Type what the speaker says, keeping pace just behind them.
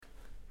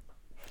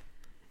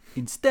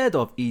Instead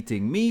of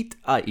eating meat,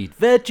 I eat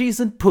veggies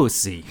and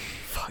pussy.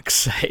 Fuck's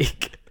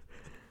sake.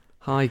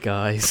 Hi,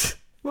 guys.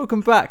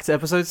 Welcome back to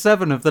episode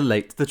 7 of the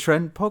Late the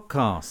Trend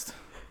podcast.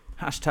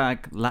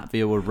 Hashtag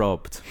Latvia were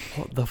robbed.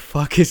 What the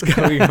fuck is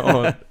going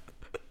on?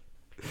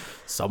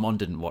 Someone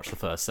didn't watch the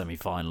first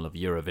semi-final of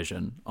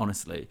Eurovision,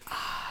 honestly.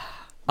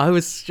 I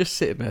was just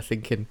sitting there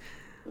thinking,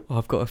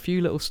 I've got a few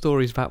little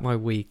stories about my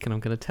week and I'm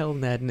going to tell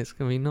Ned and it's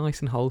going to be nice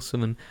and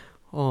wholesome and,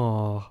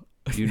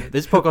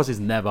 This podcast is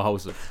never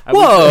wholesome.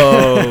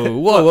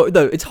 Whoa!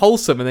 No, it's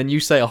wholesome, and then you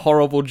say a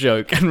horrible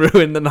joke and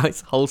ruin the nice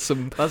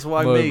wholesome. That's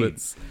what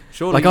moments. I mean.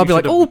 Surely like I'll be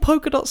like, oh,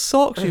 polka dot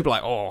socks. And you'd be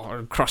like,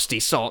 oh,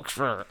 crusty socks.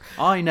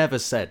 I never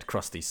said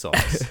crusty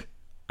socks.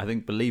 I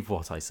think believe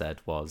what I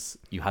said was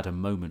you had a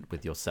moment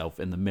with yourself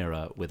in the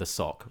mirror with a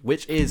sock,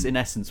 which is in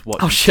essence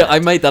what. Oh you shit! said. I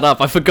made that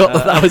up. I forgot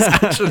that was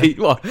actually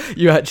what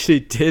you actually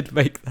did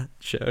make that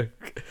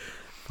joke.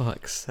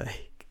 Fuck's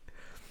sake!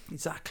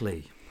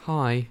 Exactly.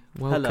 Hi,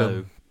 welcome.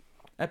 Hello.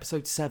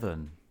 Episode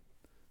 7.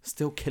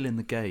 Still killing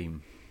the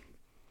game.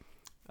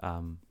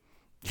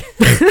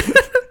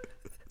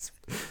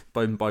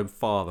 by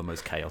far the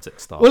most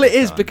chaotic start. Well, it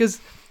is done. because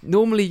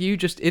normally you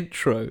just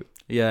intro.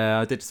 Yeah,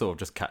 I did sort of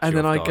just catch and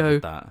you then off I guard go,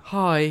 with that.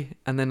 hi,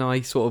 and then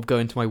I sort of go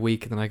into my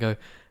week, and then I go,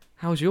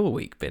 how's your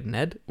week been,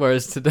 Ned?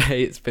 Whereas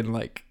today it's been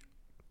like,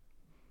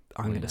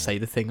 I'm going to say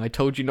the thing I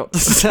told you not to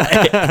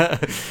say.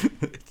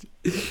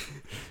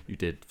 You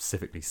did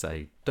specifically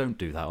say, don't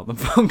do that on the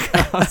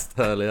podcast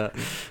earlier.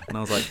 And I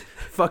was like,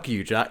 fuck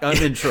you, Jack. I'm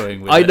introing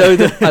with I it. know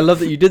that. I love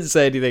that you didn't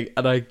say anything,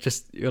 and I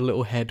just, your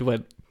little head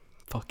went,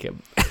 fuck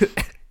him.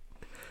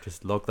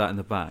 Just log that in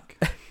the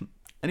back.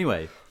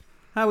 Anyway,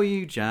 how are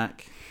you,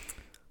 Jack?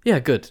 Yeah,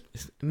 good.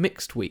 It's a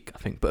mixed week, I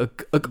think,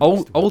 but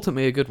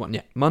ultimately a good one.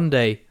 Yeah,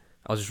 Monday,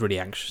 I was just really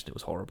anxious and it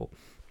was horrible.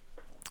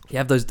 You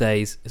have those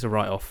days, it's a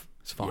write-off,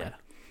 it's fine. Yeah.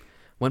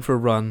 Went for a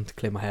run to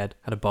clear my head,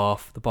 had a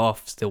bath. The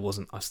bath still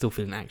wasn't, I was still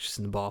feeling anxious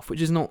in the bath,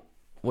 which is not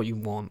what you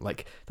want.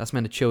 Like, that's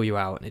meant to chill you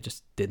out, and it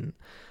just didn't.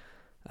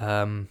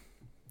 It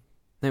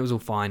was all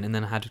fine, and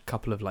then I had a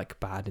couple of, like,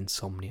 bad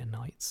insomnia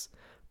nights.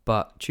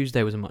 But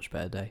Tuesday was a much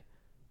better day.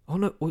 Oh,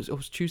 no,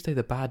 was Tuesday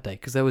the bad day?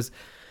 Because there was...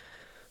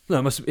 No,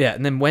 it must, yeah,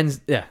 and then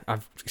Wednesday... Yeah,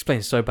 I've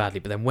explained it so badly,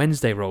 but then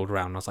Wednesday rolled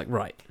around, and I was like,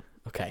 right,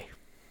 okay,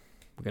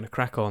 we're going to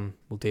crack on,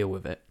 we'll deal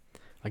with it.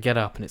 I get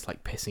up, and it's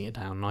like pissing it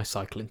down, and I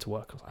cycle into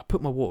work. I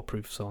put my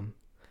waterproofs on.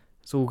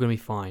 It's all going to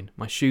be fine.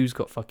 My shoes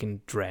got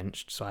fucking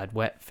drenched, so I had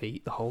wet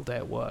feet the whole day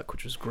at work,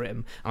 which was grim.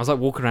 And I was like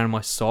walking around in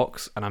my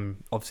socks, and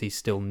I'm obviously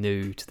still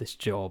new to this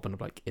job, and I'm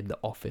like in the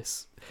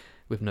office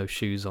with no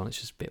shoes on. It's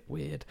just a bit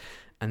weird.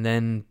 And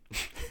then...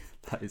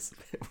 That is a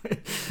bit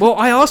weird. Well,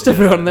 I asked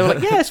everyone, and they were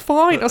like, yeah, it's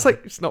fine. I was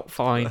like, it's not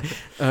fine.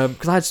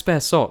 Because I had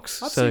spare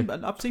socks.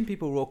 I've seen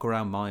people walk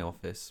around my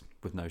office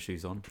with no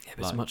shoes on. Yeah,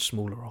 but it's a much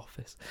smaller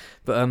office.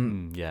 But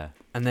yeah.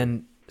 And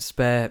then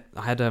I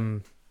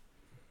had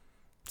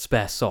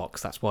spare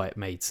socks. That's why it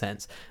made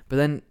sense. But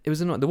then it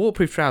was annoying. The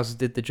waterproof trousers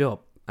did the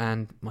job,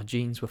 and my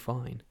jeans were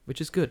fine,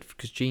 which is good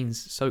because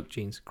soaked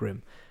jeans,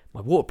 grim.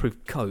 My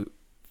waterproof coat,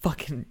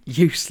 fucking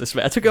useless,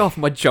 man. I took it off,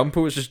 and my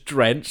jumper was just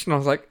drenched, and I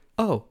was like,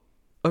 oh,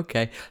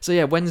 okay. So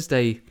yeah,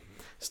 Wednesday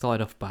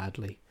started off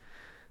badly.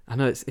 I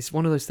know it's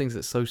one of those things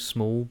that's so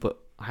small, but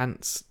I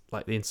hadn't,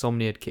 like, the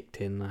insomnia had kicked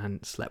in, I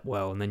hadn't slept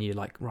well, and then you're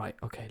like, right,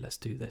 okay, let's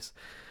do this.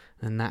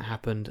 And that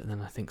happened, and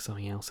then I think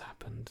something else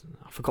happened.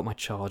 I forgot my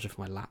charger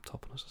for my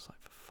laptop, and I was just like,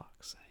 for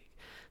fuck's sake.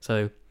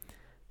 So,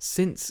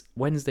 since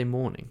Wednesday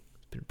morning,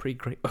 it's been a pretty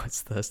great... Oh,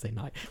 it's Thursday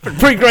night. It's been a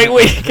pretty great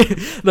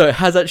week! No, it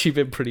has actually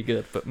been pretty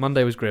good, but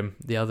Monday was grim.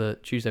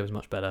 Tuesday was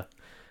much better.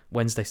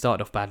 Wednesday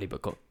started off badly,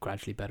 but got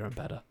gradually better and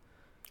better.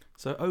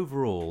 So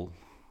overall,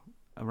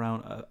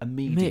 around a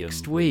medium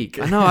mixed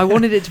week. I know, I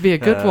wanted it to be a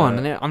good one,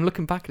 and I'm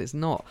looking back and it's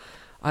not.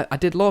 I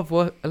did a lot of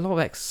work, a lot of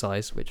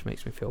exercise, which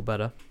makes me feel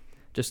better.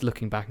 Just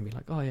looking back and be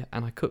like, oh yeah,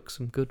 and I cooked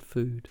some good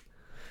food.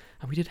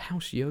 And we did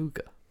house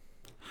yoga.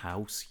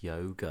 House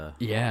yoga?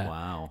 Yeah. Oh,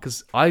 wow.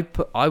 Because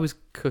I was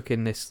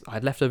cooking this, I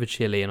had leftover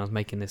chili, and I was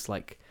making this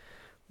like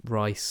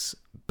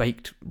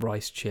baked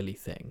rice chili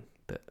thing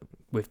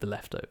with the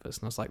leftovers.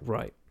 And I was like,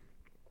 right,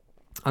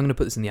 I'm going to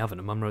put this in the oven.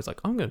 And Mum was like,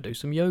 I'm going to do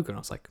some yoga. And I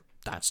was like,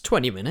 that's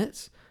 20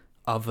 minutes.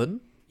 Oven,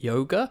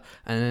 yoga.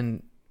 And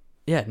then,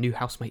 yeah, new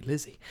housemate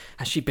Lizzie.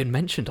 Has she been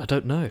mentioned? I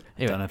don't know. Anyway,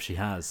 I don't know if she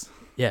has.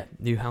 Yeah,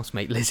 new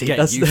housemate Lizzie. Get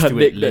That's used her to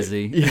it, nickname.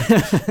 Lizzie.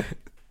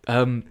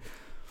 Yeah.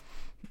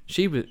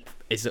 She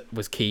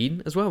was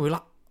keen as well. We were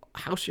like,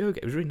 house yoga.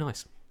 It was really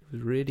nice. It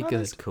was really good.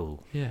 That's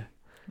cool. Yeah.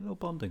 A little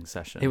bonding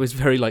session. It was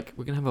very like,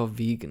 we're going to have our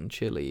vegan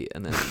chili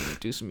and then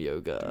do some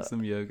yoga.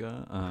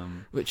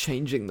 We're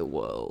changing the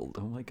world.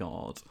 Oh my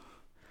God.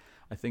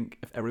 I think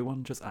if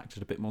everyone just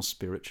acted a bit more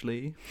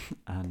spiritually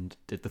and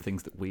did the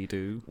things that we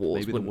do, wars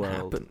maybe wouldn't the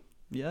world... happen.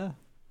 Yeah.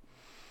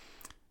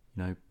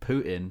 You know,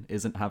 Putin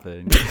isn't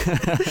having... I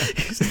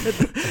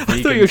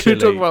thought you were going to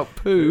talk about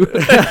poo.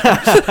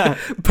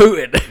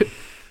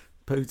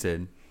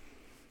 Putin.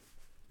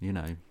 You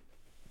know.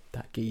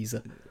 That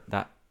geezer.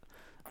 That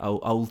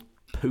old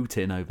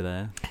Putin over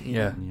there.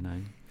 Yeah. You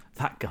know.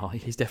 that guy.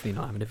 He's definitely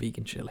not having a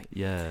vegan chili.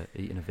 Yeah,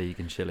 eating a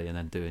vegan chili and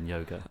then doing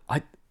yoga.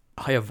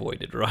 I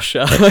avoided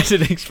Russia. I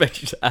didn't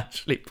expect you to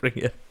actually bring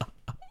it up.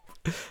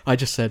 I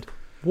just said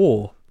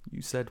war.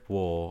 You said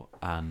war,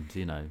 and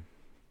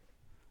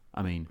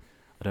I mean,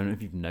 I don't know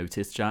if you've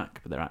noticed, Jack,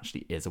 but there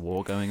actually is a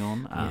war going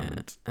on,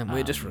 and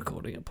we're just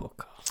recording a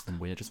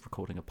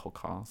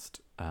podcast.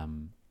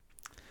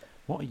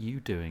 What are you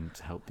doing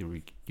to help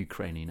the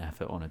Ukrainian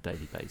effort on a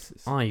daily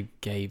basis? I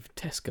gave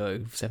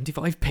Tesco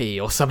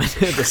 75p or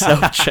something in the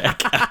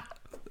self-check.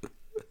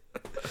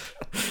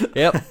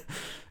 Yep.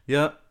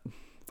 Yeah.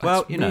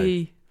 Well,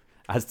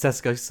 as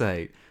Tesco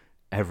say,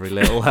 every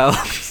little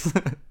helps.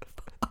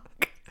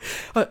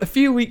 A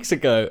few weeks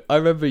ago, I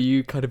remember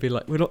you kind of being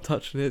like, we're not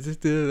touching it.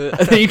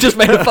 And then you just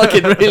made a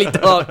fucking really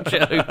dark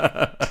joke.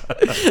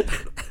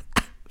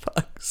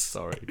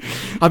 Sorry.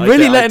 I'm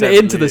really letting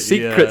it into the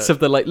secrets of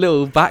the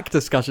little back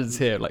discussions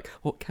here. Like,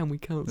 what can we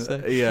can't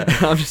say? Yeah.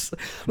 I'm just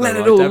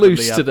letting it all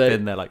loose today.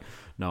 Been there like,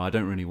 no, I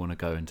don't really want to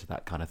go into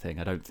that kind of thing.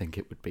 I don't think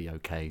it would be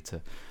okay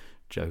to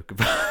joke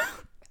about.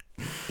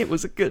 It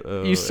was a good.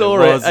 You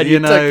saw it and you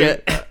took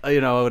it.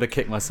 I would have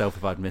kicked myself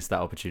if I'd missed that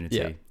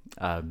opportunity.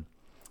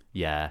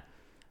 Yeah.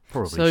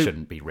 Probably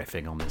shouldn't be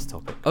riffing on this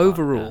topic.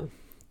 Overall,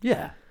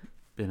 been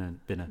a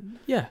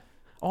yeah.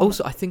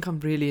 Also, I think I'm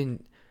really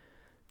in.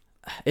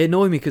 It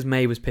annoyed me because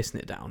May was pissing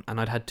it down, and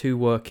I'd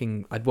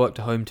worked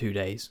at home 2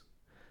 days,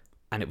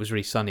 and it was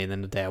really sunny, and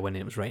then the day I went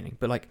in, it was raining.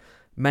 But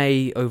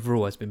May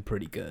overall has been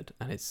pretty good,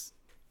 and it's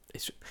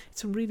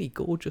a really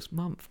gorgeous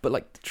month.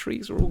 But the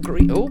trees are all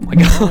green. Oh my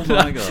god! Oh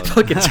my god!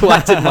 Fucking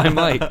twatted my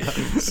mic.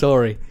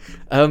 Sorry.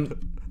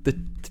 The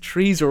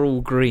trees are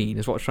all green,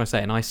 is what I was trying to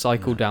say, and I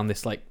cycled down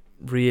this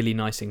really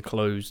nice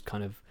enclosed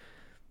kind of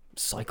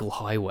cycle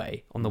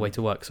highway on the way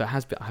to work. So I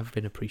have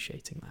been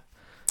appreciating that.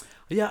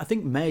 Yeah, I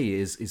think May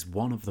is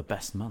one of the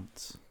best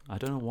months. I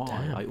don't know why.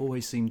 Damn. I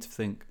always seem to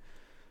think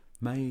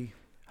May.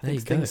 I There think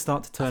you go. things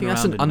start to turn I think around.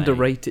 that's an in May.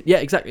 underrated. Yeah,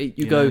 exactly.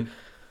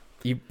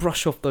 You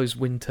brush off those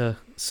winter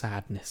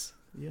sadness,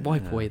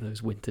 wipe away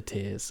those winter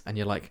tears, and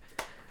you're like,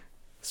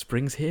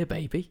 spring's here,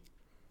 baby.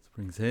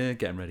 Spring's here,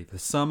 getting ready for the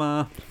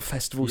summer.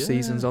 Festival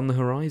season's on the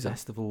horizon.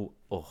 Festival.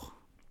 Oh,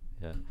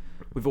 yeah.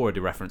 We've already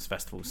referenced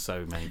festivals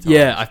so many times.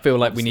 Yeah, I feel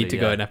like we need to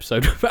go an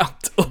episode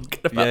without talking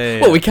about.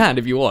 Well, we can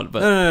if you want,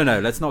 but no.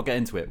 Let's not get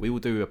into it. We will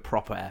do a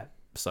proper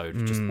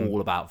episode just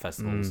all about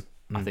festivals.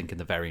 I think in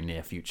the very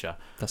near future.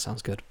 That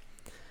sounds good.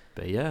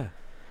 But yeah,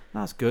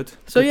 that's good.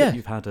 So good yeah, that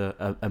you've had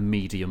a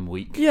medium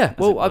week. Yeah,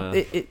 well,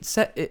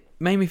 it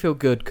made me feel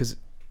good because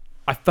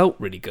I felt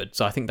really good.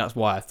 So I think that's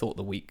why I thought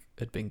the week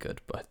had been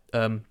good. But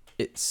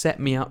it set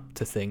me up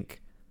to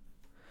think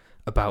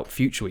about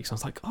future weeks. I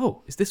was like,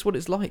 oh, is this what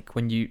it's like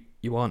when you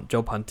aren't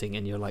job hunting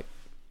and you're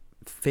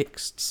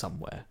fixed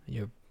somewhere?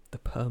 You're the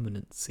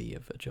permanency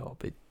of a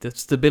job. The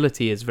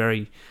stability is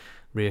very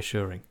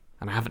reassuring,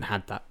 and I haven't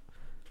had that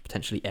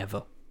potentially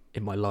ever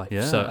in my life.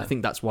 Yeah. So I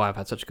think that's why I've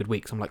had such a good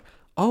week. So I'm like,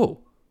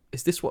 oh,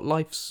 is this what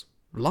life's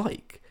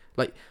like?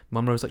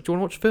 Mum was like, do you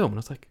want to watch a film? And I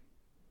was like,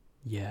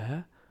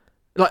 yeah.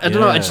 I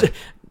don't know.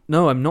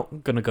 No, I'm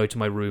not going to go to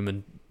my room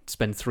and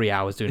spend 3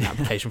 hours doing an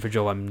application for a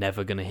job I'm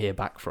never going to hear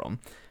back from.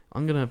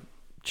 I'm going to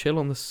chill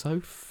on the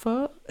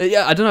sofa.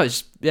 Yeah, I don't know.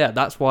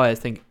 That's why I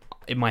think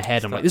in my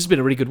head, I'm like, this has been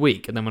a really good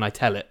week. And then when I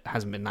tell it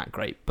hasn't been that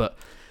great. But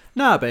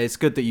no, but it's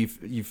good that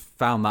you've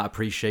found that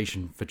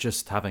appreciation for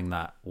just having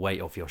that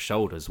weight off your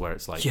shoulders where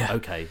it's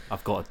okay,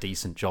 I've got a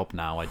decent job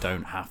now. I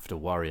don't have to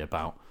worry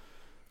about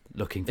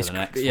looking for the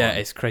next one. Yeah,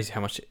 it's crazy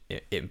how much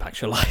it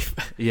impacts your life.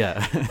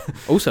 Yeah.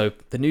 Also,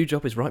 the new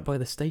job is right by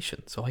the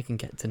station, so I can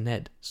get to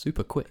Ned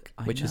super quick,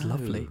 which is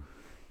lovely.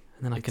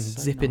 And then I can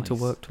zip into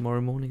work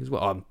tomorrow morning as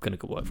well. I'm going to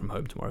go work from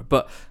home tomorrow.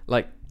 But,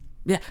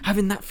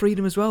 having that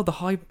freedom as well, the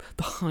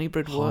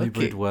hybrid working.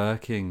 Hybrid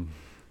working.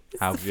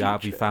 How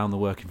have you found the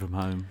working from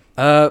home?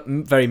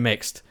 Very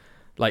mixed.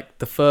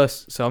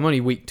 So I'm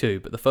only week 2,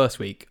 but the first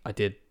week I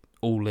did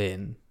all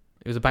in.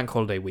 It was a bank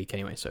holiday week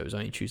anyway, so it was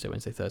only Tuesday,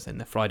 Wednesday, Thursday, and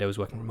then Friday I was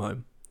working from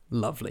home.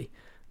 Lovely.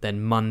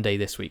 Then Monday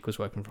this week was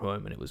working from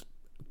home, and it was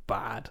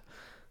bad.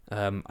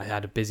 I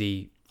had a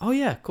busy... Oh,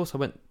 yeah, of course, I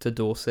went to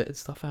Dorset and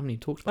stuff. I haven't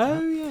even talked about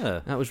that. Oh, yeah.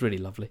 That was really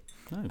lovely.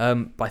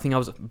 Oh. But I think I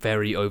was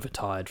very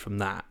overtired from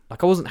that.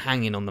 I wasn't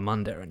hanging on the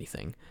Monday or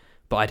anything,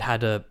 but I'd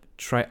had a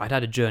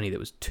journey that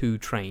was 2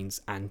 trains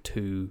and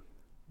 2,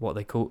 what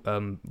they call,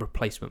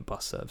 replacement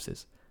bus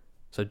services.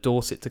 So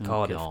Dorset to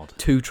Cardiff,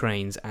 2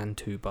 trains and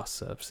 2 bus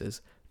services.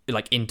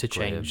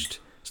 Interchanged.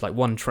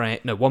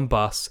 Brilliant. It's one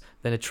bus,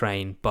 then a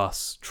train,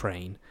 bus,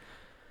 train.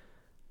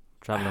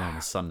 Traveling on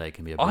a Sunday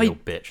can be a real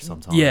bitch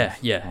sometimes. Yeah.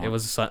 It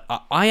was.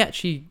 I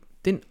actually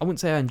didn't. I wouldn't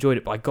say I enjoyed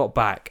it, but I got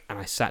back and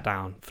I sat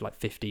down for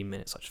 15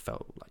 minutes. I just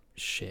felt like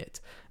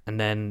shit. And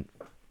then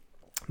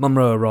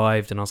Mumro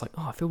arrived, and I was like,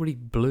 oh, I feel really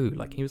blue.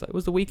 He was like,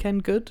 was the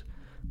weekend good?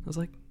 I was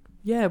like,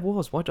 yeah, it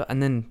was.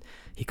 And then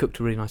he cooked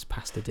a really nice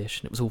pasta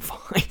dish, and it was all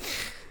fine.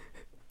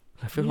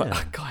 I feel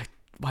like, God,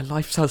 my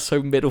life sounds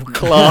so middle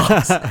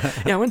class.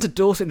 I went to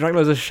Dorset and drank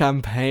loads of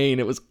champagne.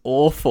 It was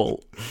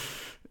awful.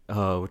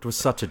 Oh, it was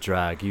such a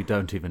drag. You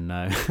don't even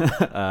know.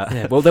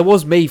 Yeah, well, there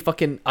was me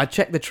fucking... I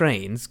checked the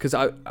trains because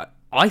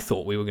I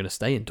thought we were going to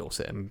stay in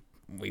Dorset and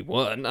we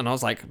weren't. And I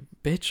was like,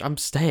 bitch, I'm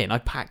staying. I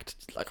packed...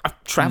 Like,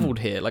 I've travelled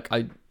here. Like,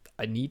 I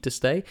need to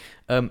stay.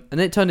 And then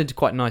it turned into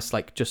quite nice.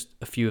 Like, just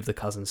a few of the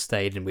cousins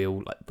stayed and we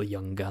all, like, the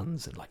young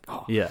guns and like,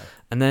 oh. Yeah.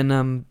 And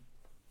then,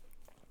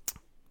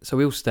 so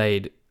we all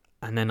stayed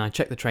and then I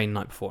checked the train the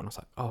night before and I was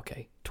like, oh,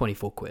 okay,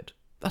 24 quid.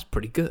 That's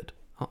pretty good.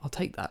 I'll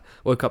take that.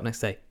 Woke up next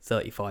day,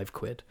 35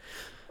 quid.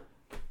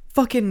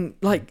 Fucking,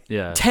 like,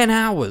 10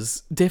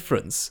 hours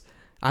difference.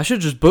 I should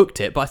have just booked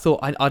it, but I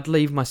thought I'd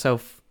leave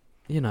myself,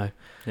 you know.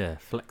 Yeah,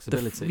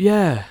 flexibility.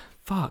 Yeah,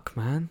 fuck,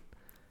 man.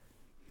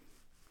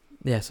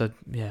 Yeah, so,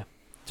 yeah.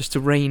 Just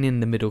to rein in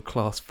the middle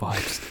class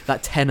vibes.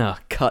 That tenor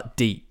cut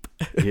deep.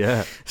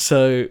 Yeah.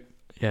 So,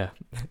 yeah,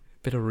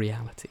 bit of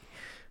reality.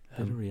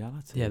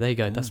 Reality. Yeah, there you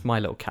go. Yeah. That's my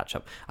little catch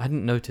up. I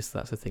hadn't noticed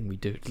that's the thing we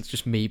do. It's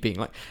just me being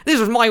like, this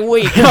was my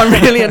week. I'm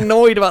really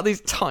annoyed about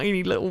these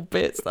tiny little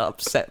bits that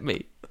upset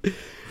me.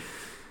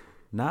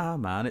 Nah,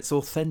 man, it's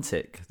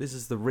authentic. This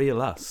is the real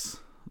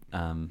us.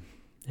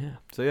 Yeah.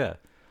 So yeah,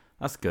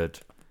 that's good.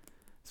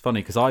 It's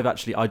funny because I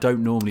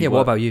don't normally. Yeah. Work.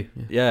 What about you?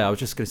 Yeah, I was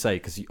just gonna say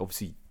because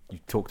obviously you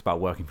talked about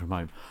working from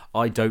home.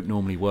 I don't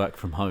normally work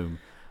from home,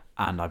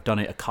 and I've done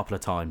it a couple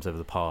of times over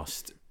the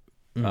past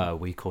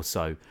week or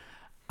so.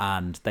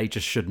 And they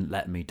just shouldn't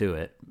let me do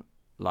it.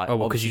 Like, oh,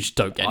 well, because you just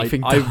don't get anything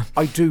done.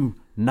 I do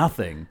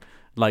nothing.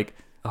 Like,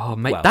 oh,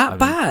 mate,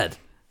 bad?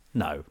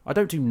 No, I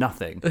don't do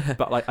nothing.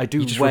 But like, I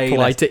do you just way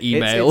reply less. to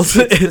emails.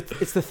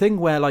 It's the thing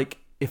where like,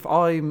 if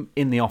I'm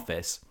in the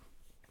office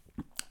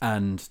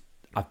and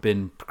I've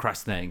been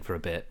procrastinating for a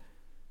bit,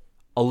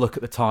 I'll look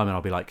at the time and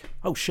I'll be like,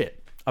 oh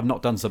shit, I've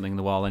not done something in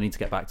a while. I need to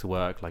get back to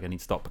work. Like, I need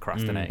to stop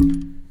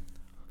procrastinating.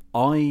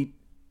 Working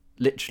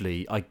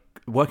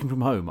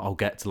from home, I'll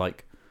get to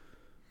like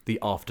the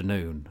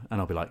afternoon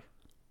and I'll be like,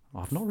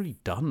 I've not really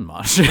done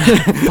much.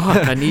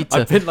 Fuck, I need to.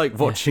 I've been like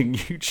watching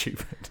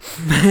YouTube.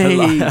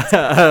 Mate.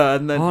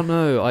 And then oh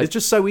no, it's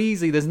just so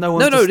easy. There's no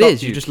one. No, to it stop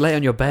is. You just lay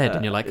on your bed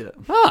and you're like,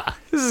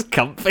 this is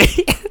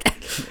comfy.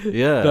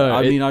 Yeah, no,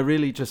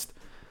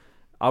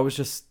 I was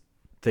just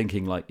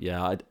thinking like,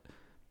 yeah,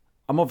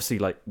 I'm obviously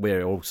like,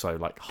 we're also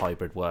like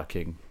hybrid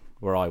working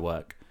where I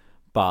work,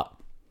 but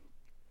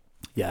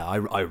yeah,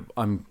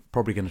 I'm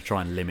probably going to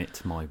try and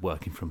limit my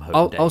working from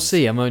home days. I'll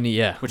see. I'm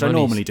only which I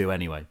normally do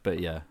anyway. But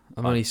yeah,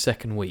 I'm only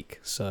second week,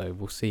 so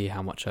we'll see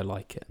how much I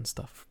like it and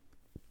stuff.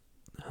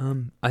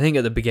 I think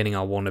at the beginning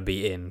I want to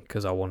be in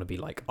because I want to be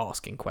like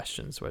asking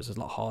questions, whereas it's a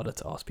lot harder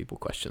to ask people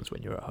questions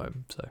when you're at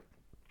home. So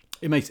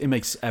it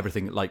makes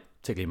everything, like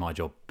particularly my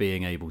job,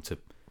 being able to,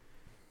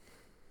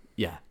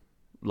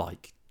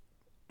 like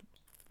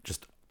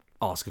just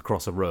ask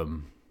across a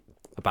room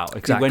about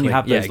when you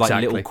have those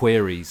like little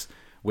queries.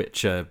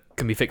 Which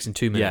can be fixed in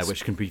 2 minutes. Yeah,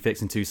 which can be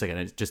fixed in 2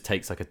 seconds. It just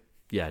takes like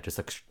just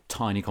a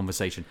tiny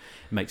conversation.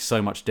 It makes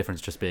so much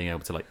difference just being able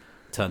to like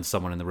turn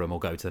someone in the room or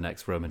go to the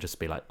next room and just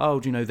be like,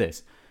 oh, do you know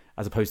this?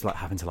 As opposed to like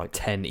having to like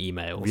 10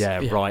 emails. Yeah,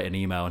 write an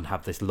email and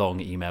have this long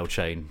email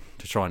chain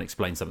to try and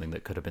explain something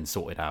that could have been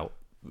sorted out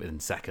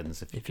within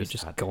seconds if you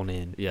just had gone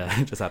in.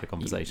 Yeah, just had a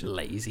conversation. You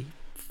lazy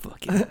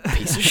fucking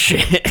piece of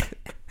shit.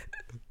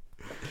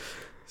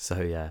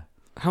 So yeah.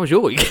 How was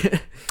your week?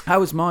 How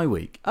was my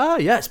week?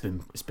 Yeah, it's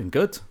been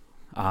good.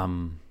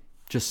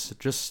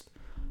 Just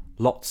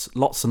lots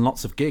and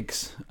lots of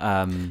gigs.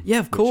 Yeah,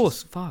 of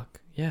course.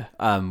 Fuck yeah.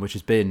 Which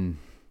has been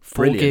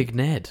 4 brilliant. gig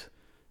Ned.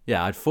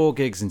 Yeah, I had 4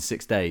 gigs in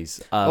 6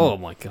 days. Oh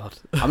my god.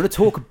 I'm going to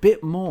talk a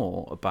bit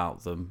more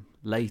about them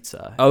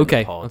later.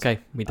 Okay.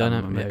 We don't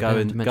have to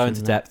go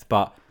into depth,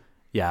 but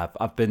yeah,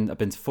 I've been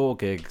to 4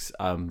 gigs.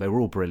 They were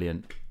all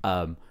brilliant.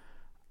 And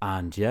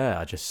yeah,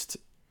 I just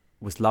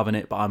was loving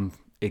it, but I'm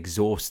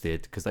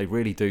exhausted because they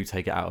really do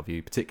take it out of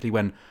you, particularly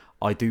when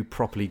I do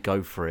properly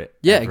go for it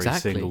every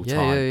single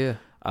time.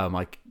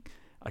 I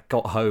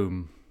got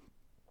home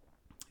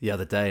the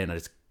other day and I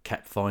just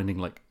kept finding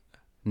like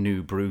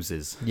new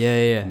bruises from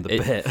the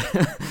bit.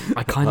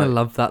 I kind of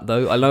love that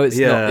though. I know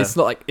it's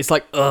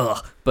like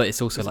ugh, but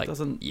it's also like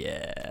doesn't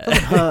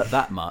hurt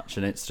that much,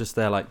 and it's just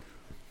they're like,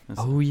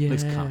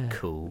 looks kind of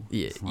cool.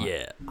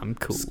 I'm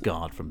cool,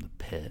 scarred from the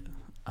pit.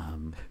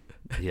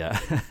 Yeah.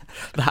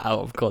 That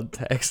out of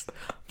context.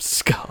 I'm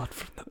scarred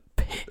from the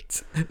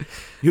pit.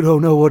 You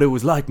don't know what it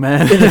was like,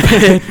 man.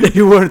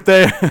 You weren't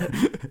there.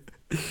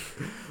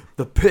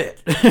 The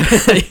pit.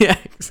 Yeah,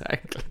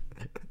 exactly.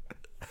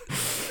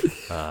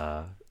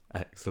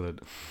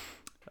 Excellent.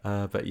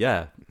 But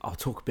yeah, I'll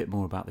talk a bit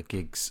more about the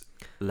gigs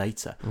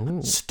later.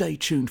 Ooh. Stay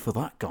tuned for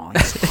that,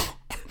 guys.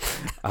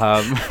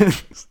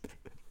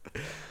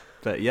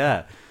 But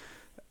yeah.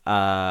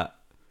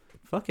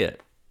 Fuck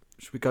it.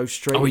 Should we go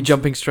straight? Are we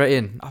jumping straight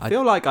in? I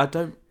feel like I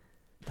don't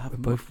have We're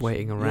both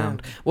waiting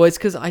around. Yeah. Well, it's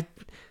because I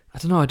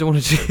don't know. I don't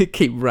want to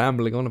keep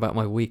rambling on about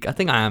my week. I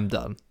think I am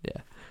done.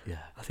 Yeah.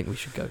 I think we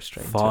should go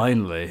straight.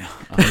 Finally,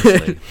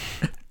 honestly,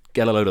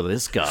 get a load of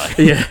this guy.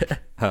 Yeah.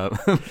 I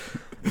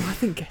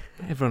think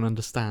everyone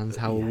understands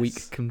how a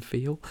week can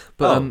feel.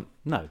 But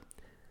no.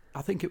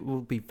 I think it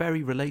will be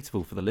very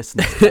relatable for the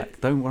listeners.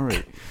 Jack. Don't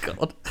worry.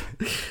 God.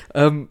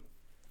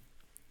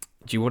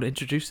 Do you want to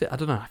introduce it? I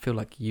don't know. I feel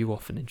like you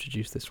often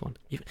introduce this one,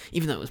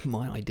 even though it was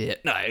my idea.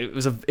 No, it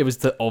was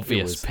the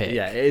obvious pick.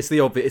 Yeah, it's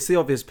the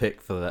obvious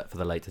pick for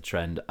the later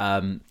trend.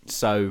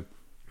 So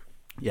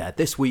yeah,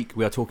 this week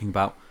we are talking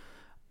about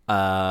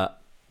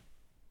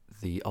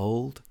the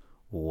old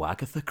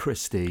Agatha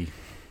Christie.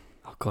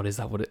 Oh God, is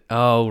that what it?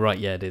 Oh right,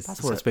 yeah, it is.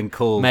 That's what it's been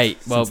called, mate.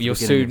 Well, since you're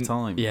the beginning soon. of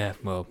time. Yeah,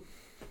 well,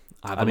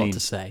 I have a lot to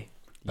say.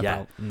 Yeah.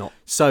 About not.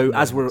 So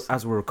as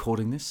we're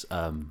recording this,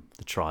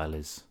 the trial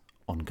is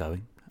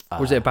ongoing.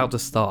 Or is it about to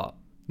start?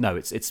 No,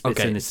 it's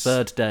in its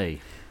third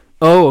day.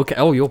 Oh, okay.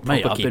 Oh, you're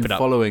Mate, I've been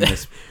following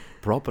this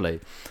properly.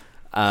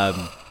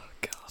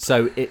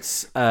 So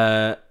it's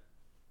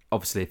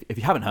obviously, if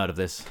you haven't heard of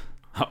this,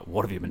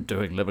 what have you been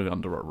doing living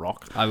under a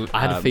rock? I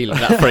had a feeling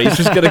that phrase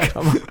was going to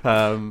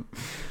come.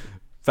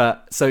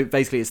 But so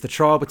basically, it's the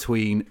trial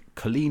between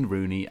Coleen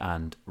Rooney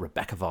and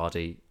Rebecca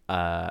Vardy.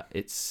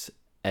 It's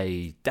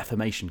a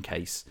defamation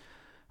case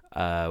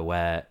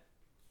where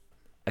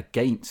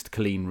against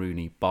Coleen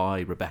Rooney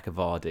by Rebecca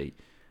Vardy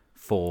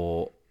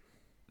for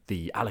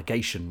the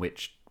allegation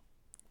which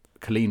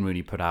Coleen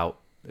Rooney put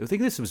out. I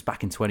think this was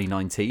back in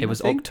 2019. It was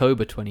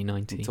October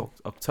 2019.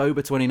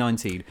 October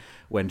 2019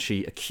 when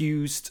she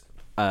accused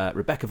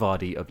Rebecca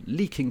Vardy of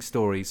leaking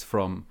stories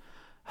from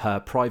her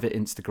private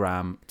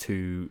Instagram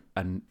to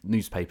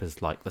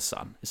newspapers like The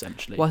Sun,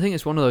 essentially. Well, I think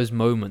it's one of those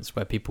moments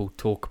where people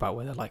talk about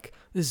where they're like,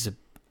 this is an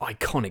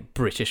iconic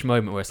British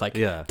moment where it's like, ...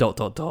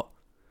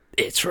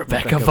 It's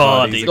Rebecca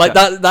Vardy. Like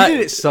that. She did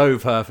it so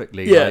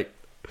perfectly. Yeah. Like,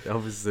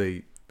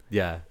 obviously,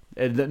 yeah.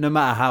 And no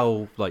matter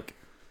how like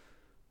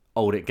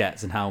old it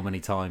gets and how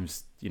many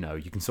times you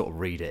can sort of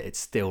read it, it's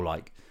still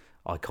like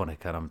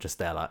iconic. And I'm just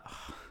there like,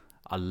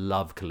 I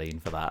love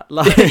Coleen for that.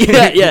 Like,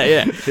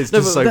 yeah. It's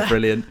just so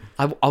brilliant.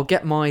 I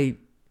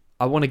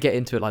want to get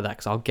into it like that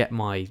because I'll get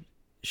my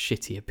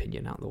shitty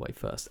opinion out of the way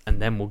first,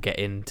 and then we'll get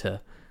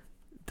into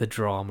the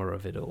drama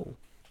of it all.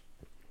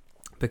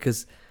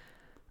 Because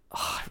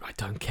I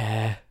don't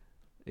care.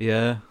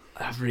 Yeah.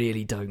 I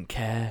really don't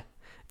care.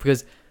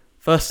 Because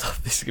first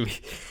off, this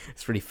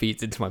really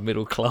feeds into my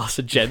middle class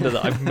agenda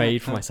that I've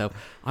made for myself.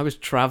 I was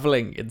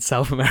traveling in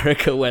South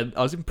America when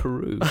I was in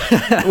Peru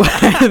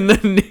when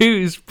the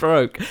news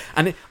broke,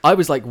 and I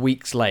was like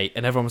weeks late,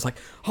 and everyone was like,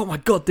 "Oh my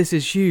God, this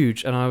is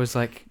huge!" And I was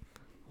like,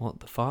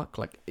 "What the fuck?"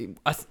 Like,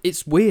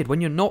 it's weird when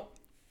you're not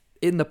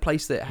in the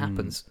place that it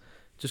happens.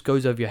 It just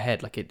goes over your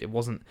head. Like it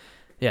wasn't.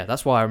 Yeah,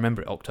 that's why I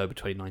remember it, October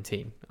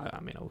 2019.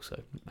 I mean,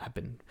 also have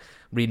been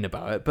reading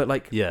about it, but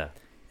like, yeah,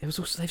 it was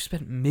also they've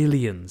spent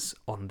millions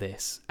on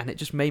this, and it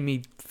just made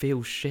me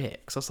feel shit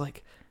because I was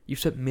like, you've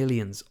spent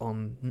millions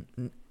on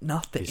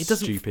nothing. It's it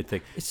doesn't. Stupid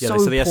thing. It's so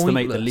so they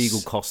estimate pointless. the legal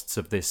costs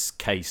of this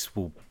case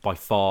will by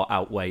far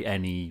outweigh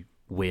any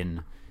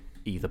win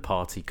either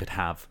party could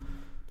have.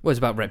 Well, it's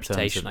about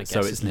reputation, I guess. So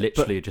it's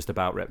literally just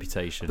about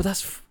reputation. But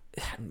that's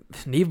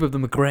neither of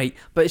them are great.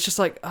 But it's just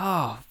like,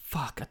 oh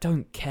fuck, I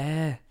don't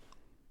care.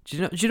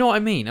 Do you know what I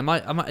mean? Is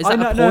that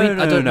a point?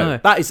 I don't know.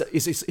 That is,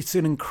 it's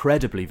an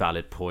incredibly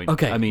valid point.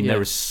 Okay, I mean,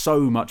 there is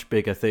so much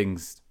bigger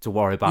things to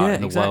worry about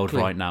in the world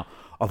right now.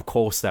 Of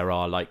course there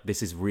are. Like,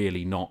 this is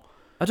really not.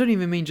 I don't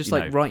even mean just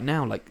like right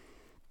now, like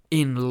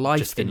in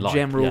life in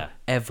general,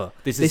 ever.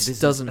 This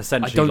doesn't.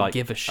 Essentially, I don't like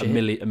give a shit. A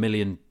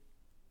million,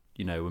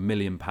 £1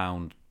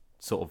 million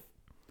sort of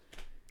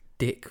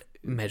dick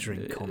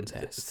measuring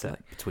contest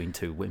between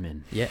two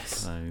women.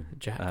 Yes, so,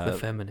 Jack the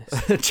feminist.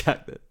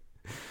 Jack the.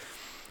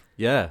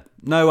 Yeah,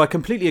 no, I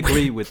completely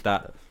agree with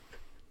that.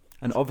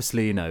 And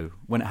obviously,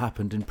 when it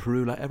happened in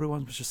Peru, like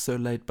everyone was just so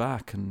laid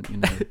back,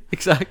 and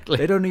exactly.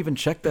 They don't even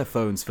check their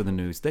phones for the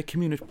news; they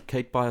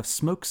communicate by a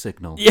smoke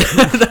signal. Yeah,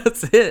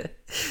 that's it.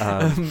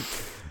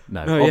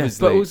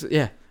 Obviously, but also,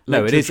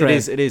 no, it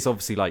is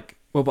obviously like.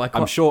 Well, but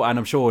I'm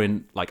sure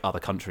in like other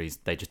countries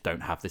they just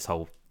don't have this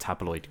whole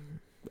tabloid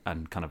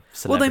and kind of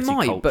celebrity culture.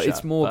 Well, they might, but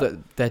it's more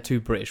that they're two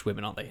British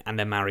women, aren't they? And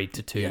they're married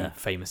to two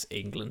famous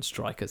England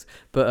strikers.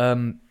 But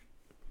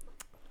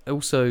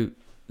also,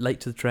 late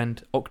to the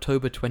trend,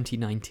 October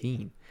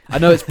 2019. I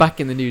know it's back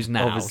in the news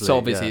now, so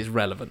obviously it's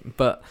relevant.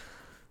 But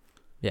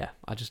yeah,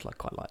 I just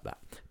quite like that.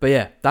 But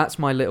yeah, that's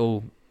my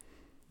little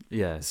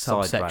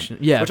subsection.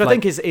 Yeah, which I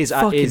think is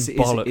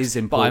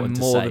important. But I'm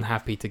more than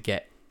happy to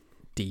get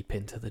deep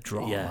into the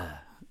drama.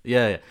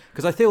 Yeah.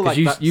 Because I feel like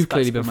you've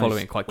clearly been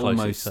following it quite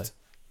closely.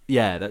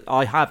 That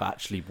I have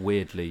actually.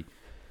 Weirdly,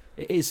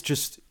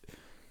 it's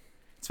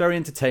very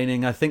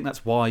entertaining. I think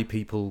that's why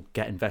people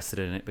get invested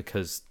in it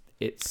because.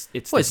 It's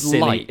silly,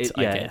 light,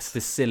 I guess. It's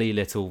this silly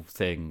little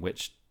thing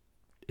which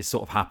is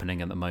sort of happening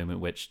at the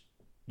moment, which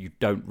you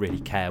don't really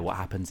care what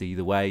happens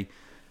either way,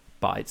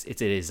 but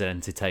it is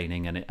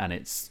entertaining and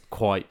it's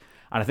quite.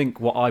 And I think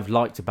what I've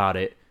liked about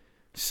it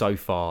so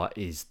far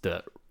is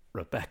that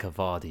Rebecca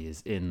Vardy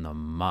is in the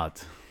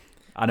mud.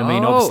 And I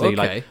mean, obviously,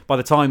 like by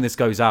the time this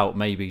goes out,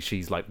 maybe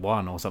she's won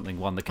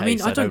the case. I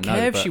mean, I don't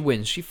care if she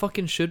wins. She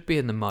fucking should be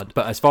in the mud.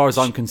 But as far as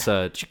I'm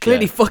concerned, she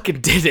clearly fucking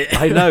did it.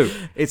 I know,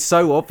 it's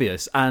so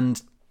obvious, and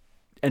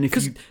and if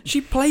Because you,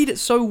 she played it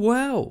so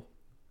well.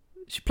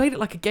 She played it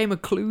like a game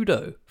of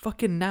Cluedo.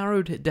 Fucking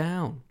narrowed it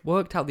down.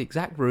 Worked out the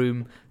exact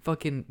room.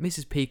 Fucking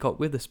Mrs. Peacock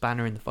with a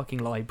spanner in the fucking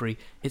library.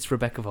 It's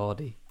Rebecca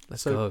Vardy.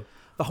 Let's go.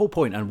 the whole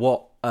point and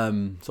what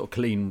sort of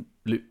Coleen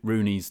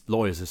Rooney's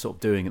lawyers are sort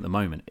of doing at the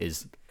moment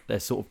is they're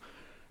sort of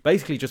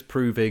basically just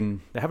proving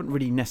they haven't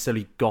really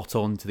necessarily got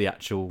on to the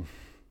actual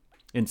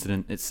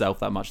incident itself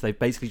that much. They're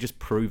basically just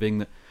proving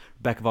that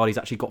Rebecca Vardy's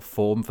actually got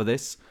form for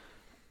this.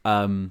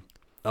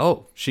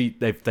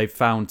 They've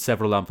found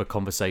several other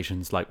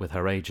conversations like with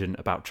her agent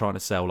about trying to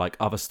sell like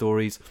other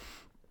stories.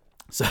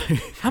 So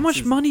how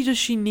much money does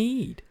she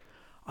need?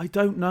 I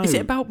don't know. Is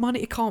it about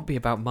money? It can't be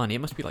about money. It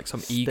must be like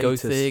some ego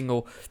thing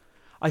or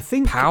I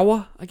think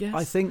power, I guess.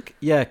 I think,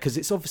 yeah, because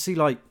it's obviously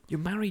like you're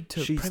married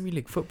to a Premier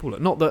League footballer.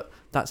 Not that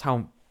that's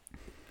how.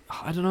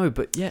 I don't know,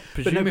 but yeah,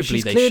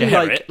 presumably they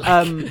share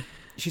it.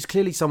 She's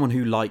clearly someone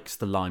who likes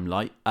the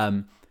limelight.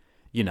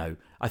 You know,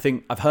 I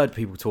think I've heard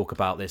people talk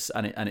about this,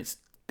 and it's.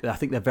 I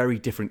think they're very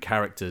different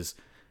characters.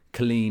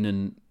 Coleen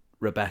and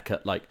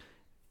Rebecca, like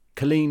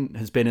Coleen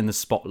has been in the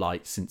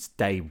spotlight since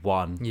day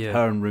one. Yeah.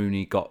 Her and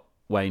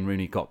Wayne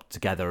Rooney got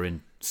together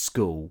in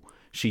school.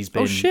 She's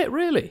been. Oh shit!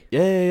 Really?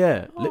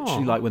 Yeah. Oh.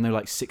 Literally, like when they were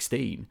like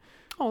 16.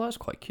 Oh, that's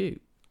quite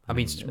cute. I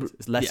mean,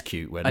 it's less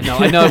cute when I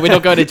know. We're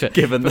not going into it.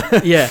 Given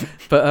that, yeah,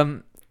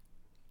 but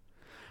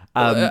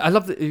I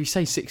love that you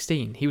say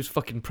 16. He was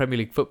fucking Premier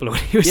League footballer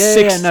when he was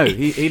 16. Yeah, no,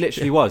 he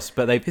literally was.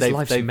 But his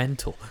life's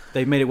mental.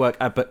 They've made it work.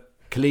 But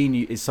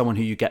Coleen is someone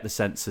who you get the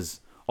sense has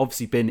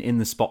obviously been in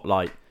the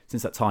spotlight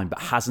since that time, but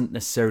hasn't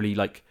necessarily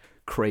like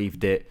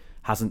craved it,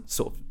 hasn't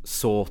sort of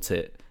sought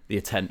it, the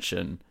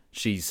attention.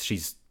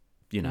 She's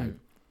you know,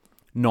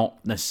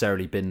 not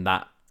necessarily been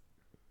that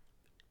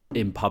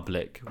in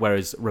public.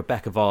 Whereas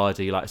Rebecca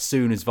Vardy, like as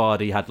soon as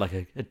Vardy had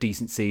like a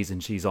decent season,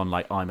 she's on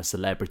like I'm a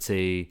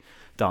Celebrity,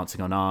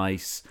 Dancing on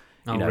Ice.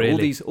 You know,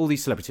 really? all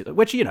these celebrities,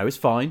 which you know is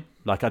fine.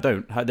 Like I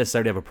don't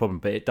necessarily have a problem,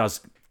 but it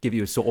does give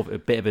you a sort of a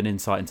bit of an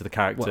insight into the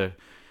character. Well,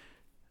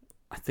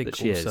 I think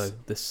also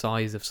the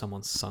size of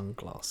someone's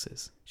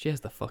sunglasses. She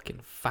has the fucking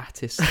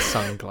fattest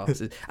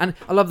sunglasses, and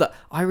I love that.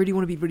 I really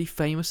want to be really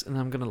famous, and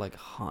I'm gonna like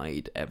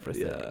hide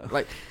everything. Yeah.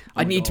 Like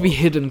I need to be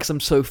hidden because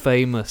I'm so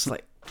famous.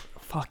 Like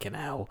fucking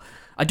hell,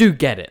 I do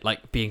get it.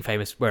 Like being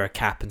famous, wear a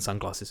cap and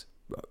sunglasses.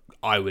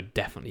 I would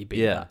definitely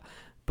be that,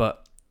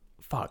 but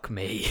fuck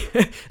me.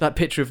 That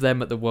picture of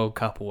them at the World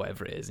Cup or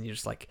whatever it is, and you're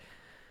just like.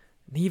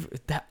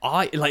 Their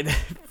eye, like they're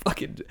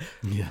fucking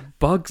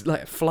bugs,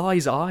 like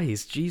flies'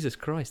 eyes. Jesus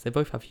Christ, they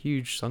both have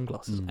huge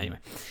sunglasses. Anyway,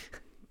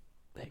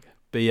 there you go.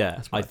 But yeah,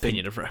 that's my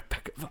opinion of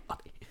Rebecca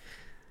Vardy.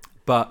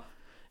 But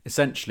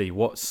essentially,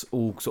 what's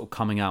all sort of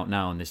coming out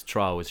now in this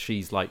trial is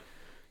she's like,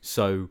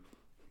 so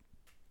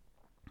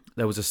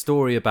there was a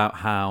story about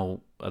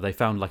how they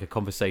found like a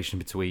conversation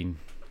between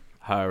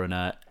her and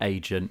her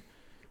agent.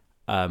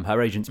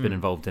 Her agent's been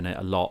involved in it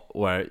a lot,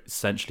 where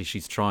essentially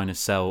she's trying to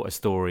sell a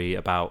story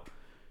about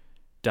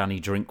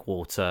Danny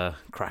Drinkwater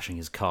crashing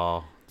his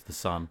car to the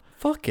Sun.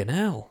 Fucking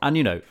hell. And,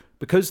 you know,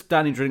 because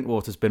Danny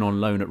Drinkwater's been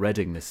on loan at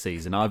Reading this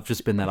season, I've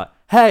just been there like,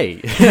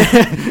 hey,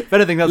 if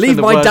anything, that's leave been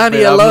the my worst Danny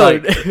bit.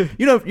 alone. Like,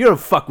 you don't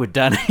fuck with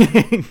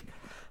Danny.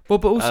 Well,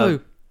 but also,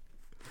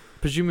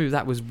 presumably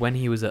that was when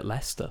he was at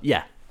Leicester.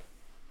 Yeah.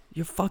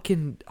 Your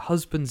fucking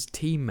husband's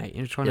teammate, and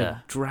you're trying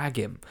to drag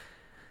him.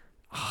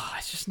 Oh,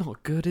 it's just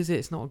not good, is it?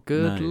 It's not a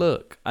good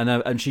look. I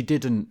know, and she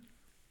didn't.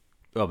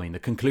 I mean, the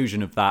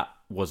conclusion of that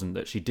wasn't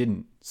that she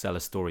didn't sell a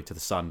story to the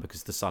Sun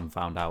because the Sun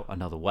found out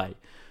another way,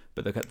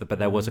 but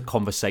there was a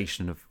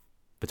conversation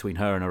between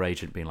her and her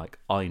agent being like,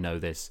 "I know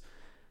this.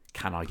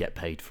 Can I get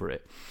paid for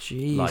it?"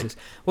 Jesus. Like,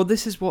 well,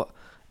 this is what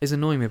is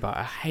annoying me about it.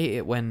 I hate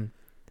it when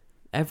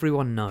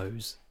everyone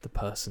knows the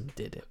person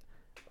did it,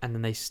 and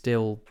then they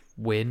still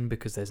win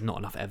because there's not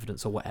enough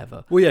evidence or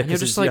whatever. Well, yeah,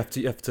 because like,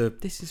 you have to.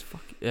 This is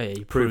fucking. Yeah,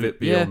 you prove it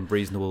beyond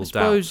reasonable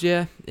doubt. I suppose,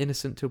 yeah,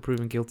 innocent till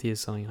proven guilty is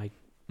something I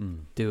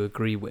do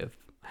agree with.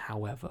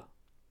 However,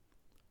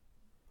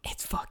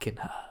 it's fucking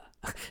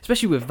her.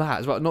 Especially with that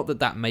as well. Not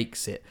that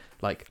makes it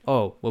like,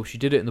 oh, well, she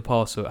did it in the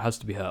past, so it has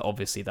to be her.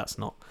 Obviously,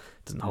 doesn't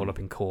hold up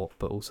in court,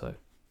 but also,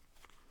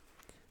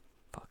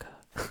 fuck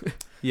her.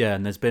 Yeah,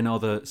 and there's been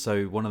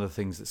so one of the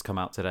things that's come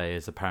out today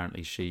is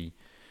apparently she,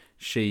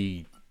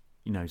 you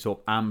know, sort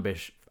of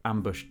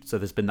ambushed. So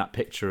there's been that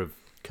picture of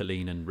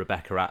Coleen and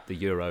Rebecca at the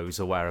Euros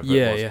or wherever it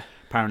was. Yeah.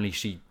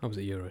 Apparently that was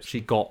the Euros. She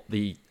got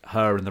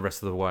her and the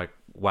rest of the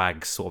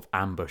wags sort of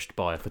ambushed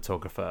by a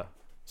photographer.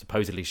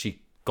 Supposedly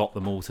she got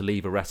them all to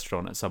leave a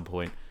restaurant at some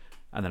point,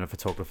 and then a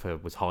photographer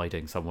was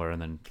hiding somewhere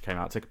and then came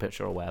out, took a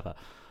picture or whatever.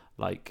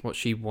 Like, what,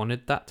 she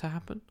wanted that to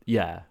happen?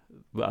 Yeah,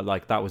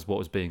 like that was what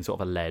was being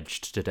sort of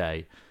alleged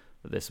today,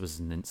 that this was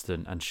an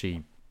incident, and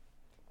she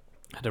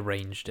had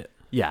arranged it.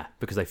 Yeah,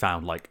 because they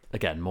found, like,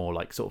 again, more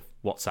like sort of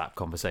WhatsApp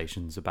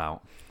conversations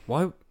about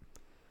why.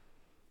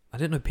 I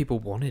didn't know people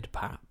wanted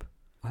Pap.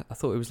 I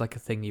thought it was like a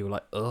thing you were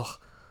like, ugh.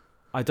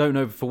 I don't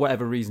know, for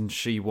whatever reason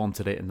she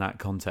wanted it in that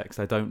context.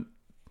 I don't.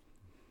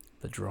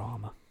 The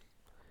drama.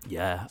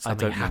 Yeah,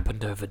 something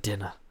happened over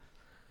dinner.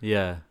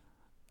 Yeah,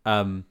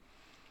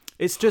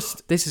 It's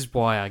just This is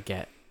why I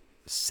get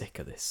sick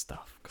of this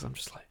stuff, because I'm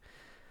just like,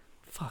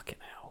 fucking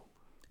hell.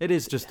 it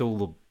is just all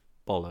the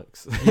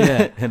bollocks.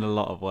 Yeah. In a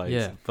lot of ways.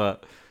 Yeah.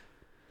 But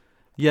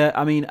yeah,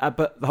 I mean,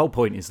 but the whole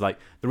point is like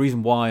the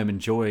reason why I'm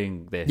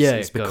enjoying this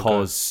is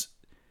because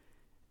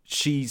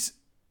she's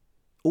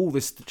all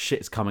this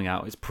shit is coming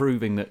out. It's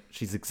proving that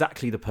she's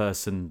exactly the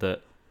person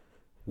that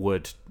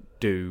would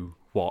do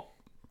what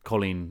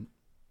Coleen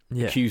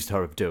accused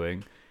her of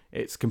doing.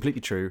 It's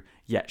completely true.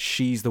 Yet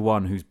she's the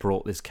one who's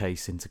brought this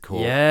case into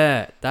court.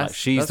 Yeah,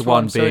 she's the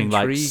one being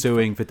like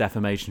suing for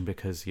defamation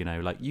because, you know,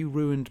 like, you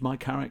ruined my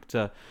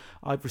character.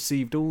 I've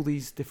received all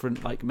these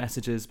different like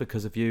messages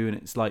because of you, and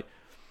it's like,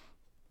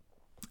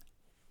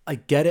 I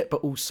get it, but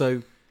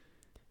also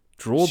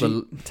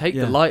take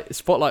the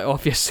spotlight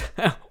off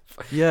yourself.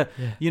 Yeah.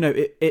 You know,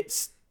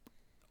 it's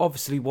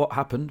obviously what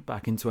happened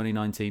back in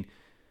 2019.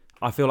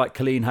 I feel like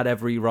Coleen had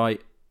every right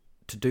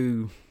to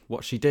do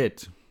what she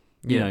did.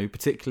 You know,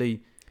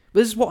 particularly.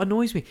 But this is what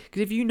annoys me,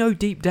 because if you know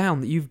deep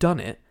down that you've done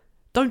it,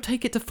 don't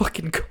take it to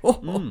fucking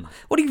court.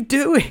 What are you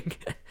doing?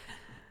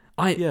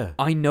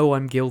 I know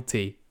I'm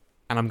guilty,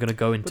 and I'm going to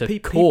go into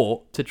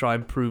court to try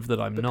and prove that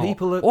I'm not.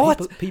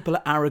 People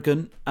are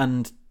arrogant,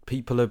 and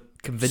people are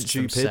convinced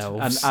stupid,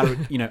 themselves.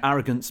 and you know,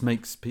 arrogance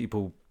makes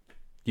people,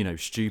 you know,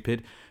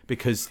 stupid.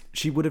 Because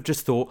she would have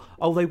just thought,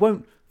 oh, they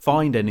won't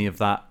find any of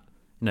that,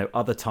 you know,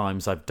 other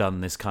times I've done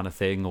this kind of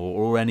thing,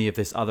 or any of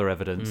this other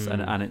evidence,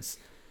 and it's.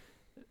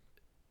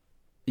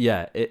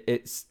 Yeah,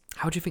 it's...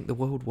 How do you think the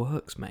world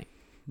works, mate?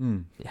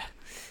 Yeah.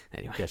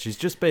 Anyway. Yeah, she's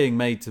just being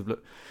made to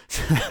look...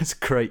 That's a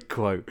great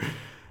quote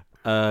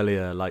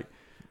earlier, like,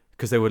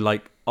 because they were,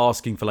 like,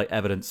 asking for, like,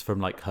 evidence from,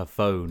 like, her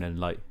phone, and,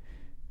 like...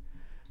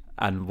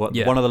 And one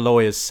of the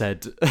lawyers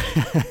said,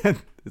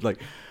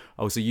 like,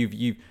 oh, so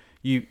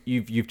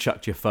you've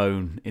chucked your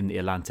phone in the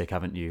Atlantic,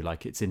 haven't you?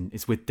 Like, it's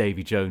with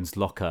Davy Jones'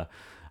 locker.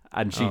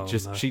 And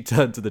she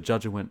turned to the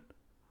judge and went,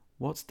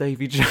 what's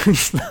Davy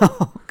Jones'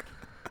 lock?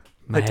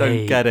 Mate. I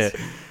don't get it.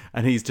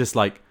 And he's just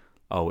like,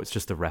 oh, it's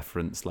just a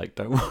reference. Like,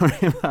 don't worry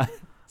about it.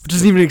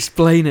 Doesn't even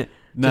explain it.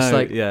 No, just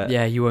like,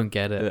 yeah, you won't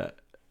get it. Yeah.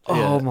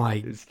 Oh my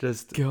it's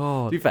just,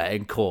 God. To be fair,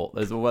 in court,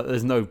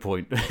 there's no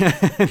point.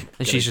 And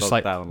she's just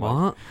like, down, what?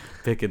 Like,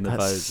 picking the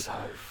pose. So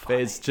funny. But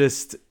it's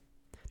just...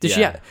 Did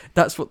she?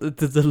 That's what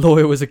the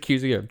lawyer was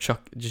accusing her of, just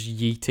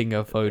yeeting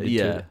her phone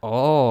into.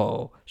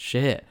 Oh,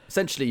 shit.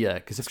 Essentially, yeah.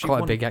 Because it's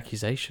quite a big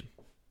accusation.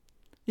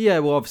 Yeah,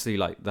 well, obviously,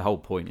 like, the whole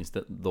point is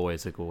that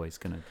lawyers are always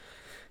going to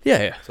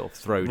sort of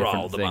throw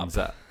different things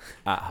at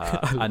her.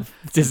 And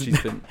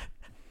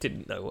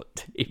didn't know what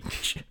to do.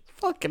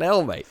 Fucking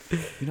hell, mate.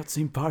 You've not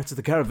seen Pirates of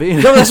the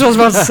Caribbean? No, that's what I was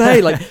about to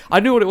say. Like, I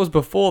knew what it was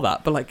before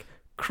that, but like,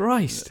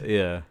 Christ.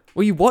 Yeah.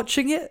 Were you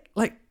watching it?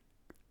 Like,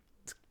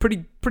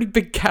 pretty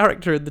big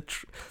character in the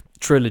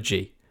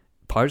trilogy.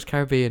 Pirates of the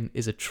Caribbean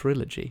is a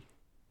trilogy.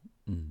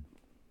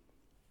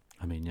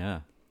 I mean, yeah.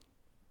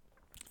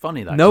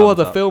 Funny that no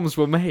other films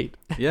were made.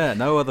 Yeah,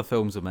 no other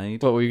films were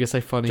made. What were you gonna say?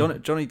 Funny.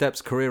 Johnny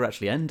Depp's career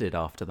actually ended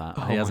after that.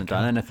 He hasn't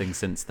done anything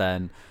since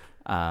then.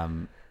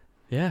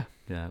 Yeah.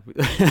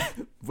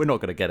 We're not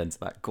going to get into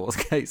that court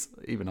case.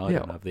 Even I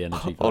don't have the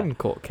energy for on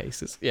court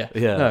cases. Yeah.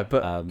 No,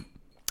 but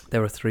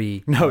there were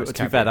 3. No, to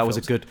be fair, that was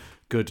a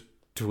good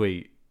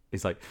tweet.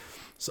 It's like,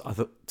 so I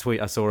thought tweet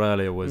I saw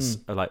earlier was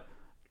like,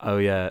 oh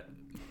yeah,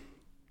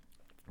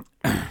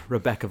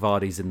 Rebecca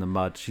Vardy's in the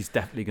mud. She's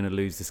definitely going to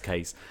lose this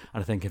case.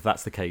 And I think if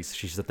that's the case,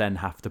 she should then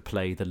have to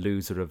play the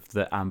loser of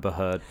the Amber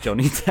Heard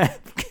Johnny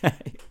Depp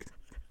case.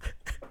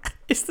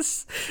 It's the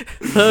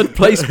third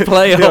place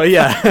playoff.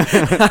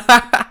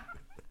 Yeah.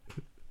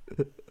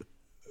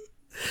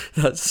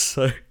 That's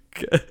so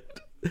good.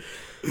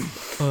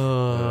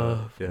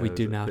 We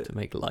do now have to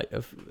make light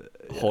of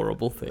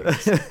horrible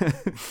things.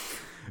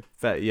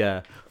 But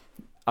yeah,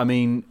 I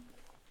mean,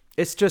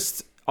 it's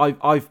just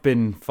I've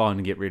been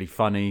finding it really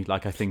funny.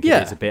 Like, I think it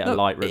is a bit of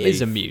light relief. It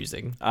is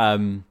amusing.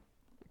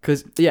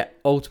 Because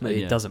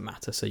ultimately it doesn't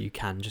matter. So you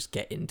can just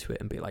get into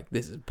it and be like,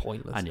 this is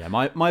pointless. And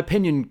my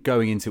opinion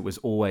going into it was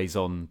always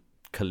on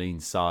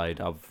Coleen's side.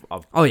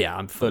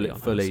 I'm fully on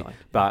her side.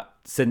 But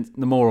since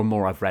the more and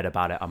more I've read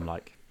about it, I'm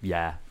like,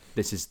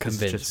 this is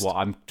just what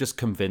I'm just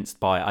convinced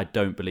by. I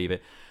don't believe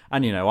it.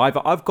 And I've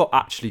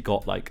actually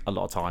got like a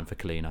lot of time for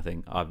Coleen. I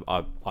think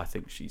I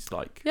think she's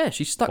like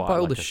she's stuck by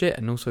all the shit,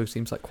 and also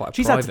seems like quite a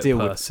she's private had to deal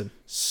person. With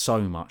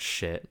so much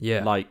shit.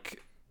 Yeah,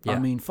 like I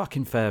mean,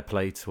 fucking fair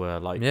play to her.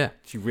 Like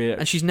she really,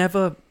 and she's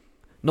never,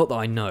 not that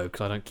I know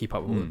because I don't keep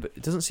up with her, but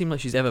it doesn't seem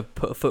like she's ever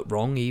put a foot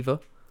wrong either.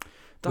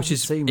 Which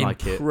is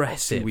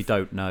impressive. Like we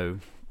don't know,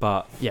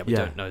 but we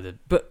don't know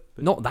that, but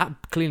not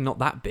that clearly not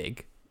that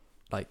big.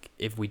 Like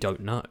if we don't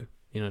know.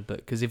 But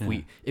because if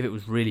it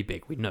was really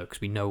big, we'd know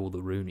because we know all the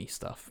Rooney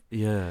stuff.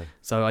 Yeah.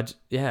 So I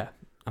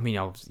mean,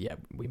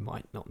 we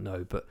might not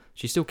know, but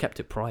she still kept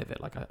it private.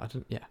 Like I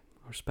don't. Yeah,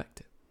 I respect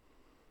it.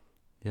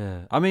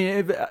 Yeah. I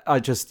mean, I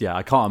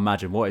can't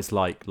imagine what it's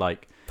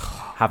like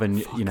having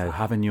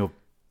having your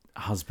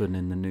husband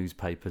in the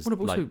newspapers. What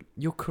about also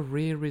your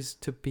career is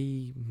to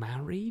be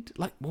married?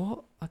 Like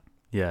what?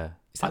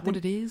 Is that what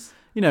it is?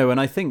 And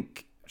I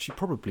think she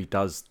probably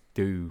does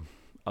do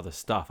other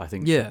stuff. I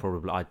think Yeah. she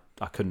probably. I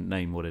couldn't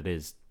name what it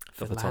is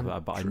off the top of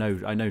it, but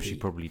I know she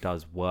probably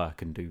does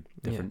work and do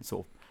different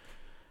sort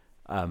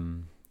of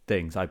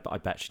things. I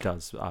bet she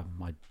does.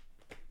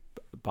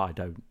 But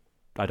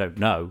I don't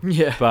know.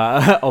 Yeah.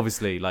 But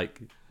obviously,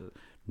 like,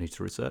 need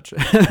to research.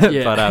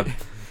 Yeah.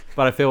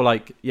 But I feel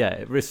like, yeah,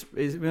 it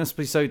must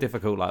be so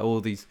difficult. Like,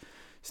 all these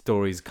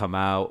stories come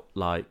out.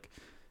 Like,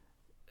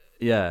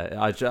 yeah,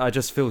 I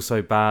just feel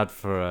so bad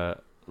for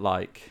her.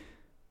 Like,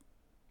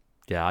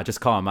 yeah, I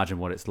just can't imagine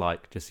what it's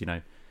like. Just, you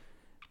know,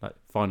 like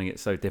finding it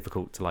so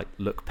difficult to like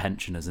look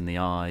pensioners in the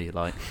eye.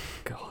 Like,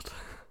 God,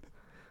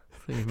 I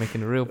think you're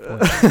making a real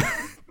point.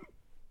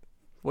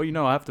 well, you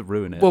know, I have to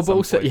ruin it. Well, but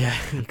also, yeah,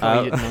 you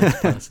can't be a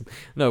nice person.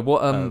 No,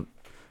 what?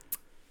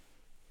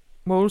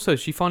 Well, also,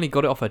 she finally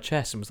got it off her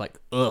chest and was like,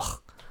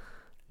 "Ugh,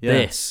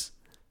 this,"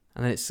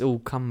 and then it's all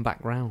come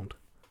back round.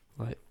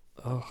 Like,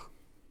 ugh,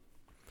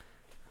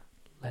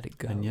 let it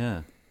go. And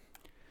yeah,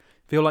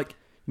 feel like,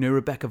 you know,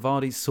 Rebecca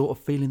Vardy's sort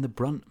of feeling the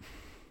brunt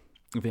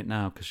of it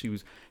now,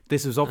 because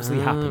this was obviously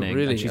happening,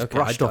 really? and she's Okay,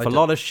 brushed off a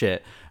lot of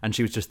shit, and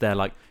she was just there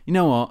like, you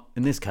know what,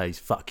 in this case,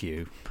 fuck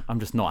you, I'm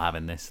just not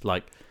having this.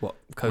 Like, What,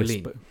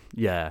 Coleen?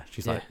 Yeah,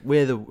 she's like,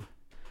 Yeah.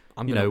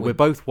 we're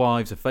both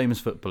wives of famous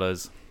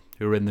footballers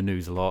who are in the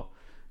news a lot.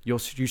 You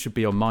should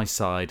be on my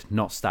side,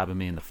 not stabbing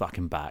me in the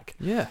fucking back.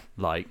 Yeah.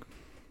 Like,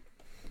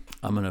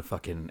 I'm gonna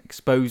fucking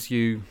expose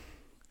you,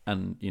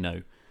 and, you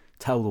know,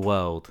 tell the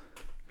world.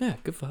 Yeah,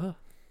 good for her.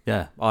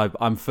 Yeah,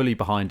 I'm fully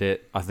behind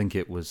it. I think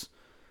it was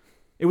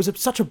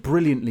such a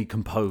brilliantly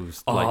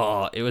composed.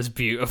 It was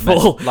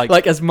beautiful. Like,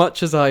 like, as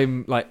much as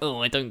I'm like,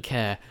 oh, I don't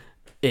care,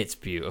 it's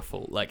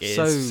beautiful. Like,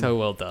 it's so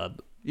well done.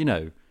 You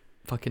know,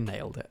 fucking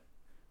nailed it.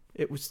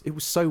 It was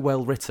so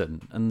well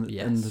written, and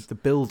the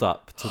build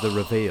up to the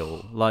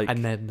reveal, like,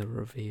 and then the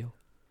reveal.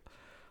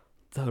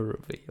 The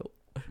reveal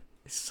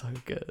is so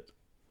good.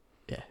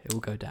 Yeah, it will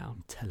go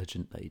down.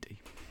 Intelligent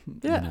lady.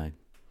 Yeah. You know,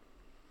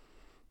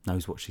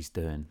 knows what she's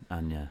doing,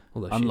 and yeah.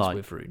 Although unlike, she's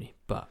with Rooney,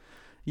 but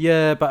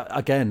yeah, but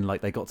again,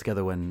 like, they got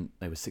together when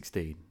they were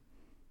 16.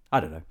 I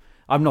don't know.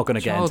 I'm not going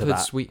to get into that.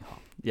 Sweetheart.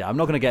 Yeah, I'm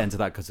not going to get into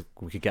that because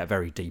we could get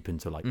very deep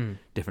into like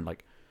different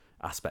like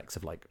aspects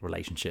of like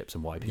relationships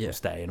and why people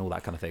stay and all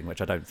that kind of thing,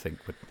 which I don't think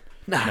would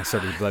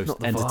necessarily be the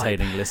most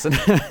entertaining listen,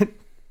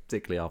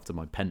 particularly after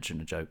my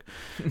pensioner joke.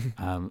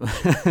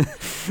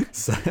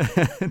 So,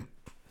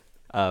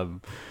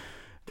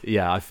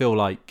 yeah, I feel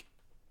like,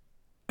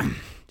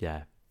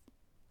 yeah,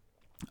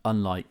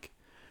 unlike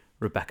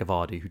Rebecca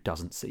Vardy, who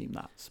doesn't seem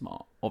that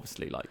smart,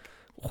 obviously, like,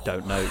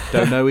 don't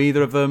know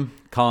either of them,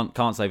 can't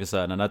say for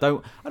certain, and I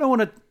don't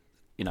want to,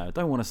 you know,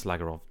 don't want to slag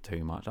her off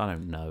too much. I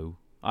don't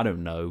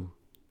know,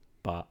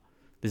 but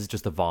this is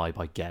just the vibe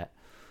I get.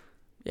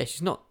 Yeah,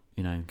 she's not,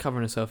 you know,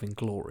 covering herself in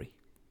glory.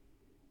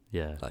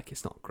 Yeah, like,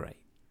 it's not great.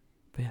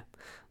 But yeah,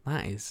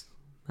 that is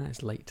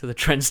late to the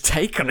trend's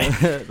take on it.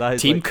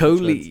 Team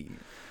Coleen.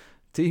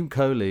 Team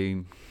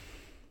Coleen.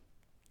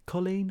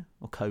 Coleen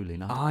or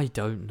Coleen? I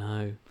don't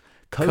know.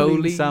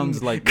 Coleen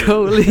sounds like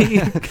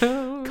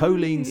Coleen.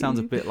 Coleen sounds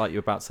a bit like you're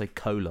about to say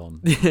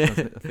colon.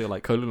 Yeah. I feel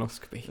like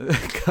colonoscopy.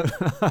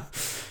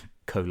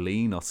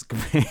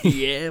 Colonoscopy.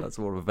 Yeah, that's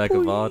what Rebecca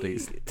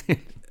Vardy's.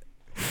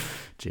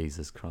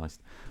 Jesus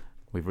Christ,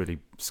 we've really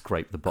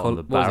scraped the bottom of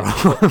the barrel.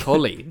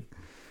 Coleen.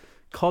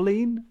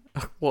 Coleen.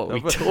 What are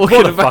we what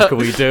talking the about? fuck are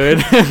we doing?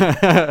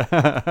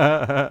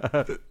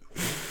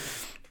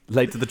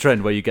 Late to the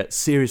trend where you get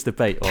serious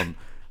debate on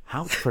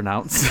how to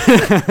pronounce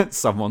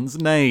someone's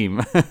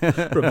name.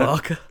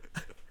 Rebecca.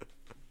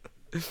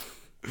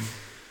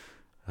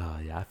 Oh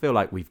yeah, I feel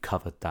like we've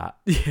covered that.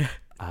 Yeah.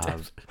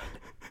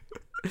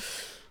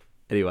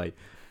 Anyway,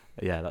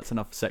 yeah, that's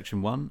enough for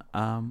section 1.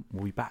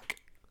 We'll be back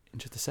in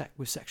just a sec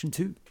with section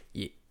 2.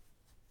 Yeah.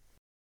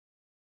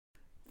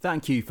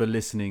 Thank you for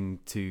listening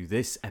to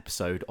this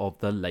episode of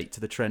the Late to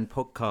the Trend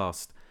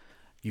podcast.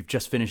 You've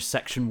just finished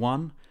section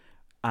 1,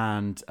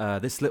 and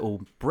this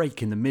little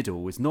break in the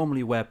middle is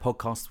normally where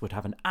podcasts would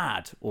have an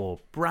ad or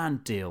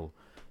brand deal,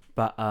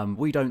 but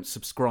we don't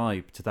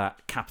subscribe to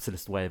that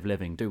capitalist way of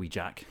living, do we,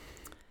 Jack?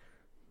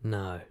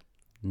 No,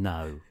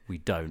 we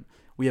don't.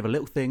 We have a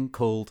little thing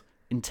called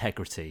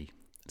integrity.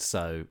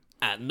 So,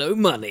 and no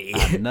money.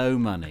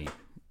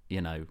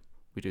 You know,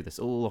 we do this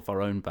all off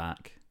our own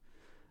back,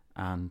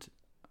 and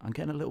I'm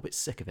getting a little bit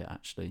sick of it,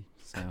 actually.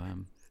 So,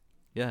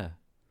 yeah.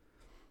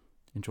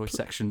 Enjoy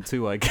section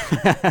 2, I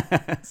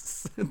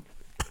guess.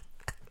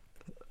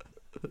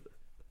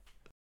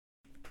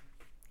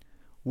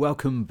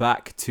 Welcome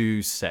back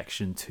to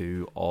section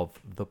 2 of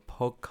the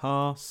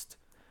podcast.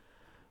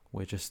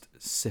 We're just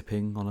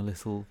sipping on a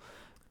little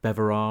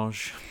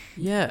beverage.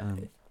 Yeah.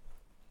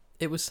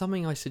 It was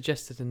something I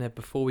suggested in there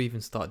before we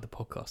even started the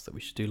podcast, that we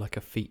should do like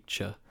a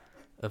feature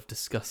of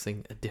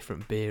discussing a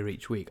different beer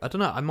each week. I don't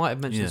know, I might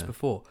have mentioned this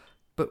before,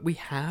 but we've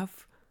had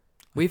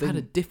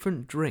a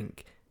different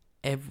drink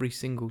every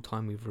single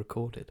time we've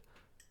recorded.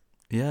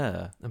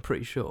 Yeah. I'm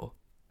pretty sure.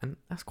 And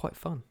that's quite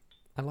fun.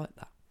 I like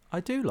that. I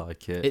do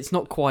like it. It's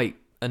not quite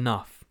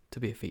enough to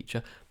be a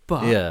feature,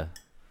 but yeah,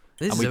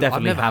 And we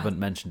definitely haven't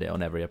mentioned it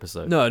on every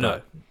episode.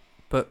 No.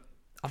 But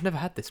I've never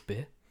had this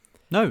beer.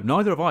 No,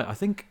 neither have I. I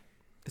think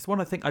it's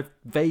one I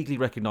vaguely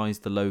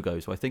recognised the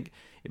logo, so I think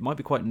it might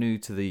be quite new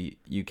to the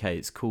UK.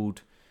 It's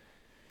called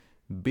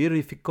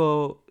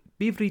Birrificio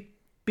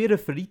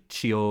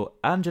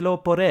Angelo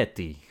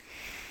Poretti.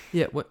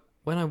 Yeah,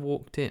 when I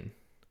walked in, it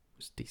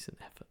was decent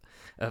effort.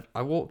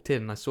 I walked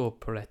in and I saw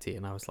Poretti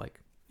and I was like,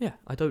 yeah,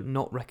 I don't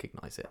not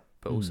recognise it.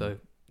 But also,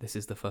 this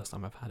is the first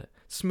time I've had it.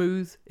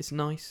 Smooth, it's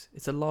nice.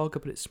 It's a lager,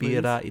 but it's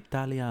smooth. Birra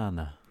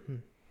Italiana.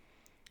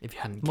 If you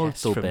hadn't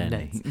guessed Molto from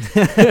bene.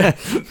 Ned.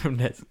 From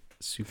Ned's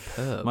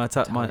superb My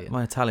Italian.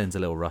 Italian's a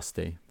little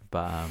rusty,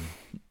 but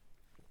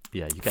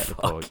yeah, you get the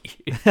point.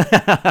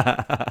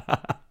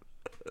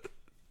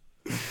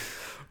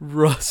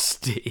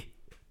 Rusty.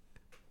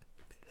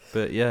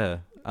 But yeah,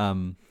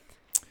 I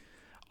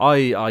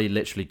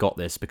literally got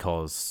this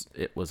because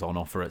it was on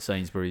offer at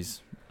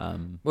Sainsbury's.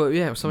 Well,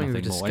 yeah, it was something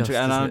we discussed.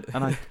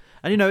 And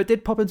you know, it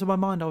did pop into my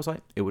mind. I was like,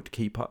 it would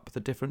keep up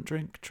the different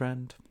drink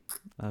trend.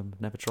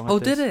 Never tried. Oh,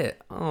 this. did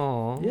it?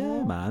 Oh,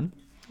 yeah, man.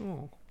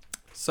 Oh.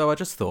 So I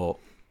just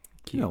thought,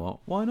 you know what?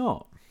 Why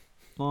not?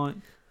 Like,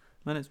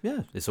 and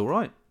it's all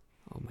right.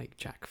 I'll make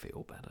Jack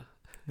feel better.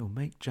 It'll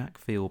make Jack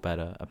feel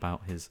better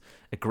about his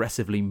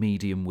aggressively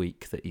medium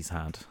week that he's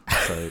had.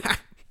 So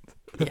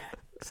yeah,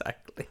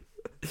 exactly.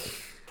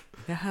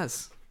 It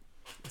has.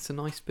 It's a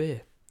nice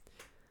beer.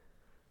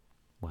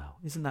 Wow,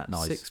 isn't that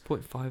nice?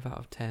 6.5 out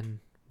of 10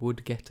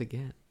 would get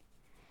again.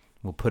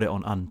 We'll put it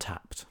on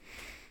Untapped.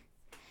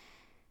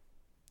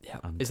 Yeah,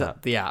 Untapped. Is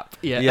that the app?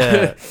 Yeah.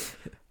 Yeah.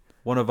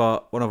 One of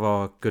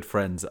our good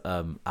friends,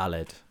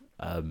 Aled.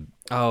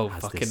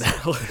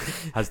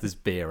 Has this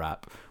beer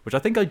app, which I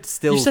think I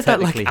still. You said that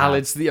like have.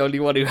 Aled's the only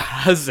one who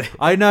has it.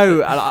 I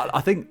know. And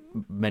I think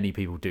many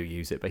people do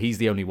use it, but he's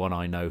the only one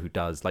I know who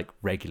does like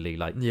regularly.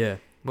 Like, yeah,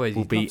 well,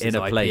 will be in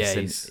a place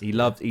IPAs.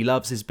 and he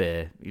loves his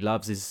beer. He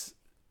loves his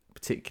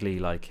particularly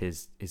like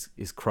his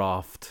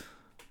craft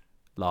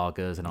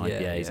lagers and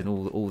IPAs and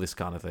all this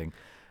kind of thing.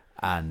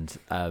 And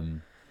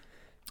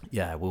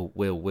yeah,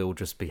 we'll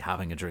just be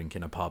having a drink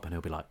in a pub, and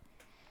he'll be like,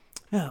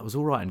 "Yeah, it was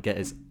all right," and get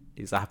his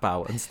app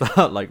out and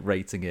start like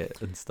rating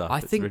it and stuff. I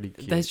it's think really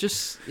cute. there's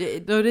just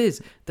it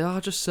is. There are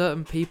just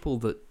certain people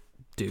that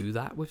do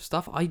that with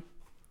stuff.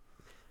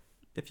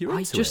 If you're I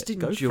into just it,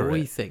 go for enjoy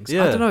it. things.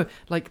 Yeah. I don't know.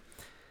 Like,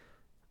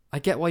 I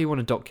get why you want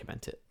to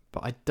document it,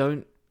 but I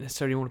don't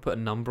necessarily want to put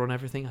a number on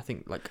everything. I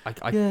think like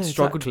I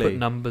struggle to put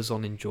numbers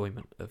on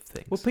enjoyment of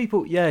things. Well,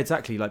 people, yeah,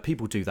 exactly. Like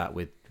people do that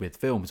with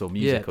films or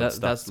music or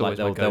stuff. That's like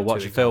always they'll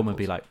watch a film and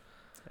be examples.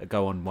 like,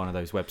 go on one of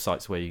those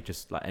websites where you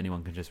just like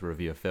anyone can just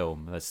review a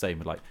film. The same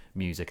with like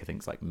music. I think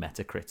it's like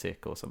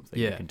Metacritic or something.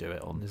 Yeah. You can do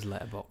it on. There's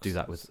Letterboxd. Do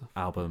that with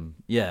album.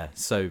 Yeah.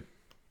 So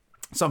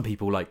some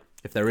people like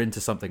if they're into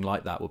something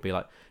like that will be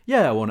like,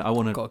 yeah, I want to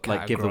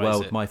like give the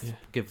world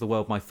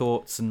my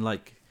thoughts and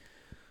like.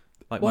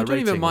 Well, I don't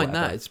even mind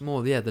that. It's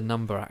more, the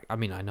number. I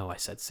mean, I know I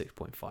said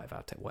 6.5 out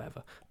of 10,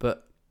 whatever.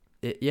 But,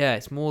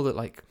 it's more that,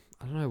 like,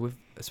 I don't know, with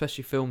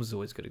especially films is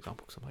always a good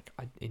example because I'm like,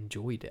 I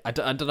enjoyed it. I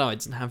don't know, it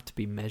doesn't have to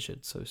be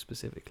measured so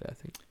specifically, I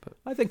think. But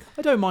I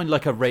don't mind,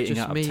 like, a rating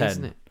out of 10.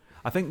 Isn't it?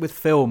 I think with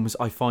films,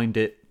 I find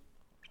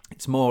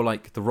it's more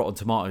like the Rotten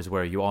Tomatoes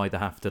where you either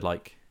have to, a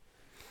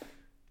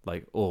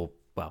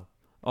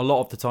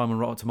lot of the time on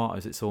Rotten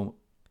Tomatoes, it's all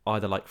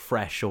either, like,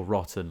 fresh or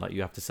rotten. Like,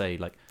 you have to say,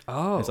 like,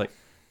 it's like,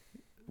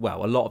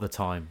 well, a lot of the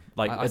time,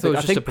 like I thought it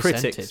was just a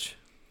percentage.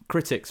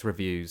 Critics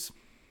reviews,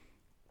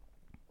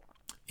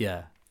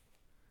 yeah,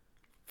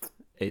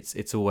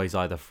 it's always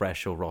either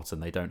fresh or rotten.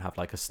 They don't have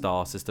like a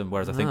star system,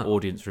 whereas I think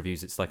audience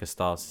reviews, it's like a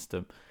star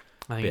system.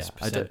 I think it's a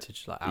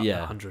percentage, like out of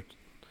 100.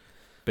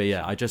 But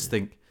yeah, I just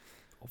think,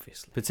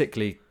 obviously,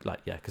 particularly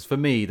because for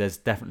me, there's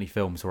definitely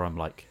films where I'm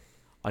like,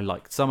 I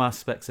liked some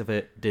aspects of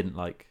it, didn't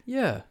like.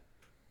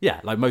 Yeah,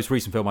 like most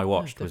recent film I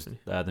watched was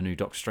the new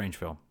Doctor Strange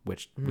film,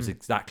 which was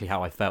exactly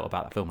how I felt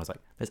about that film. I was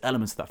like, there's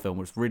elements of that film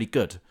which was really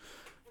good.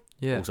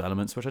 Yeah. Also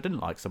elements which I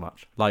didn't like so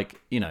much. Like,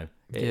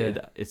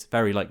 it's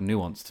very like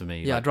nuanced to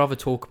me. Yeah, like, I'd rather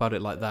talk about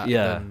it like that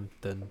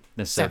than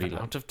necessarily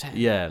 7 out of 10.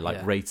 Yeah,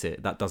 rate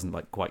it. That doesn't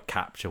like quite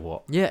capture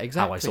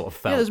exactly. how I sort of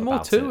felt. Yeah, there's more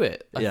to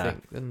it, I yeah.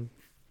 think, than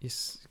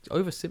it's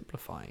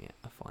oversimplifying it,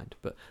 I find.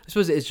 But I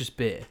suppose it is just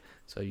beer,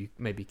 so you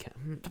maybe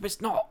can. But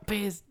it's not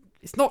beer.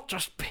 It's not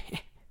just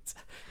beer.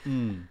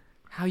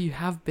 How you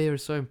have beer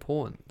is so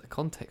important. The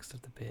context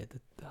of the beer.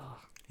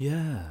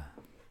 Yeah.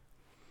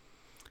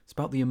 It's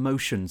about the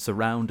emotion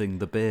surrounding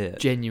the beer.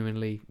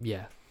 Genuinely,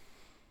 yeah.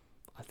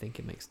 I think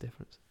it makes a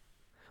difference.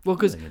 Well,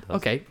 because,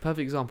 okay, perfect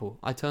example.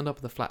 I turned up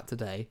at the flat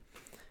today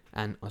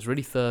and I was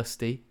really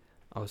thirsty.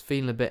 I was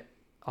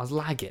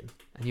lagging.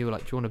 And you were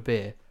like, do you want a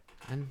beer?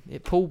 And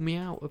it pulled me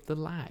out of the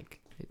lag.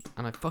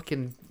 And I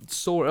fucking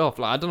saw it off.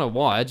 Like, I don't know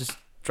why. I just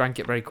drank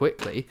it very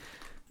quickly.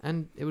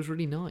 And it was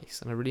really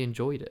nice, and I really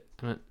enjoyed it.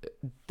 And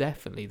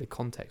definitely the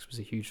context was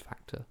a huge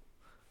factor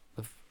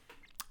of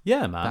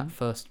that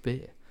first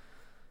beer.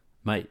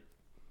 Mate,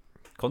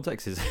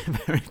 context is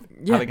very...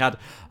 Having had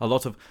a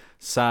lot of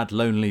sad,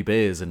 lonely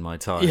beers in my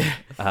time,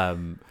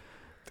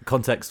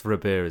 context for a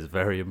beer is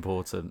very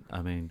important.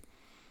 I mean,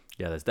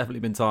 yeah, there's definitely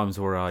been times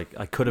where I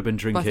could have been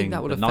drinking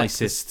the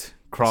nicest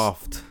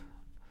craft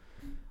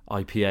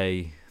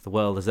IPA the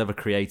world has ever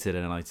created,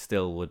 and I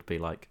still would be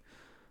like,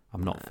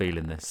 I'm not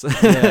feeling this.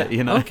 Yeah.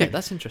 You know? Okay,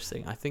 that's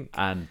interesting. I think.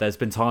 And there's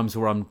been times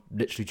where I'm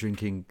literally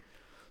drinking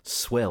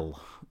swill,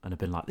 and I've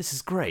been like, this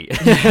is great.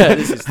 Yeah,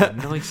 this is the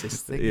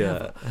nicest thing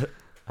ever.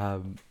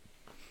 There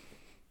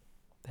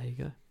you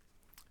go.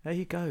 There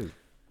you go.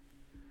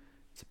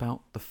 It's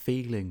about the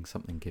feeling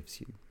something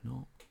gives you,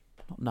 not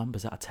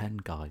numbers out of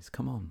 10, guys.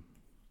 Come on.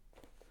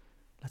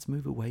 Let's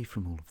move away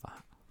from all of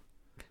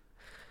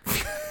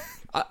that.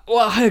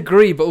 I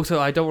agree, but also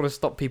I don't want to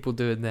stop people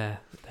doing their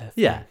thing.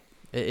 Yeah.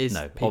 It is.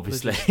 No, people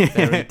obviously. are just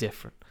very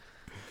different.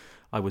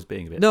 I was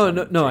being a bit... No,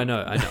 I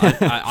know.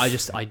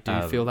 I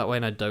do feel that way,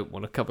 and I don't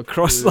want to come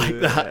across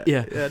like that.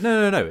 Yeah.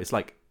 No. It's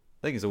like,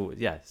 I think it's always,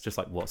 it's just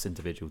like what's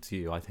individual to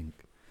you. I think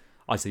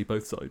I see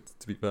both sides,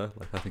 to be fair.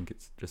 Like, I think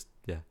it's just,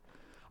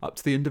 up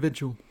to the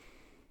individual.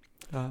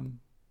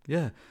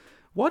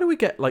 Why do we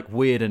get like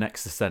weird and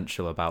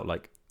existential about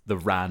like the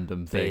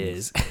random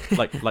things?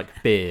 like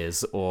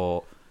beers,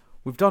 or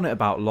we've done it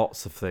about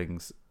lots of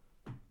things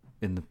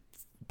in the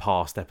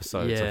past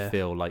episodes. I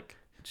feel like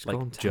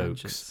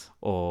jokes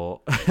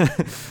or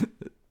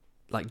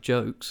like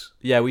jokes.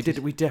 Yeah, we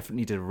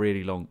definitely did a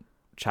really long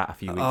chat a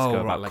few weeks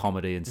ago about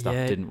comedy and stuff,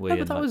 didn't we? No,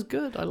 but that was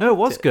good. It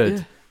was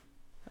good.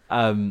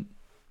 Yeah.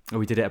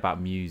 We did it about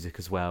music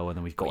as well, and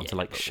then we got onto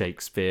like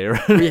Shakespeare.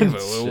 Yeah,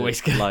 but we're always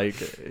gonna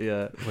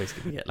always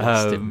gonna get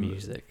lost in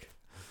music.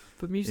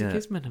 But music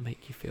is meant to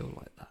make you feel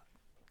like that.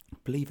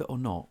 Believe it or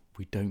not,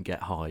 we don't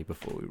get high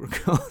before we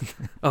record.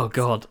 Oh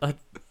God!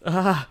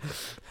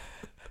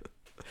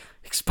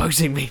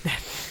 Exposing me then.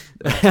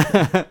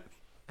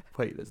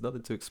 Wait, there's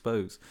nothing to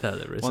expose. No,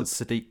 there isn't. Once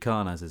Sadiq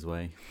Khan has his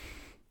way,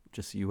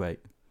 just you wait.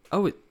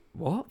 Oh,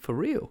 what? For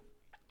real?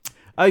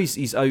 Oh,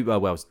 he's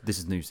well, this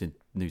is news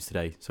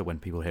today, so when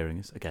people are hearing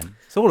this again,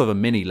 sort of a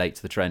mini late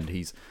to the trend.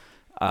 He's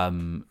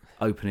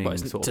opening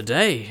sort of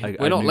today.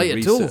 We're not late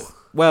at all.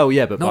 Well,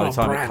 yeah, but by the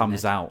time it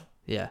comes out,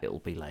 it'll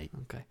be late.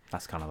 Okay,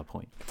 that's kind of the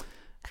point.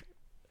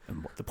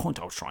 And the point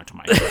I was trying to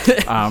make,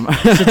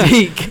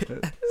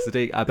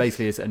 Sadiq,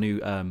 basically is a new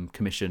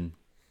commission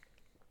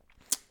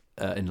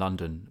in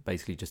London,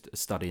 basically just a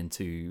study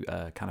into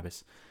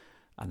cannabis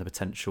and the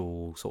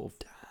potential sort of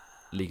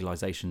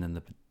legalization and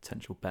the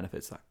potential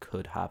benefits that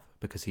could have,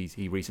 because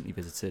he recently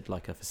visited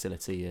like a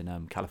facility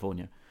in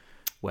California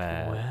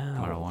where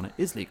marijuana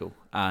is legal,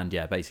 and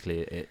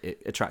basically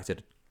it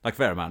attracted like a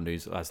fair amount of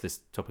news, as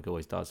this topic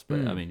always does.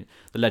 But I mean,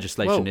 the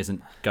legislation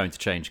isn't going to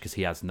change because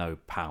he has no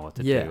power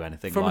to do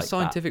anything from like a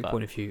scientific that,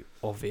 point of view,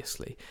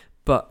 obviously,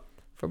 but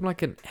from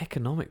like an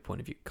economic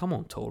point of view, come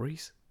on,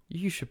 Tories.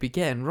 You should be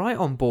getting right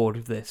on board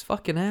with this.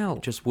 Fucking hell.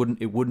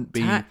 It wouldn't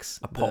be Tax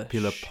a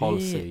popular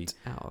policy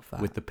out of that.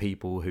 with the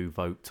people who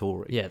vote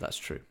Tory. Yeah, that's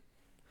true.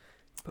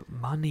 But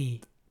money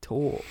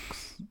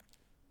talks.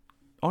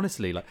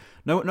 Honestly, like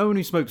no one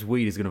who smokes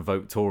weed is going to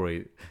vote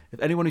Tory.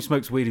 If anyone who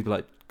smokes weed is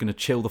like going to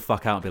chill the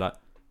fuck out and be like,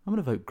 I'm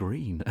going to vote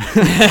Green.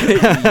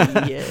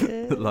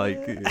 Yeah.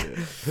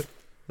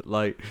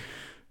 like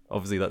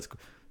obviously that's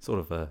sort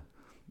of a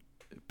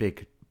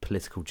big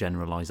political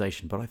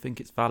generalization, but I think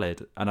it's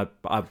valid, and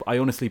I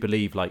honestly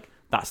believe like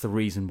that's the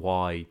reason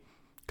why,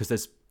 because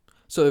there's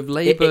so if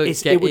Labour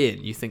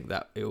in, you think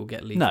that it will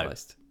get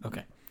legalised? No.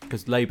 Okay,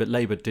 because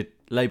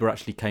Labour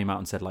actually came out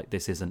and said like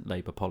this isn't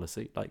Labour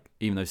policy, like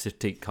even though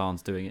Sadiq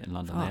Khan's doing it in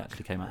London, they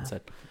actually came out and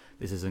said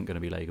this isn't going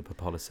to be Labour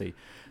policy.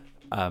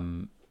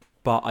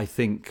 But I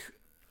think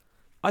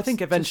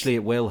eventually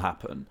it will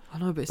happen. I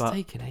know, but it's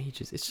taking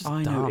ages. It's just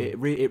I know it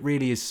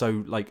really is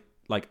so like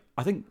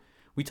I think.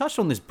 We touched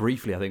on this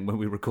briefly, I think, when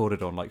we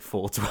recorded on like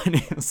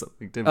 420 or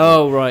something, didn't we?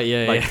 Oh, right,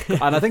 yeah.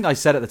 And I think I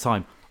said at the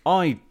time,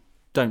 I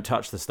don't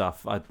touch the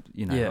stuff. I've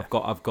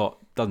got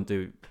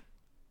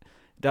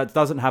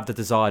doesn't have the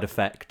desired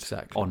effect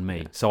on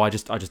me. So I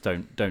just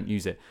don't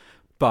use it.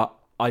 But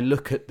I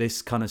look at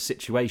this kind of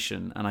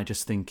situation and I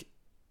just think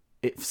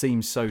it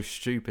seems so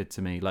stupid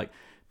to me. Like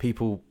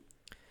people.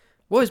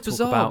 Well, it's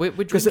bizarre. We're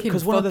drinking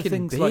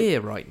fucking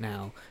beer right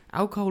now.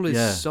 Alcohol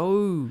is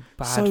so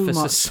bad for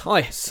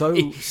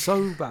society.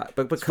 So bad.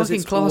 But because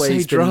it's Class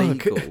always A drug. Been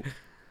legal,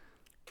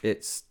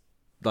 it's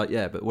like,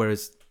 but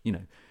whereas,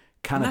 cannabis...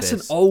 And that's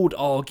an old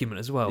argument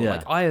as well. Yeah.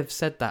 Like, I have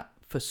said that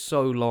for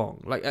so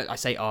long. Like, I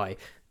say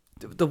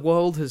the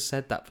world has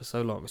said that for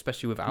so long,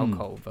 especially with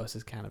alcohol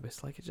versus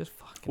cannabis. Like, it's just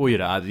fucking...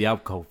 Well, the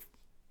alcohol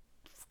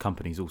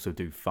companies also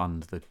do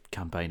fund the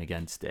campaign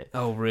against it.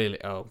 Oh,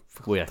 really? Oh,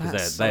 well, yeah,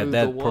 because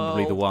they're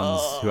probably the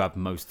ones who have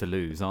most to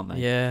lose, aren't they?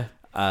 Yeah.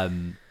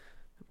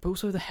 But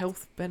also the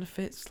health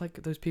benefits,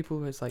 like those people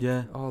who it's like,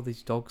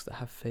 these dogs that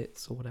have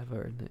fits or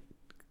whatever, and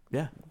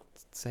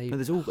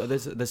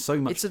there's so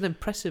much. It's an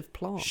impressive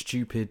plant.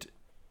 Stupid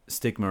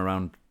stigma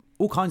around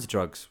all kinds of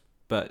drugs,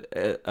 but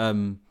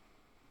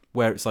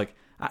where it's like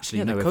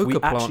actually the coca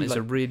plant is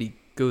a really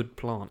good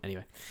plant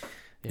anyway.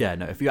 Yeah,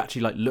 no. If you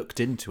actually like looked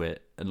into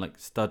it and like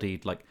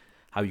studied like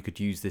how you could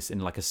use this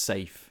in like a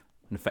safe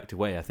and effective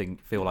way, I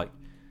feel like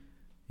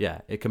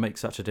yeah, it can make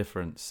such a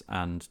difference.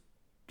 And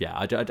yeah,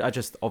 I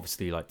just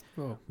obviously like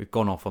we've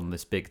gone off on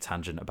this big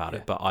tangent about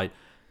it, but I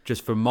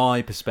just from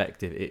my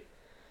perspective,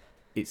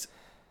 it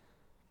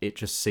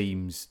just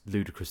seems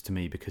ludicrous to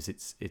me because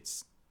it's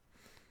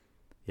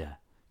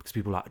because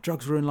people are like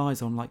drugs ruin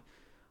lives. I'm like,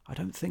 I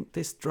don't think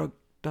this drug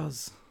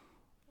does.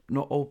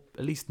 Not, or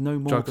at least no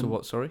more. Drugs than, or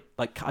what? Sorry.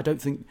 Like I don't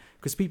think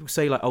because people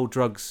say like, oh,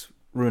 drugs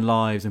ruin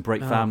lives and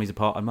break families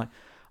apart. I'm like,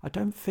 I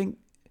don't think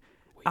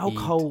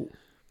alcohol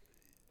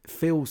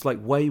feels like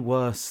way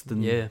worse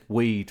than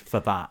weed for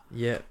that.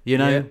 Yeah. You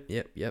know.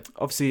 Yep.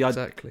 Obviously,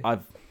 exactly. I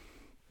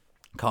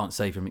can't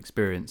say from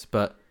experience,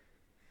 but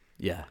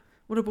yeah.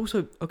 Well,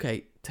 also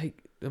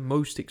take the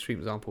most extreme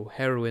example.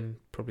 Heroin,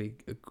 probably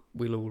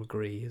we'll all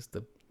agree, is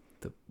the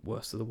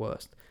worst of the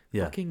worst.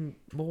 Yeah. Fucking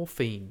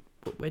morphine.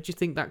 Where do you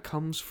think that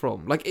comes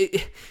from? Like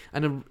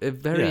and a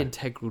very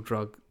integral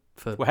drug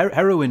for. Well,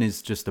 heroin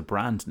is just a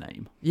brand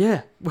name.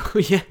 Yeah. Well,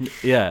 yeah.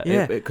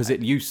 Yeah. Because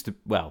it used to.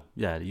 Well,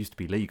 yeah, it used to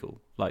be legal.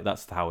 Like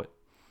that's how it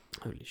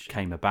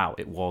came about.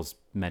 It was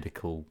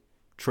medical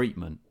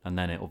treatment, and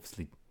then it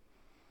obviously.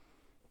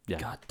 Yeah.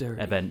 Got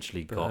dirty.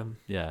 Eventually got.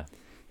 Yeah.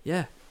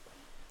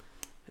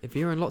 If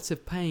you're in lots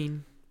of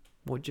pain,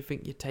 what do you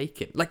think you're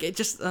taking? Like it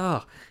just.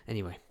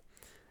 Anyway.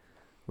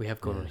 We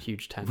have gone on a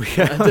huge tangent. We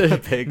have a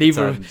big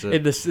tangent.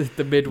 In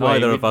the midway.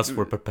 Neither of us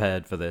were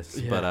prepared for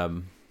this, but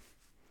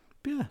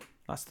yeah,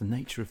 that's the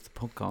nature of the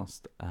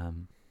podcast.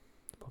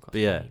 But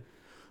yeah,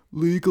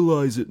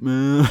 legalize it,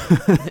 man.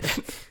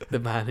 The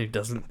man who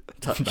doesn't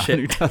touch it,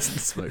 who doesn't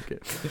smoke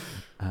it.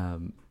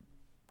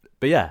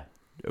 But yeah,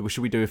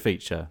 should we do a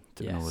feature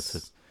in order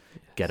to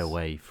get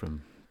away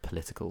from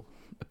political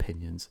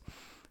opinions?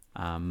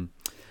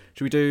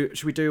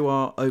 Should we do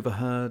our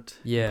overheard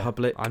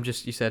public?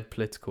 You said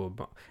political,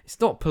 but it's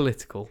not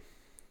political.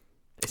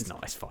 It's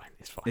not. It's fine.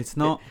 It's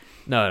not.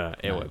 No,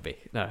 it won't be.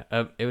 No,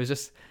 it was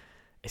just.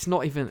 It's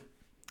not even.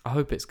 I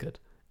hope it's good.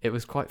 It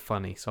was quite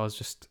funny. So I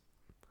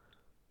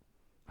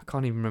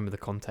can't even remember the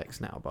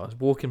context now, but I was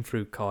walking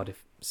through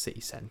Cardiff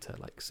city centre,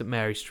 like St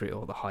Mary Street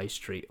or the High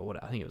Street or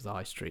whatever. I think it was the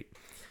High Street.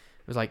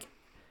 It was like,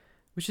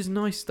 which is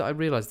nice that I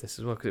realised this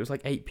as well because it was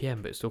like 8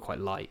 p.m, but it's still quite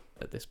light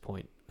at this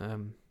point.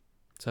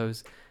 So it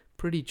was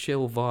pretty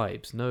chill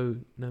vibes, no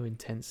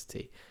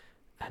intensity.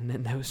 And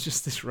then there was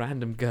just this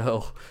random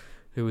girl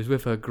who was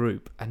with her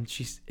group, and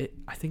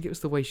I think it was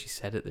the way she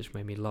said it that just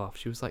made me laugh.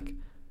 She was like,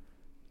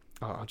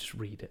 I'll just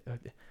read it.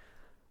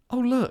 Oh,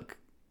 look,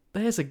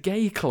 there's a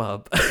gay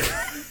club.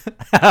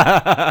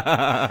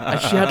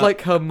 And she had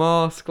like her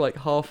mask like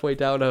halfway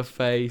down her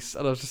face,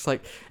 and I was just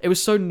like, it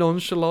was so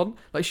nonchalant.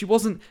 Like she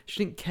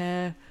didn't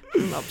care, she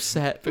wasn't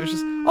upset, but it was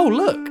just, oh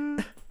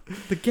look,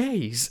 the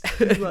gays.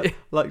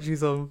 like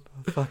she's on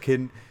a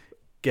fucking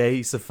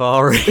gay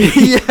safari.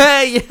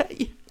 yeah.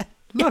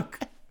 Look,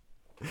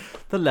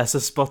 the lesser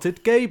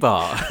spotted gay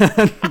bar.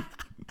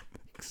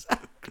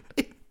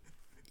 Exactly.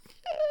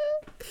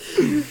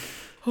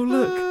 Oh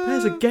look,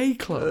 there's a gay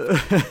club.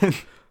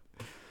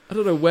 I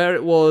don't know where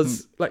it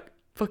was, like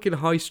fucking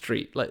High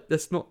Street. Like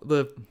that's not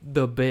the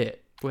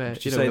bit where.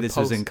 Did you say this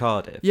was in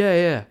Cardiff?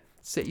 Yeah,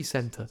 city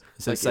centre.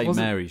 So like, St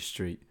Mary's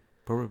Street,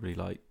 probably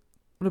like.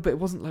 No, but it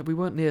wasn't like we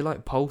weren't near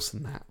like Pulse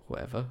and that,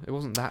 whatever. It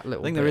wasn't that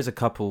little. I think there is a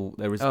couple.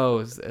 There is. Oh,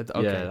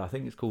 okay. Yeah, I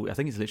think it's called. I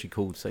think it's literally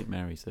called St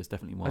Mary's. There's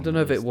definitely one. I don't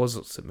know if it was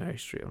at St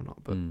Mary's Street or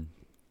not, but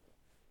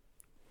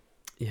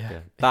yeah,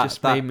 it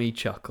just made me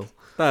chuckle.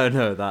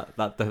 No,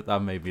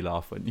 that made me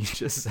laugh when you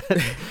just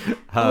said.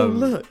 Oh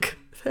look,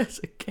 there's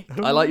a gay.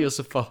 I like your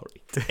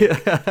safari.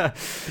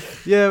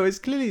 Yeah, it's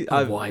clearly.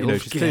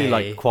 She's clearly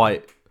like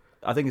quite.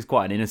 I think it's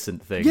quite an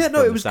innocent thing. Yeah,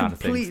 no, it was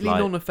completely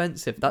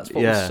non-offensive. That's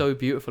what was so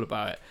beautiful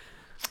about it.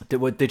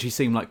 Did she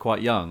seem like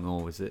quite young,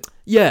 or was it?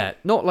 Yeah,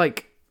 not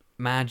like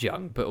mad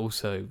young, but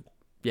also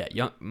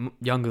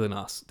younger than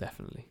us,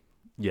 definitely.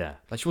 Yeah,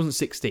 like she wasn't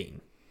 16,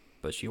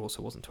 but she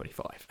also wasn't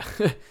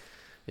 25.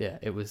 Yeah,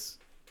 it was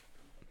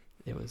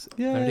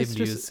very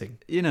amusing.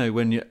 Just,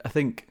 when I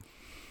think,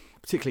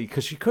 particularly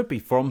because she could be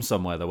from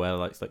somewhere though, where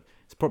like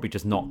it's probably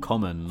just not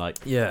common. Like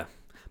yeah.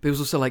 But it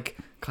was also like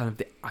kind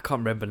of I can't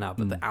remember now,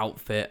 but the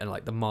outfit and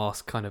like the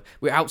mask kind of.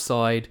 We're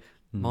outside,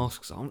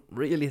 masks aren't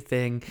really a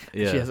thing.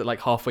 Yeah. She has it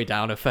like halfway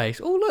down her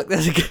face. Oh look,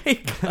 there's a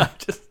gay guy.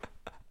 Just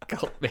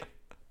got me.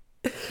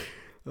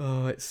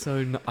 Oh, it's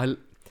so.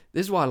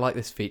 This is why I like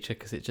this feature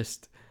because it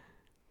just.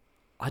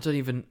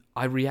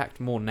 I react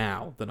more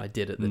now than I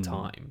did at the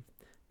time.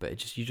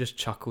 But you just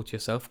chuckle to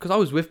yourself because I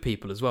was with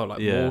people as well,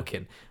 like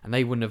walking, and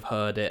they wouldn't have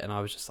heard it, and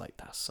I was just like,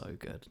 "That's so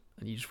good."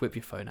 And you just whip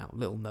your phone out,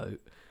 little note.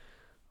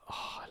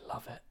 Oh, I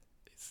love it.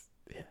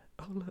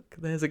 Oh look,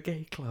 there's a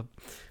gay club.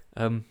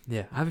 I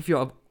have a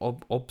few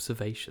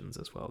observations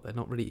as well. They're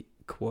not really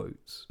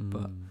quotes,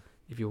 but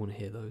if you want to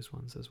hear those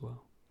ones as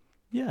well.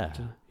 Yeah.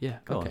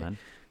 Go on then.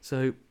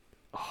 So,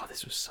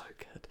 this was so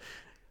good.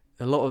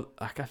 A lot of,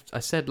 like I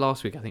said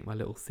last week, I think my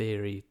little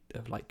theory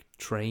of like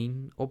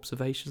train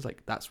observations,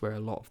 like that's where a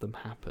lot of them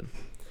happen.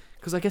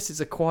 Because I guess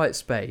it's a quiet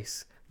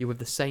space. You're with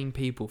the same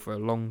people for a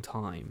long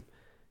time.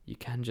 You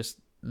can just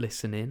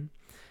listen in.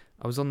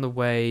 I was on the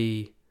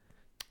way.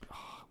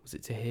 was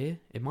it to here?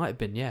 It might have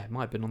been, yeah. It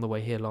might have been on the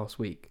way here last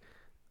week.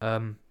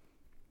 And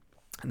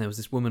there was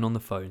this woman on the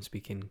phone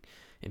speaking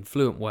in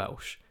fluent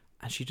Welsh,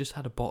 and she just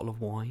had a bottle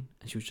of wine,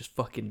 and she was just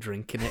fucking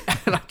drinking it,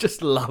 and I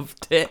just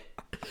loved it.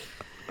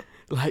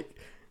 Like,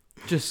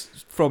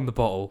 just from the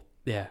bottle,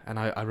 yeah. And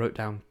I wrote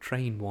down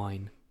train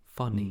wine,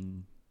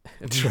 funny.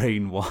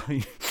 Train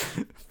wine,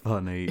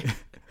 funny.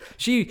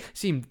 She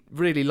seemed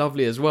really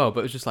lovely as well,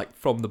 but it was just like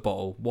from the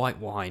bottle, white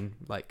wine,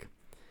 like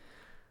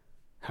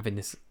having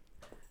this,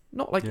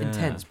 not like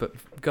intense,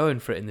 but going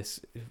for it in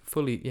this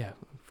full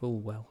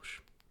Welsh,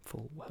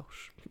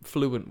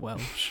 fluent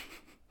Welsh.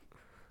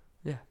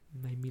 Yeah,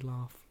 made me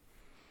laugh.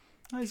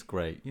 That's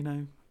great, you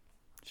know.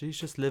 She's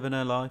just living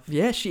her life.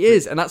 Yeah, she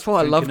is, and that's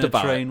what I loved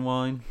about train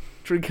wine.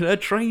 Drinking her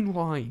train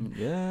wine.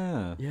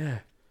 Yeah. Yeah.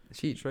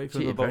 She Straight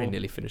from the very bottle.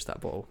 nearly finished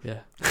that bottle, yeah.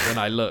 When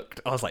I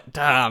looked, I was like,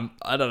 damn,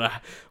 I don't know,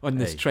 on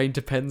this train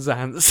to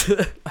Penzance.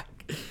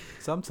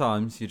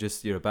 Sometimes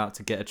you're about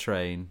to get a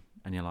train,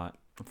 and you're like,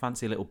 I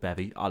fancy a little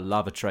bevy. I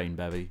love a train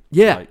bevy.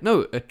 Yeah, like,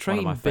 no, a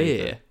train beer,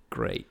 favourite.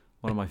 great.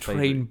 One of my train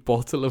favourite.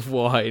 bottle of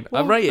wine.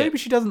 Well, I rate it. Maybe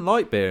she doesn't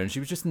like beer, and she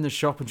was just in the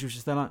shop, and she was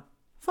just there like,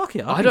 fuck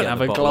it, I don't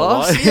have a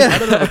glass. I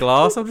don't have a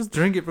glass. I'll just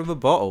drink it from the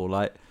bottle.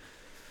 Like,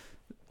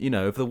 you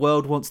know, if the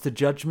world wants to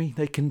judge me,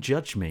 they can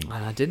judge me.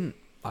 And I didn't.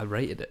 I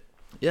rated it.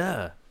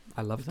 Yeah,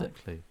 I loved it.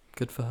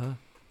 Good for her.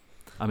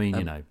 I mean,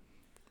 you know,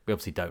 we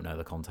obviously don't know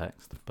the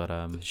context, but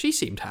she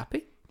seemed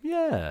happy.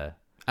 Yeah,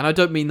 and I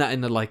don't mean that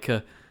in the like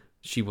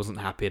she wasn't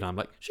happy, and I'm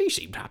like, she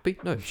seemed happy.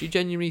 No, she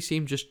genuinely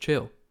seemed just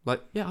chill.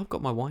 Like, yeah, I've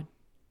got my wine.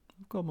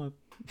 I've got my.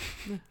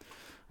 Yeah.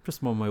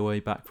 Just on my way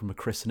back from a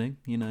christening,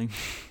 you know.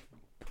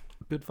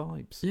 Good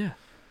vibes. Yeah.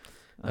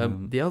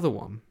 The other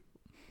one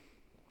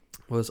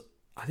was,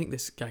 I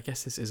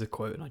guess this is a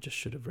quote, and I just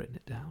should have written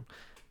it down.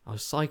 I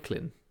was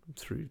cycling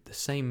through the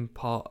same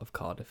part of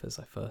Cardiff as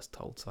I first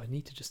told, so I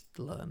need to just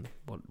learn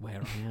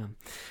where I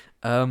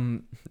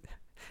am.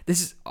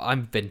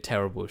 I've been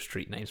terrible with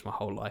street names my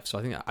whole life, so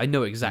I think I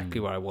know exactly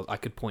where I was. I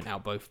could point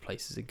out both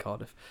places in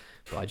Cardiff,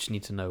 but I just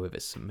need to know if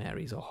it's St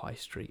Mary's or High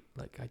Street.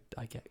 Like,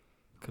 I get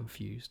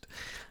confused.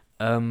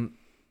 And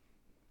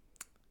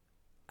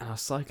I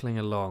was cycling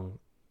along,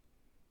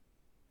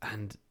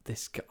 and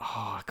this guy,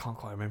 I can't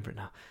quite remember it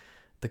now.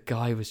 The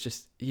guy was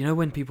just, you know,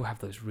 when people have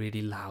those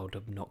really loud,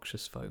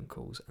 obnoxious phone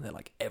calls, and they're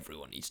like,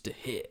 everyone needs to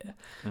hear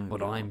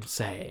what I'm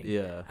saying.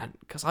 Yeah. And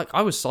because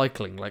I was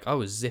cycling, like, I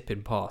was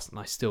zipping past, and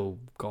I still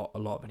got a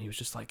lot, and he was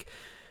just like,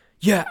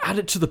 yeah, add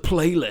it to the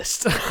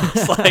playlist. I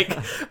was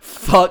like,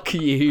 fuck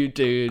you,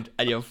 dude.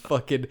 And you're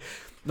fucking,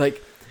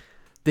 like,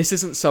 this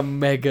isn't some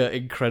mega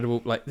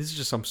incredible, like, this is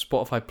just some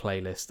Spotify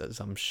playlist that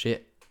some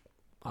shit,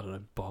 I don't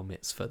know, bar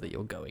mitzvah that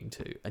you're going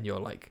to, and you're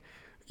like,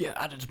 yeah,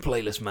 add it to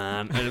playlist,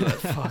 man. And you're like,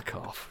 fuck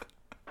off.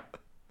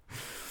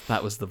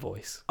 That was the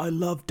voice. I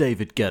love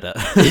David Guetta.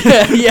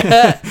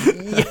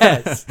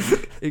 Yes,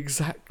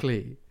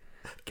 exactly.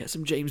 Get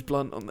some James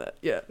Blunt on there.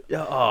 Yeah.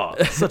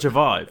 Such a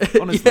vibe.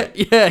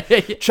 Honestly. Yeah.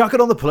 Chuck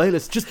it on the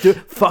playlist. Just do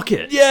it. Fuck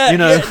it. Yeah. You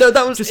know. Yeah, no,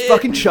 that was just it.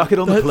 fucking chuck it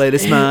on the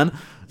playlist, man.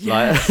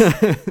 Yes.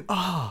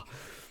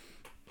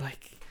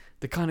 Like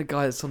the kind of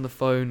guy that's on the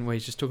phone where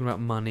he's just talking about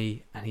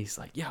money, and he's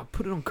like, "Yeah, I'll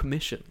put it on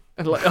commission,"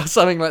 and like or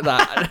something like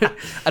that.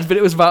 But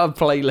it was about a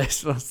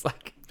playlist, and I was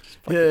like,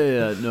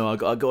 "Yeah. No,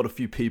 I got a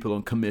few people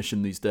on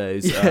commission these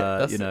days.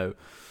 You know,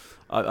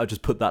 I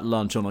just put that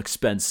lunch on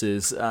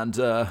expenses, and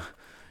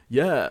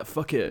yeah,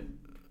 fuck it.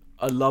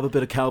 I love a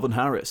bit of Calvin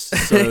Harris.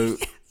 So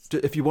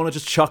if you want to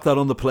just chuck that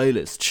on the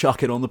playlist,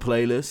 chuck it on the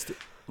playlist.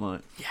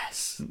 Like,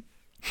 yes.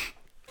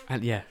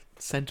 And yeah,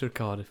 centre of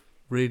Cardiff,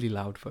 really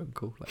loud phone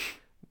call. Like,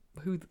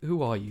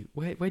 who are you?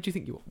 Where do you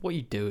think you are? What are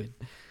you doing?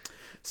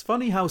 It's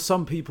funny how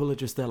some people are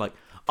just there like,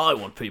 I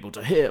want people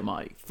to hear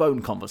my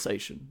phone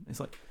conversation. It's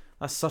like,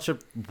 that's such a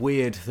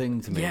weird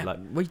thing to me. Yeah, like,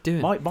 what are you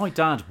doing? My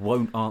dad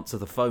won't answer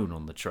the phone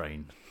on the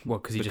train. Well,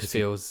 because he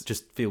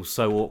just feels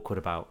so awkward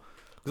about.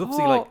 Because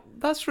obviously, like,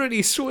 that's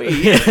really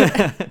sweet.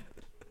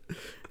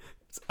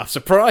 I'm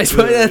surprised,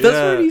 but yeah,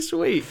 that's really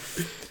sweet.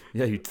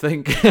 Yeah, you'd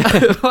think.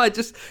 I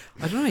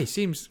don't know. He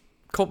seems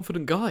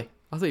confident guy.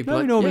 I think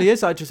he normally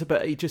is.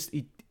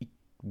 He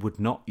would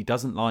not. He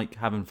doesn't like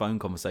having phone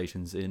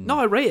conversations in. No,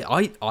 I rate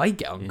it. I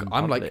get on.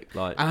 I'm public,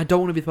 like, and I don't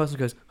want to be the person who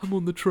goes, I'm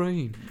on the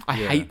train. I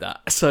hate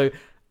that. So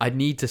I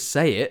need to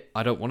say it.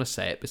 I don't want to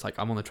say it. But it's like,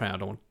 I'm on the train. I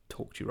don't want to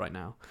talk to you right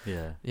now.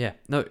 Yeah. Yeah.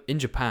 No, in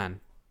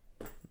Japan,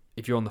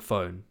 if you're on the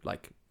phone,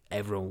 like,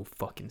 everyone will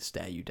fucking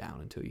stare you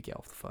down until you get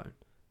off the phone.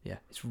 Yeah,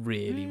 it's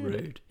really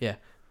rude. Yeah.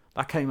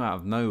 That came out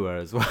of nowhere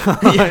as well.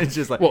 It's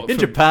just like,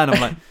 Japan,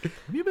 I'm like,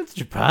 have you been to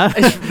Japan?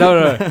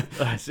 No.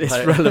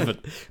 It's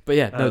relevant. But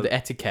yeah, no, the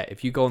etiquette.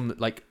 If you go on,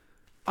 like,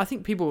 I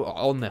think people are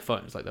on their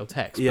phones, like, they'll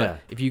text. Yeah. But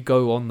if you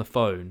go on the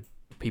phone,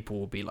 people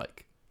will be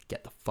like,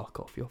 get the fuck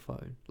off your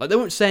phone. Like, they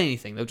won't say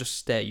anything. They'll just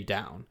stare you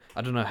down.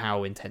 I don't know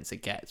how intense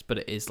it gets, but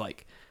it is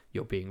like,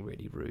 you're being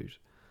really rude.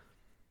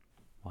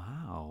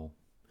 Wow.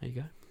 There you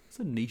go. It's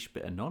a niche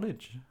bit of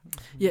knowledge.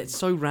 Yeah, it's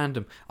so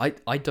random.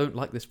 I don't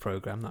like this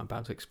program that I'm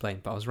about to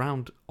explain, but I was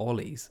round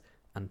Ollie's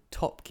and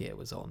Top Gear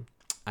was on.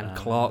 And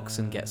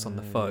Clarkson gets on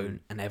the phone,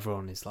 and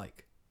everyone is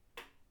like,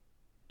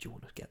 "Do you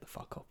want to get the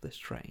fuck off this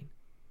train?"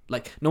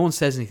 Like, no one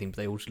says anything, but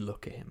they all just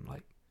look at him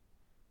like,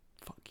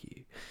 "Fuck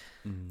you,"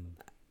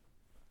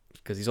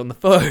 because he's on the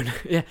phone.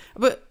 Yeah,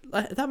 but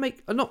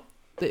not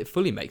that it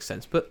fully makes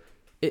sense, but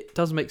it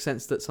does make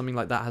sense that something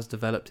like that has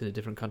developed in a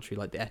different country,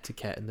 like the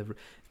etiquette and the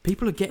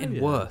people are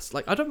getting worse.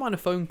 Like, I don't mind a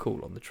phone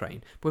call on the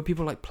train, but when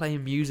people are like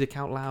playing music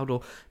out loud,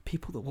 or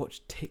people that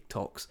watch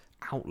TikToks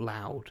out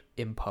loud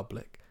in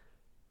public.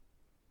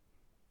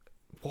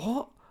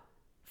 What?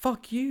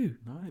 Fuck you.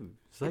 No,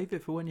 save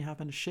it for when you're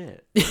having a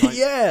shit. Like,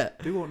 yeah.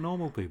 Do what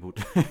normal people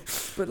do.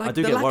 But like, I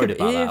do the get lack worried of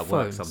about that at earphones.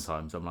 work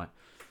sometimes. I'm like,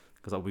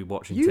 because I'll be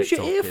watching Use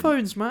TikTok. your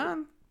earphones,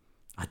 man.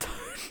 I don't.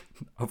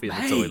 I'll be in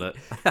the Mate.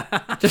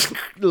 toilet. Just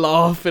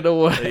laughing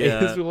away Yeah.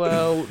 as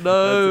well.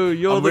 No,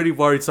 you're I'm really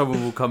worried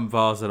someone will come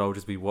past and I'll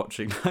just be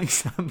watching like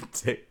some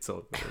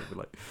TikTok. And I'll be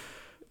like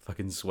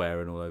fucking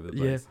swearing all over the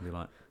place and be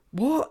like,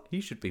 what?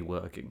 you should be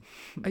working.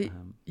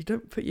 You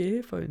don't put your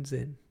earphones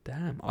in.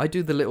 Damn. I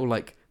do the little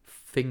like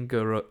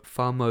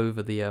thumb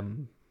over the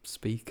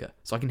speaker,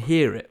 so I can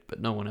hear it,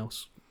 but no one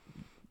else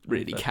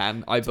really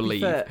can. I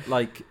believe. Fair,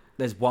 like,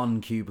 there's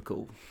one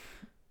cubicle,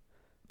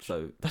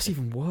 so that's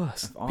even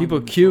worse. if People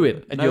are I'm-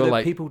 queuing, and no, you're the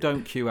like, people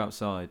don't queue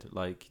outside.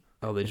 Like,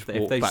 oh, they just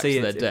if walk they back see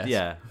to their it, desk.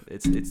 yeah,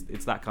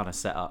 it's that kind of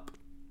setup.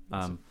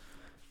 But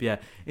yeah,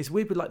 it's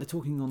weird with like the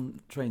talking on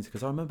trains,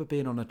 because I remember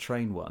being on a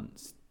train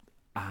once,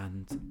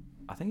 and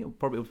I think it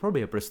was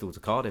probably a Bristol to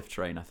Cardiff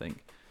train, I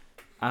think,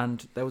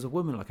 and there was a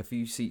woman like a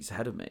few seats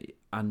ahead of me,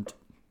 and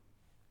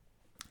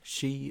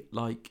she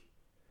like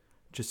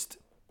just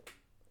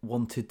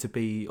wanted to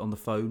be on the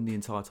phone the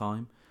entire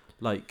time,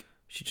 like.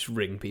 She just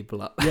ring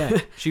people up.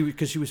 Yeah,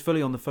 because she was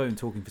fully on the phone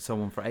talking to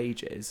someone for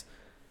ages,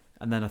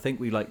 and then I think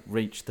we like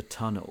reached the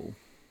tunnel,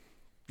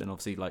 then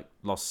obviously like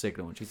lost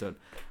signal, and she said,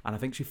 and I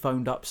think she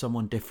phoned up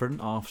someone different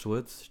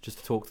afterwards just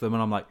to talk to them,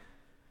 and I'm like,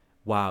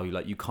 wow,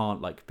 you can't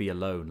like be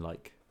alone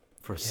like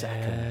for a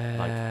second.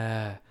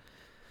 Like,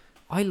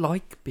 I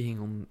like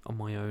being on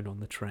my own on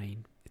the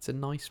train. It's a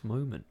nice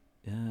moment.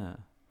 yeah,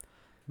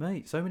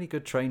 mate, so many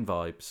good train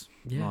vibes.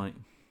 Yeah. Like,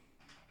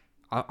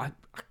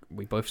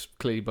 We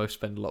clearly both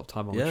spend a lot of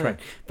time on the Yeah. train,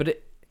 but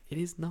it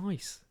is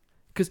nice,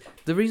 because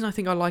the reason I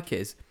think I like it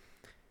is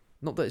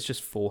not that it's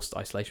just forced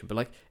isolation, but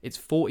like it's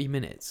 40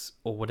 minutes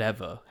or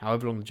whatever,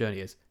 however long the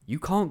journey is. You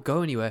can't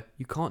go anywhere.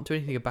 You can't do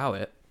anything about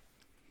it.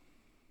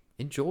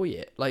 Enjoy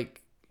it.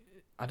 Like,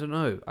 I don't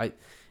know.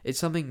 It's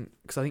something,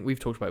 because I think we've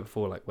talked about it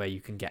before, like where you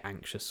can get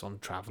anxious on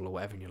travel or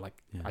whatever, and you're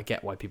like, Yeah. I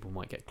get why people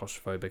might get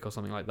claustrophobic or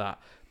something like that,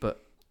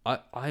 but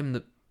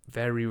I'm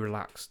very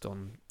relaxed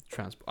on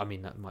transport. I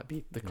mean, that might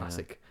be the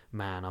classic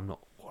man. I'm not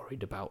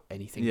worried about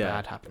anything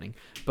bad happening,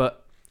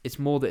 but it's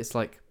more that it's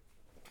like,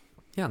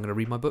 yeah, I'm going to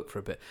read my book for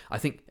a bit. I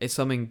think it's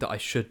something that I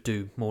should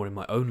do more in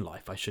my own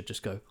life. I should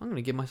just go, I'm going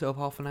to give myself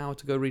half an hour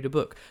to go read a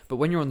book. But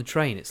when you're on the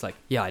train, it's like,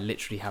 yeah, I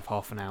literally have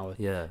half an hour.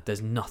 yeah,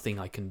 There's nothing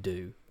I can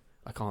do.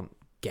 I can't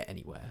get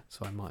anywhere,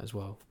 so I might as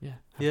well, have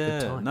a yeah.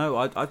 good time. No,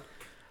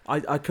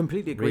 I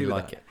completely agree Really with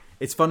like that. it.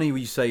 It's funny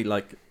when you say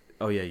like,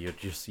 oh yeah, you're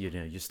just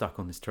you're stuck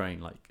on this train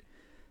like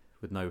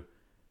with no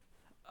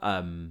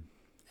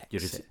you're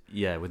just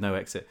Exit. with no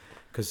exit.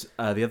 Because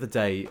the other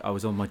day I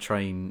was on my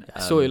train. I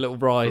saw your little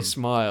wry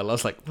smile. I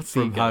was like, what's he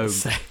from going home. to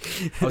say?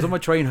 I was on my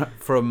train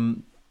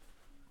from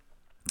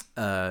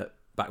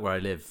back where I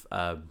live,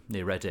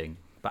 near Reading,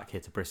 back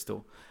here to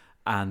Bristol,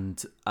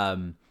 and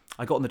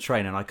I got on the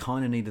train and I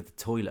kind of needed the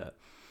toilet,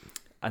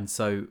 and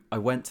so I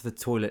went to the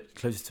toilet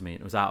closest to me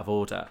and it was out of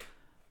order,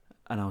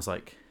 and I was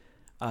like,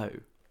 oh,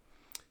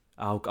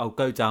 I'll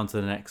go down to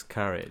the next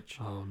carriage.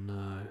 Oh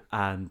no.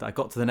 And I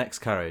got to the next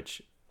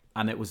carriage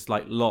and it was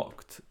like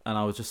locked, and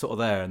I was just sort of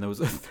there, and there was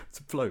a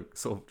bloke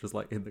sort of just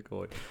like in the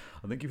corner.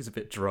 I think he was a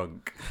bit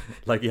drunk,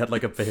 like he had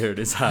like a beer in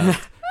his hand.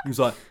 He was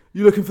like,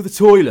 "You looking for the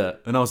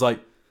toilet?" And I was like,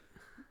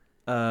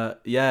 yeah,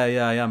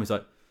 I am." He's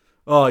like,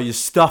 "Oh, you're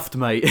stuffed,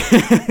 mate."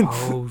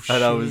 Oh shit.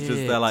 And I was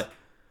just there like,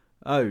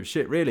 "Oh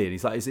shit, really?" And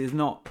he's like, "It's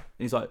not." And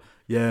he's like,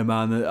 "Yeah,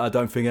 man, I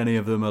don't think any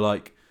of them are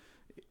like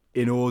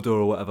in order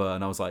or whatever."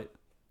 And I was like,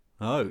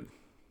 "Oh,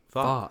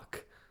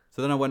 fuck."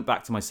 So then I went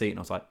back to my seat and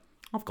I was like,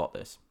 "I've got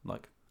this."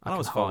 Like, and I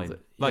was fine.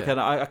 Like,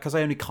 because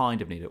I only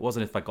kind of needed it. It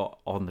wasn't if I got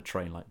on the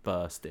train like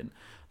bursting.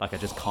 Like, I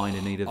just kind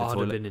of needed the I'd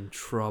toilet. have been in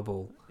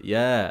trouble.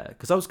 Yeah,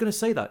 because I was going to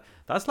say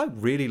that's like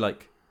really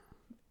like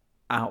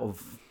out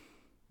of.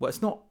 Well,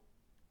 it's not.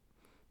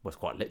 Well, it's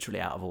quite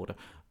literally out of order,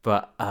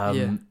 but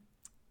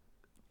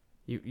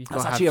You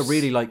that's actually a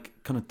really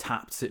like kind of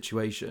tapped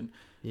situation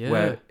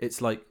where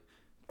it's like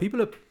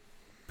people are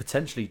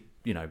potentially,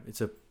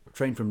 it's a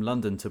train from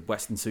London to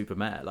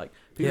Weston-super-Mare. Like,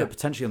 people are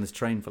potentially on this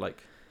train for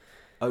like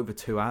over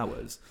 2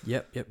 hours.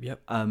 Yep.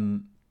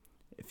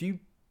 If you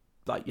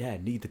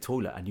need the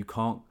toilet and you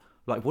can't,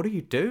 like, what do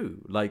you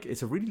do? Like,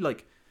 it's a really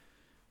like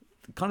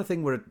the kind of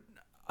thing where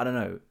I don't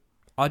know.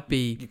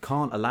 You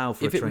can't allow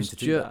for a train to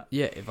do that.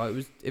 Yeah, if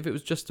it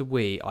was just a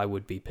wee, I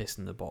would be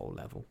pissing the bottle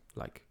level.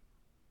 Like,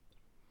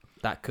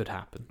 that could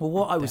happen. Well,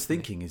 what I was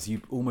thinking is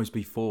you'd almost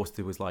be forced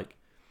to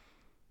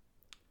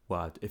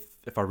well,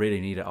 if I really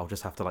need it, I'll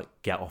just have to like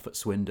get off at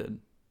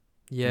Swindon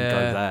Yeah. and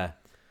go there.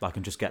 Like,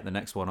 and just get the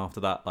next one after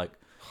that. Like,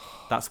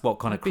 that's what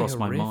kind of crossed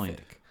my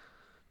mind.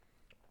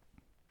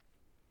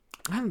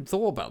 I haven't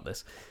thought about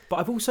this. But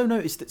I've also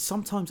noticed that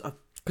sometimes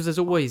because there's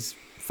always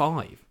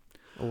 5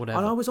 or whatever.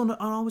 And I was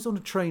on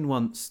a train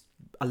once,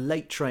 a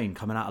late train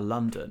coming out of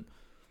London,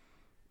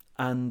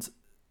 and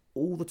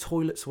all the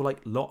toilets were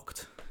like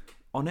locked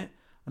on it,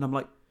 and I'm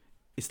like,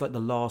 it's like the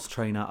last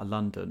train out of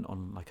London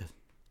on like a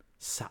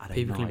Saturday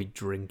People night. can be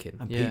drinking,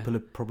 and yeah. people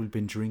have probably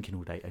been drinking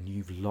all day, and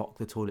you've locked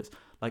the toilets.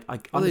 Like, I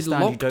Well, they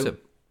understand you locked don't. them.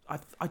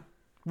 I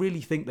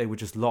really think they were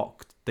just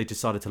locked. They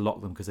decided to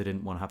lock them because they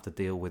didn't want to have to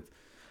deal with.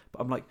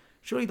 But I'm like,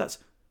 surely that's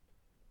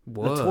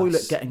Worse. the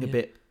toilet getting a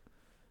bit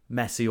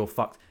messy or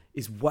fucked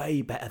is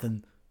way better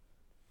than,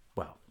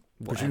 well,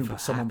 presumably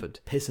someone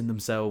pissing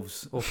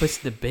themselves or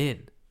pissing the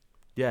bin.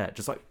 Yeah,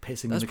 just like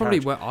pissing. That's in the probably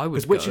couch. where I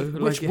would which go.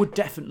 Which would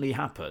definitely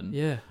happen.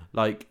 Yeah.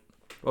 Like,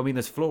 I mean,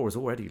 this floor was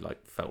already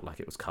like felt like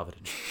it was covered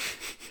in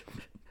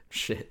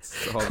shit.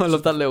 So I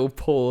love that little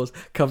pause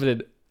covered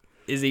in.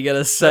 Is he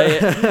gonna say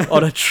it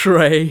on a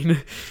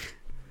train?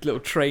 Little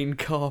train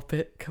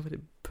carpet covered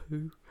in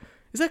poo.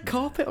 Is there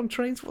carpet on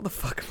trains? What the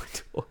fuck am I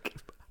talking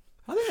about?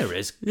 I think there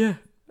is. Yeah.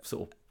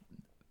 Sort of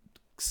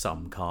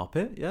some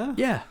carpet. Yeah.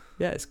 Yeah.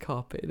 Yeah, it's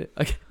carpet, isn't it?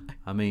 Okay.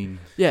 I mean,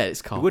 yeah,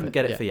 it's carpet. You wouldn't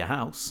get it for your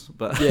house,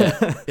 but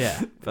yeah, yeah.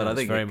 But I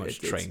think very much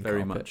train. It's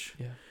very carpet. much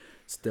yeah.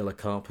 Still a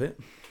carpet.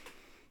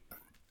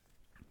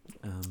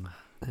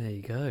 There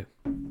you go.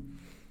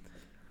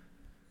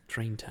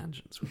 Train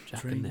tangents with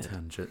Jack and Ned.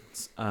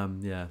 Tangents.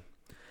 Yeah.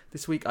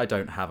 This week I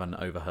don't have an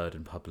overheard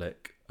in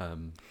public.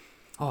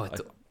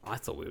 I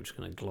thought we were just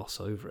going to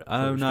gloss over it.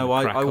 Oh no,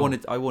 I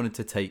wanted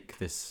to take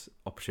this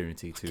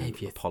opportunity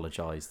to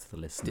apologise to the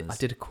listeners. I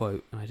did a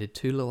quote and I did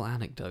 2 little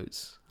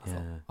anecdotes. I yeah.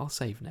 thought, I'll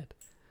save Ned.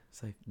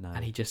 No.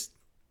 And he just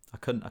I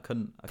couldn't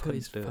put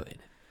his do foot it. in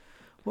it.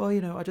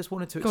 Well, I just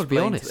wanted to Gotta explain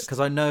be honest because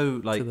I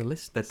know like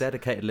the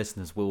dedicated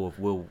listeners will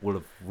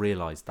have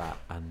realised that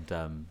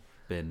and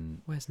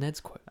been. Where's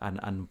Ned's quote?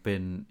 And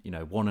been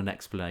want an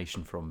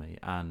explanation from me,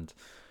 and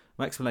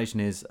my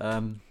explanation is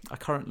I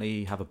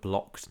currently have a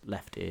blocked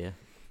left ear,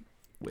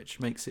 which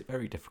makes it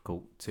very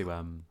difficult to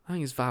I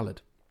think it's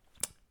valid.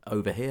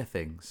 Overhear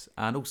things,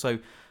 and also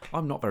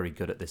I'm not very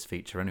good at this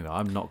feature anyway.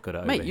 I'm not good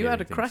at Mate, you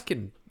had a things.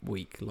 cracking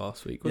week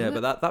last week, wasn't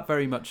it? But that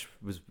very much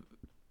was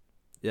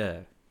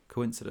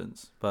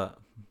coincidence, but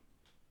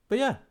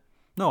yeah,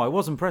 no, I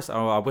was impressed.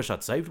 I wish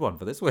I'd saved one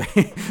for this week,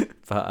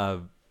 but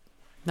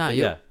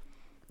yeah.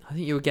 I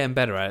think you were getting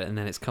better at it, and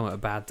then it's come at a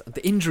bad.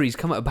 The injuries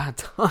come at a bad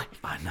time.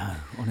 I know,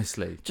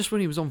 honestly. Just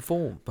when he was on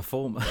form.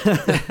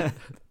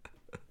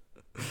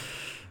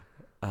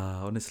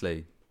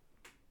 Honestly,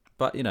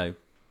 but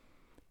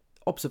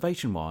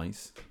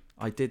observation-wise,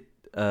 I did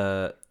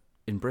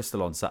in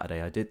Bristol on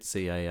Saturday. I did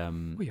see a.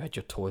 Well, you had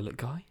your toilet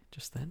guy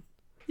just then.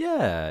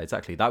 Yeah,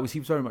 exactly. He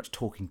was very much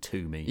talking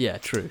to me. Yeah,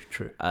 true.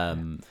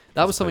 That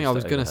was something I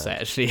was going to say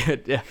actually.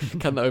 Yeah,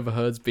 can the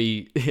overheards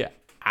be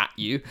at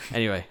you?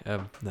 Anyway,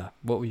 no.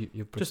 What were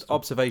your just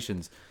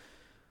observations?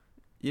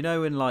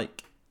 In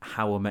like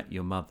How I Met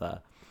Your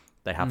Mother,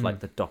 they have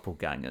like the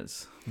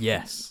doppelgangers.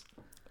 Yes.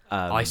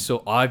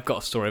 I've got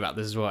a story about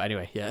this as well.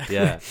 Anyway, yeah.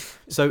 Yeah.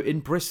 So in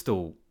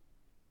Bristol,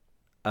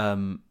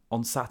 on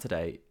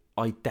Saturday,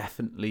 I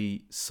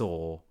definitely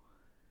saw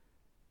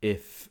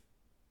if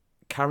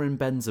Karim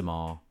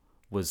Benzema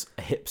was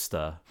a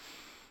hipster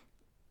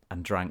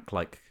and drank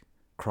like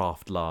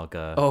craft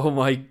lager. Oh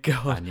my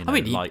god!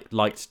 And,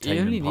 liked Tame he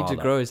only Impala. need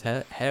to grow his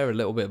hair a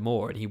little bit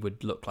more, and he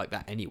would look like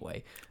that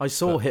anyway. I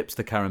saw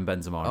hipster Karim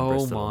Benzema in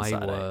Bristol on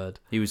Saturday. Oh my word!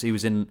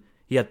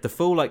 He had the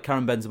full like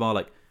Karim Benzema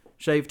like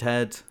shaved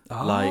head.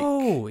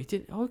 Oh, he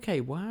did. Okay,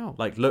 wow.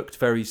 Like looked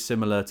very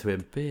similar to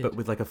him, but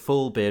with like a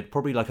full beard,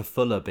 probably like a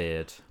fuller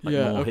beard, like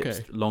more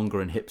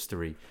longer and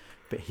hipstery.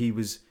 But he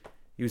was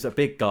a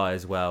big guy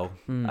as well.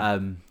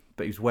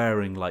 But he was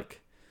wearing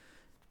like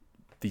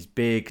these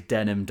big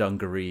denim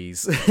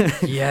dungarees.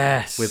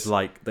 Yes. With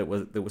like that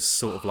was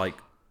sort of like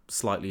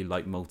slightly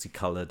like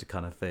multicolored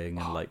kind of thing,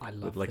 and like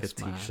with like a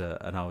t-shirt,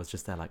 and I was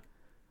just there like,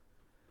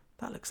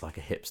 that looks like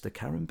a hipster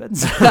Karim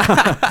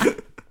Benzema.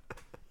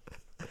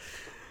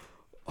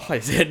 Oh,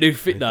 is it a new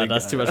fit? No,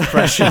 that's too much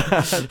pressure.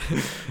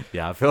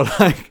 Yeah, I feel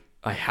like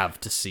I have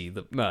to see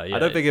them. No, yeah. I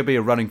don't think it'll be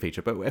a running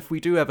feature, but if we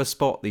do ever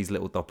spot these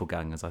little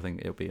doppelgangers, I think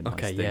it'll be a nice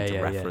thing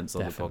to reference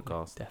on the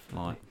podcast.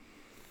 Definitely. Like,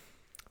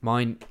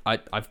 mine,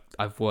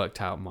 I've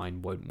worked out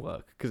mine won't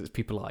work because it's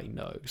people I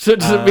know, so it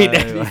doesn't mean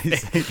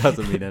anything. It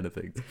doesn't mean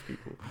anything to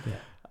people. Yeah,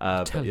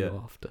 I'll tell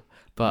you after.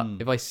 But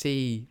if I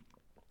see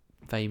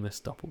famous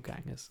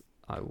doppelgangers,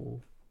 I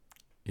will.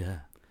 Yeah,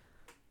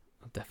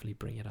 I'll definitely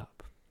bring it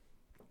up.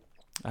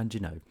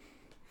 And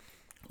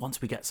once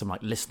we get some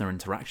like listener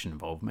interaction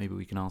involved, maybe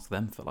we can ask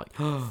them for like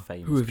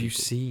famous. Who have people. you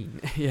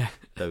seen? Yeah,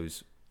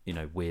 those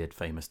weird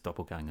famous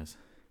doppelgangers.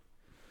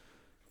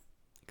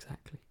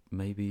 Exactly.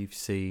 Maybe you've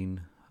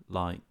seen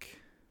like.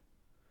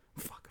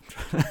 Fuck! I'm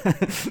trying.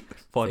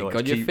 Think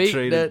on your feet.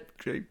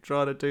 Keep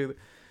trying to do that.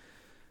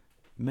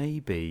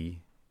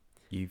 Maybe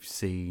you've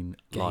seen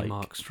Gay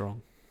Mark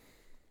Strong.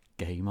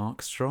 Gay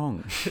Mark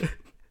Strong.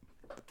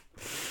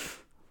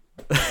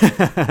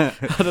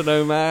 I don't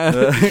know,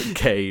 man.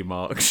 Gay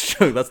Mark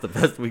Strong. That's the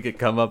best we could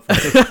come up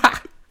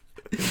with.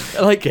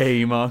 Like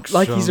Gay Mark Strong.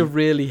 Like he's a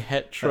really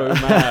hetero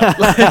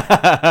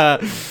man.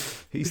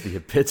 He's the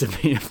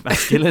epitome of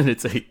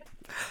masculinity.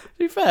 To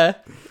be fair,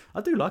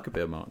 I do like a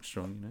bit of Mark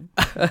Strong, you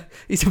know.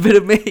 he's a bit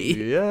of me.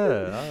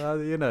 Yeah,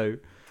 you know.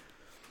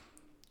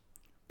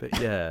 But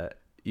yeah,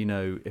 you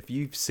know, if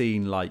you've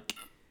seen like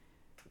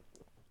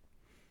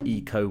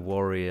eco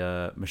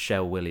warrior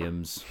Michelle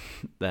Williams,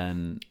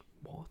 then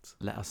What?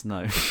 let us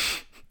know.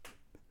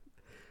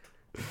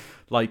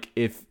 Like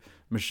if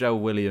Michelle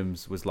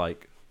Williams was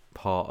like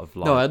part of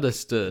like. No, I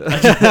understood.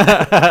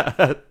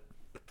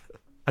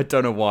 I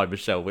don't know why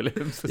Michelle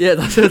Williams. Yeah,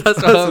 that's what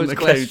I was came to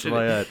questioning.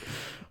 my head.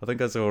 I think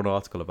I saw an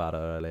article about her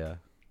earlier.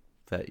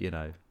 That, you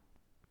know,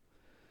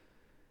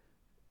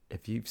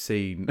 if you've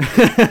seen.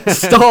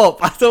 Stop!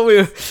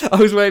 I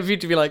was waiting for you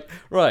to be like,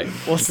 right,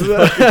 what's the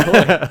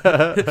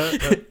fucking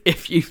point?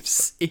 If you've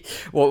seen,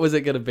 what was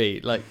it going to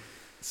be? Like,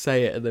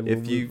 say it and then.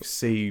 If you've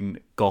seen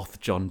Goth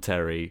John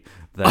Terry,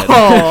 then.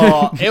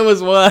 Oh, it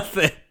was worth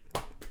it.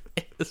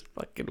 It was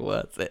fucking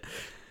worth it.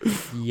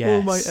 Yes.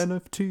 All my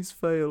NFTs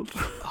failed.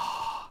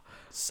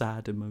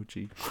 Sad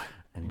emoji.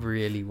 Anyway.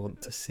 Really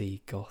want to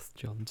see Goth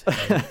John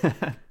Terry.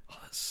 Oh,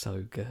 that's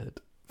so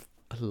good.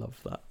 I love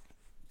that.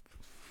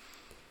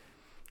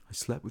 I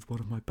slept with one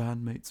of my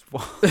bandmates.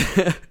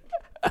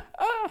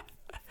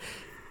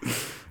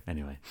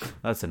 Anyway,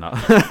 that's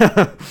enough.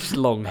 Just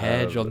long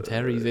hair. John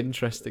Terry's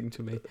interesting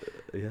to me.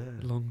 Yeah.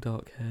 Long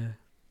dark hair.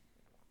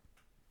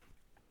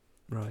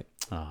 Right.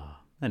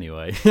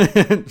 Anyway,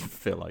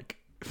 feel like,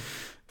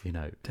 you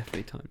know,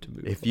 Definitely time to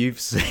move. if you've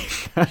seen.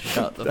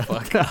 Shut the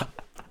fuck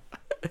up.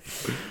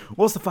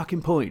 What's the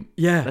fucking point?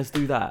 Yeah. Let's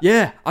do that.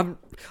 Yeah, I'm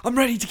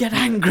ready to get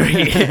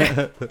angry.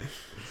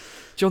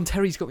 John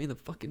Terry's got me in the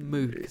fucking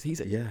mood because he's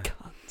a cunt.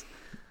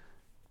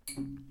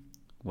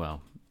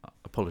 Well,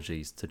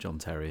 apologies to John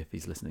Terry if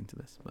he's listening to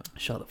this. But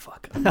Shut the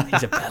fuck up.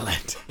 He's a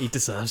bellend. He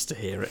deserves to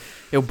hear it.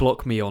 He'll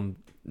block me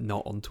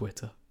not on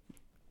Twitter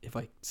if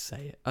I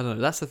say it. I don't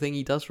know. That's the thing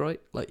he does, right?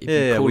 Like if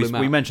you call him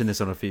out. We mentioned this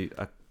on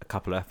a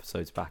couple of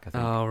episodes back. I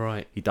think. Oh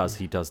right. He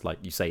does. Like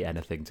you say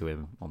anything to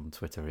him on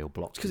Twitter, he'll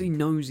block. Because you. he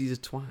knows he's a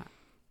twat.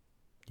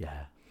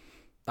 Yeah.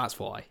 That's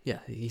why. Yeah,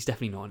 he's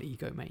definitely not an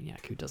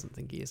egomaniac who doesn't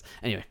think he is.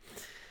 Anyway.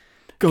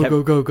 Go.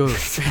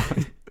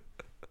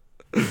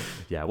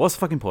 Yeah, what's the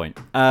fucking point?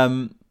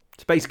 So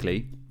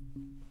basically...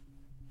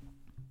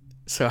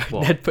 Sorry,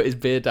 What? Ned put his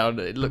beer down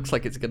and it looks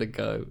like it's going to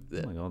go.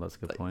 Oh my god, that's a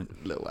good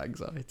point. Little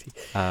anxiety.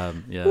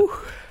 Yeah. Whew.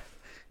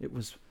 It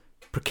was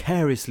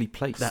precariously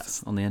placed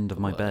That's on the end of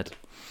my word. bed.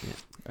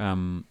 Yeah.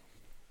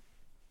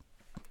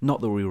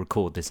 Not that we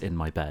record this in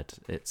my bed.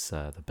 It's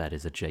the bed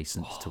is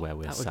adjacent to where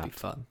we're That sat. would be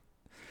fun.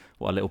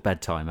 What a little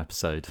bedtime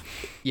episode.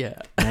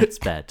 Yeah. Ned's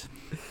bed.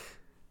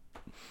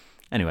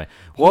 Anyway,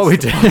 what are we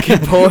doing?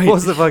 point?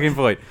 What's the fucking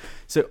point?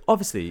 So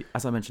obviously,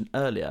 as I mentioned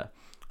earlier,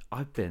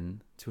 I've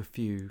been to a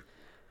few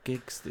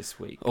gigs this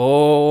week.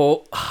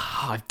 Oh,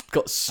 I've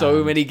got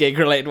so many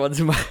gig-related ones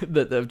in my,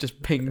 that have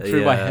just pinged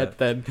through my head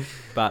then.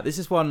 But this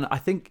is one, I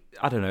think,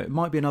 I don't know, it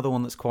might be another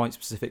one that's quite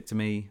specific to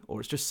me, or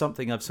it's just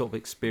something I've sort of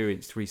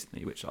experienced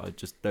recently, which I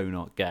just do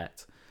not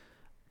get.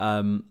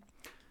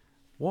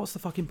 What's the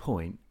fucking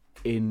point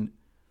in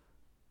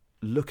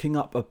looking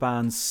up a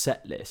band's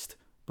set list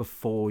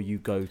before you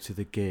go to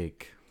the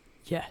gig?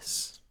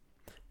 Yes.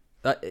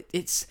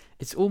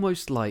 It's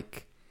almost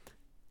like...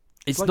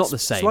 It's not the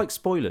same. It's like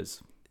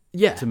spoilers.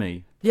 Yeah. To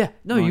me. Yeah.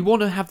 No, Like- you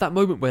want to have that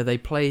moment where they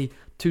play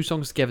two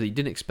songs together that you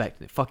didn't expect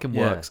and it fucking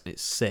Yeah. works and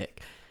it's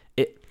sick.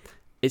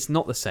 It's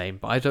not the same,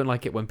 but I don't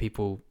like it when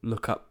people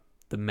look up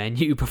the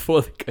menu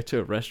before they go to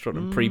a restaurant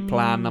and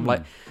pre-plan. I'm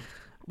like,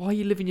 why are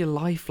you living your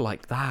life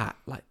like that?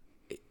 Like,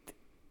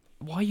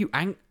 why are you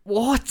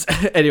what?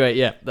 Anyway,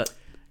 yeah.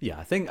 Yeah,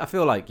 I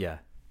feel like, yeah.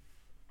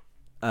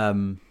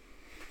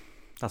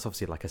 That's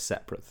obviously like a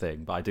separate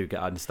thing, but I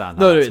understand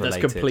how that's that's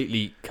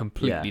related.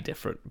 completely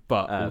different,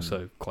 but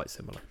also quite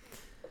similar.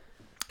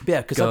 But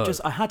yeah,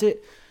 because I had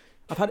it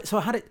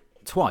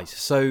twice.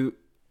 So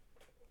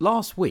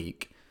last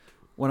week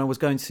when I was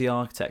going to see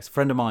Architects, a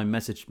friend of mine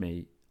messaged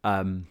me,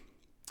 and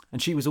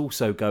she was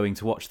also going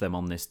to watch them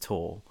on this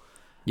tour.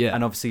 Yeah.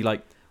 And obviously,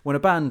 like, when a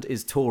band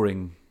is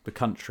touring the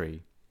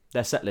country,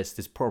 their set list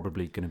is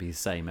probably going to be the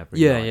same every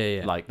night.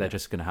 Yeah. Like, they're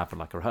just going to have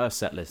like a rehearsed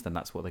set list, and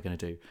that's what they're going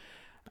to do.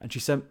 And she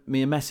sent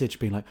me a message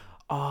being like,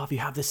 "Oh, have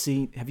you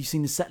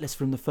seen the set list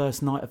from the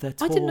first night of their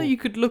tour?" I didn't know you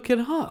could look it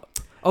up.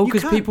 Oh, You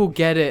because can. people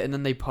get it and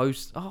then they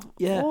post. Oh,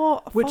 Yeah,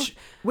 what?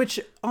 which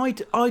I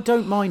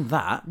don't mind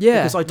that.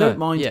 Yeah, because I don't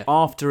no, mind yeah.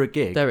 after a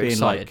gig They're being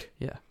excited. like,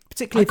 Yeah,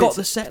 particularly I got if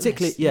the it's- set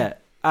particularly, list. yeah.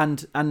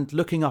 And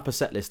looking up a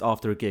set list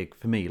after a gig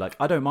for me, like,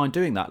 I don't mind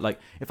doing that. Like,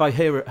 if I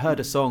heard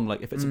a song,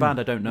 like if it's a band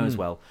I don't know as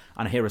well,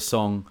 and I hear a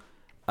song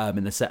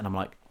in the set, and I'm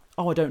like,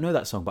 oh, I don't know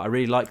that song, but I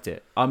really liked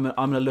it. I'm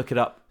gonna look it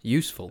up.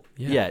 useful.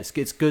 Yeah,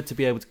 it's good to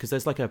be able to, because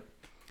there's like a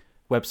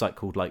website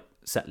called like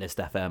Setlist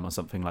FM or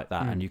something like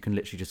that, Mm. and you can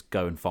literally just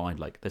go and find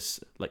like this,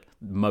 like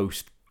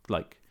most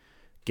like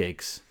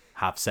gigs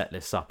have set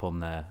lists up on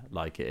there.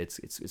 Like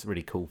it's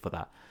really cool for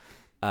that.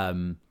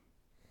 And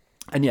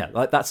yeah,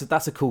 like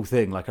that's a cool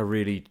thing. Like I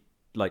really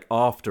like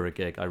after a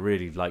gig, I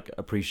really like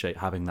appreciate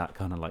having that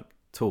kind of like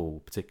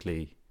tool,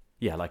 particularly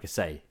like I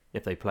say,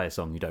 if they play a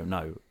song you don't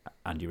know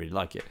and you really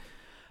like it.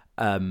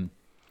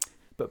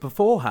 But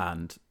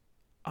beforehand,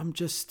 I'm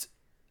just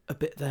a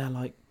bit there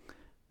like,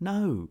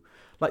 no,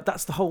 like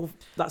that's half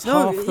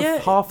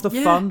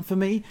the fun for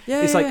me.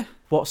 It's like,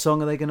 what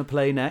song are they going to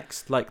play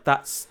next? Like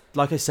that's,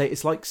 like I say,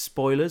 it's like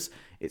spoilers.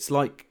 It's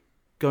like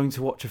going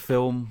to watch a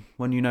film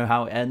when you know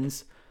how it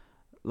ends.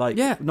 Like,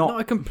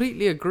 I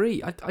completely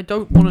agree. I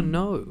don't want to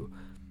know.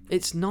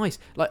 It's nice.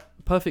 Like,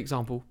 perfect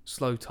example,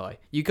 Slow Tie.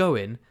 You go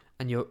in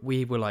and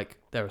we were like,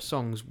 there are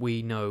songs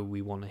we know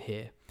we want to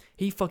hear.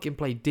 He fucking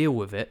played Deal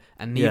With It,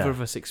 and neither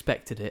of us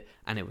expected it,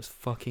 and it was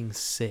fucking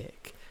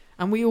sick.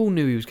 And we all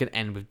knew he was going to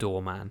end with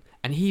Doorman.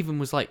 And he even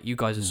was like, you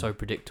guys are so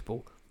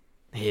predictable.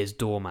 Here's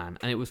Doorman.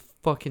 And it was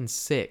fucking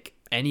sick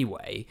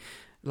anyway.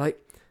 Like,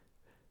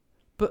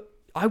 but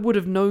I would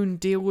have known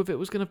Deal With It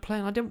was going to play,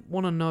 and I didn't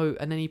want to know.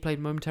 And then he played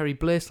Momentary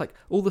Bliss. Like,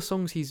 all the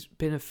songs he's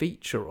been a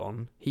feature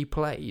on, he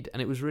played,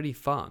 and it was really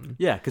fun.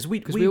 Yeah, because we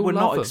were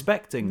not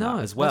expecting that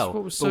as well. That's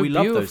what was so but we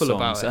loved those beautiful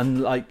songs. about it.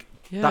 And like,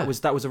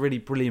 that was a really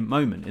brilliant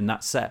moment in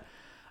that set.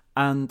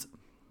 And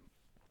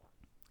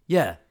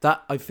yeah,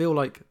 that I feel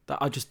like that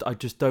I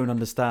just don't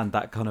understand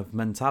that kind of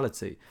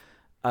mentality.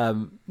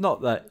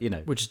 Not that,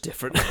 which is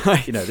different.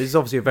 This is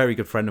obviously a very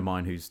good friend of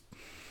mine who's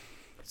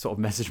sort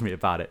of messaged me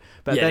about it.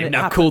 But then you've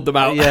now called them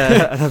out.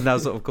 Yeah, and I've now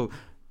sort of called.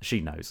 She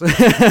knows.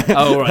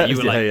 Oh right, you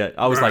were like, yeah.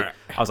 I was like,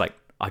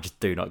 I just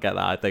do not get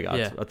that. I think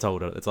I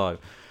told her at the time.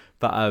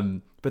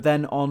 But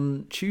then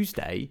on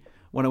Tuesday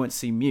when I went to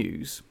see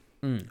Muse,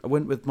 I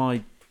went with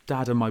my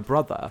dad and my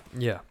brother.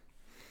 Yeah.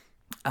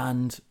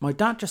 And my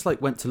dad just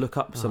like went to look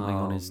up something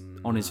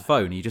on his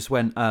phone. He just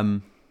went.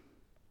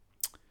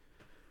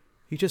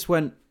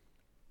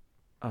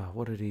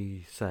 What did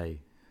he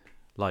say?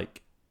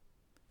 Like,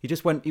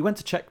 he went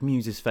to check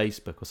Muse's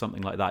Facebook or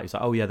something like that. He's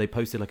like, oh yeah, they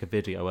posted like a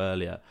video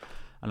earlier,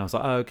 and I was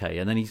like, oh, okay.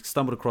 And then he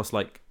stumbled across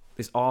like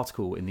this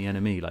article in the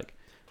NME, like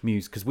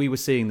Muse, because we were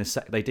seeing this.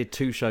 They did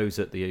 2 shows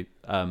at the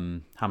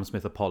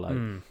Hammersmith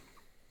Apollo,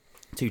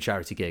 2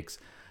 charity gigs,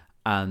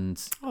 and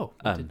I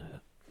didn't know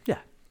that. Yeah,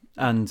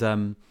 and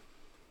and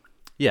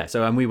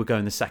we were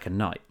going the second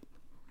night.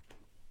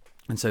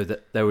 And so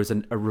that there was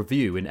a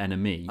review in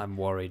NME. I'm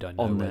worried I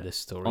know where this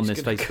story is on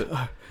this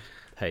Facebook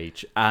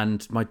page,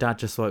 and my dad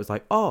just thought it was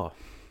like, oh,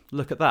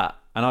 look at that,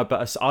 and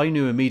I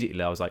knew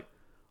immediately. I was like,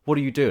 what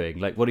are you doing?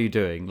 Like, what are you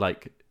doing?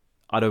 Like,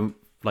 I don't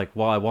like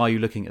why are you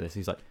looking at this?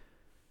 He's like,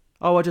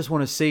 oh, I just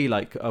want to see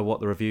like what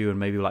the review and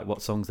maybe like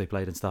what songs they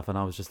played and stuff. And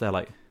I was just there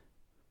like,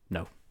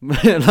 no,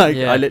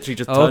 I literally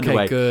just turned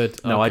away.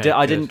 Good. No, I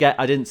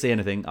didn't see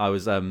anything. I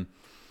was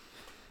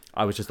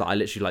just like, I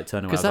literally like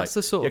turned away. Because that's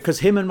like, the sort of... because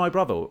him and my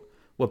brother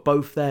were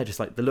both there, just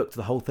like they looked at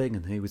the whole thing,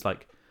 and he was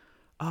like,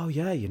 oh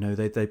yeah,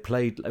 they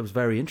played, it was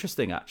very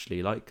interesting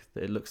actually. Like,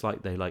 it looks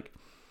like they like,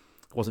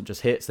 it wasn't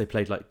just hits, they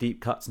played like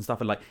deep cuts and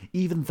stuff, and like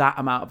even that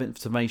amount of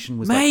information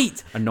was like,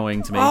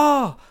 annoying to me.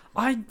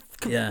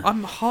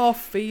 I'm half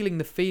feeling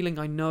the feeling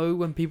I know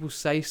when people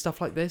say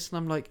stuff like this, and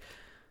I'm like,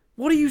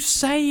 what are you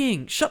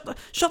saying? Shut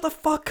the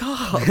fuck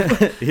up.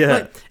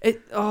 Yeah.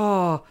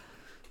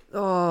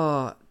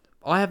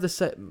 I have the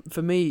set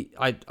for me.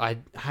 I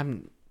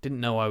didn't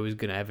know I was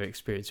gonna ever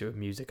experience it with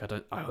music.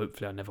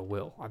 Hopefully I never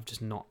will. I've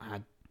just not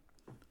had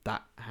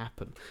that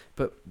happen.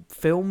 But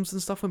films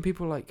and stuff, when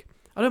people are like,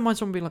 I don't mind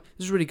someone being like,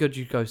 this is really good,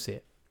 you go see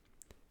it.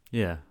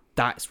 Yeah.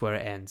 That's where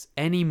it ends.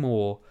 Any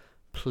more,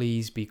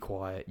 please be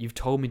quiet. You've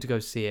told me to go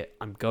see it.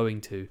 I'm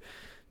going to.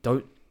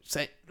 Don't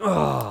say.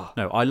 Oh.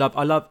 No,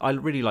 I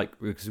really like,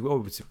 because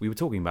we were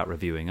talking about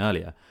reviewing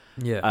earlier.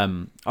 Yeah.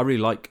 I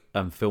really like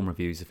film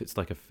reviews. If it's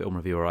like a film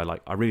reviewer,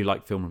 I really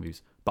like film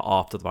reviews. But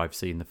after I've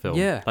seen the film,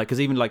 yeah, like, because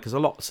even like, because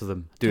lots of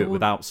them do it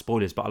without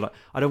spoilers. But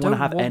I don't want to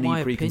have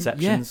any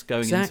preconceptions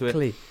going into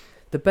it.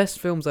 The best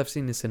films I've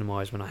seen in cinema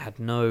is when I had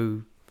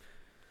no,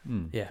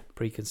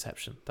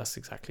 preconception. That's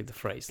exactly the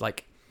phrase.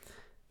 Like,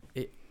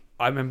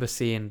 I remember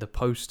seeing the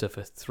poster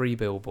for 3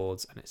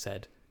 billboards, and it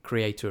said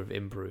creator of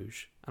In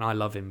Bruges, and I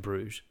love In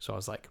Bruges, so I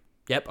was like,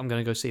 yep, I'm going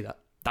to go see that.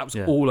 That was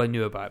all I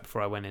knew about it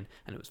before I went in,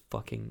 and it was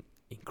fucking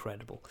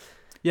incredible.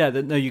 Yeah,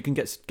 no, you can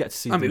get to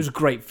see. I mean, it was a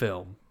great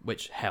film,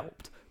 which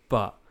helped,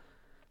 but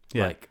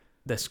like,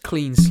 this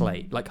clean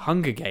slate, like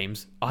Hunger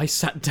Games. I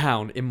sat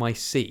down in my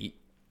seat,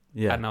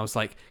 and I was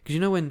like, because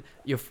when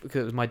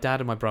because it was my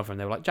dad and my brother, and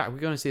they were like, Jack, we're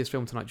going to see this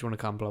film tonight. Do you want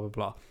to come? Blah blah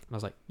blah. And I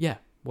was like, yeah,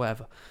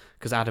 whatever.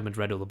 Because Adam had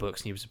read all the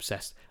books and he was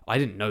obsessed. I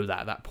didn't know that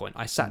at that point.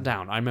 I sat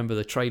down. I remember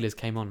the trailers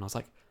came on, and I was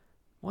like,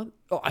 what?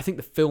 Oh, I think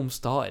the film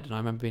started, and I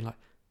remember being like,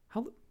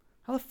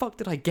 how the fuck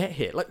did I get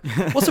here? Like,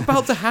 what's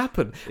about to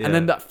happen? And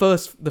then the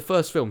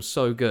first film's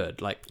so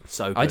good. Like,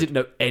 so good. I didn't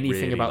know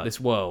anything about this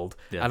world.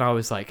 Yeah. And I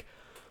was like,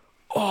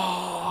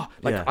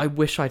 Like Yeah. I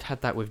wish I'd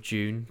had that with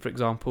June, for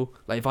example.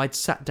 Like if I'd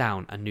sat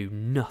down and knew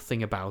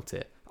nothing about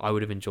it, I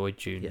would have enjoyed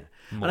June. Yeah.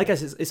 more. And I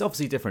guess it's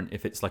obviously different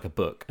if it's like a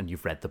book and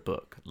you've read the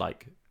book.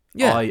 Like,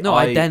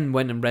 I then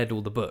went and read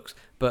all the books,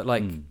 but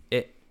like Mm.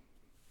 it,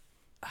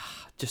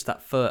 just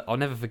that first, I'll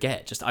never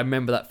forget. Just I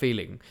remember that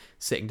feeling,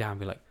 sitting down, and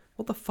be like,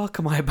 "What the fuck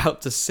am I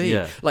about to see?"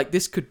 Yeah. Like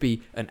this could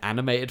be an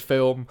animated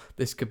film.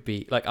 This could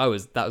be like that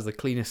was the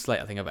cleanest slate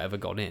I think I've ever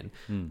gone in,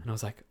 and I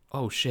was like,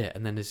 "Oh shit!"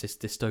 And then there's this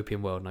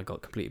dystopian world, and I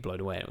got completely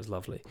blown away. And it was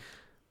lovely.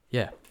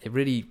 Yeah, it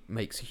really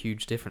makes a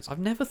huge difference. I've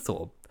never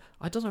thought.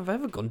 I don't know if I've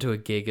ever gone to a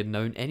gig and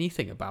known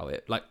anything about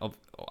it. Like,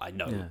 I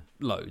know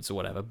loads or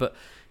whatever, but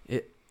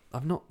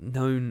I've not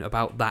known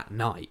about that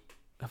night.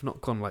 I've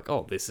not gone like,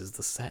 oh, this is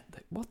the set.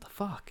 What the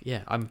fuck?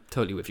 Yeah, I'm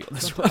totally with you on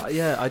this one.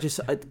 Yeah, I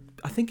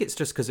think it's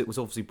just because it was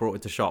obviously brought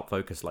into sharp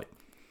focus, like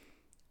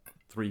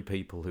 3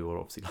 people who are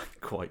obviously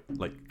like quite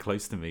like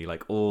close to me,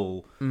 like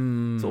all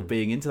sort of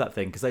being into that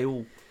thing because they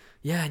all.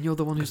 Yeah, and you're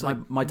the one who's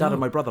like, my dad and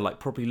my brother like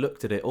probably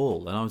looked at it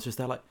all, and I was just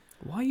there like,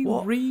 why are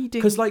you reading?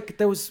 Because like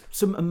there was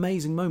some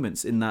amazing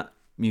moments in that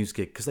music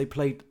gig because they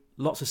played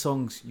lots of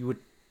songs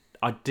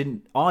I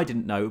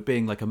didn't know,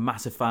 being like a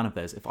massive fan of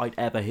theirs, if I'd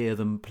ever hear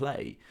them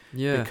play.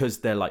 Yeah. Because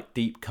they're like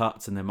deep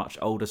cuts and they're much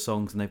older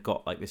songs and they've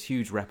got like this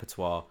huge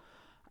repertoire.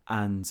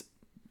 And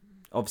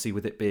obviously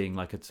with it being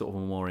like a sort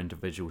of a more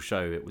individual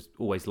show, it was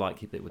always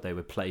likely that they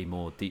would play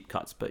more deep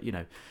cuts. But, you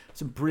know,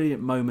 some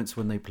brilliant moments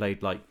when they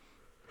played like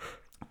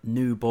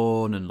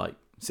Newborn and like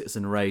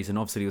Citizen Rays, and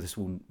obviously this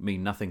will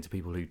mean nothing to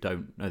people who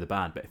don't know the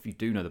band, but if you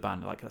do know the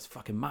band, like that's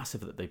fucking massive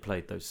that they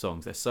played those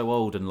songs. They're so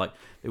old and like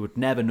they would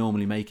never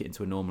normally make it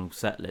into a normal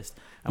set list.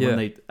 And when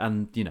they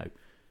you know,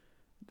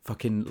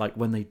 fucking like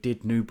when they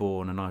did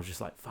Newborn, and I was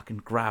just like fucking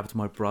grabbed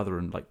my brother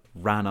and like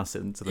ran us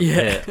into the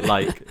pit.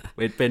 Like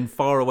we'd been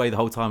far away the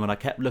whole time, and I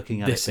kept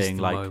looking at it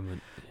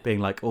being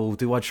like, oh,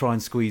 do I try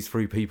and squeeze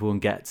through people and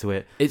get to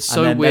it? It's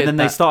so weird. And then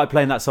they started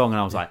playing that song, and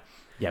I was like,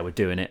 yeah, we're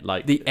doing it.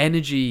 Like the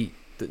energy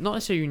that not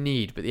necessarily you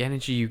need, but the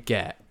energy you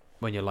get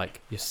when you're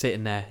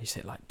sitting there, you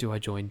sit like, do I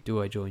join?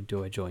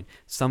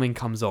 Something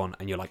comes on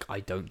and you're like, I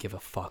don't give a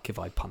fuck if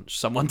I punch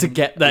someone to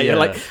get there. You're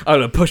like, I'm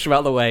gonna push them out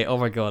of the way. Oh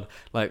my god.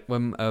 Like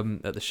when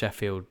at the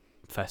Sheffield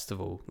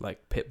festival,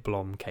 like Pit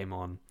Blom came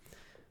on,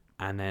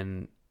 and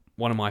then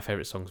one of my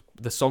favourite songs,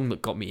 the song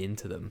that got me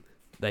into them,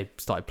 they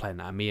started playing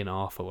that, and me and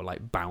Arthur were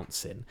like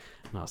bouncing,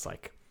 and I was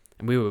like,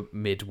 and we were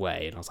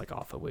midway, and I was like,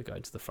 Arthur, we're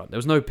going to the front. There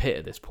was no pit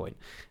at this point,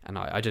 and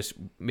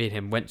me and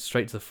him went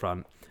straight to the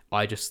front.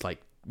 I just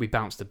like, we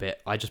bounced a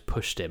bit. I just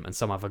pushed him, and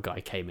some other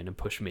guy came in and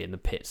pushed me, and the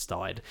pit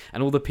started.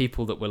 And all the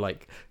people that were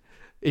like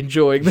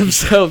enjoying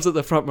themselves at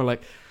the front were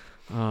like,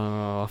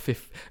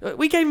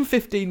 we gave him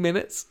 15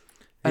 minutes.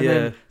 And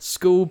then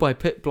School by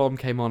Pit Blom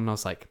came on, and I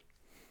was like,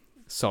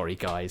 sorry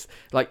guys,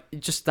 like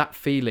just that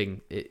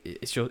feeling,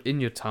 it's in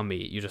your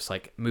tummy. You just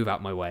like, move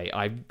out my way.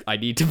 I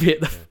need to be at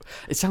the.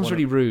 It sounds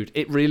really rude.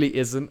 It really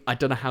isn't. I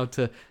don't know how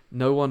to.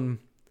 No one.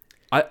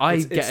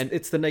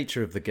 It's the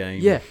nature of the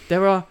game. Yeah,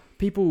 there are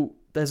people.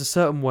 There's a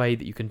certain way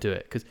that you can do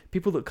it, because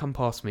people that come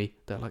past me,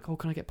 they're like, oh,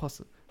 can I get past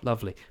them?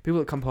 Lovely. People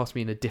that come past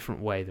me in a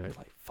different way, they're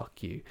like,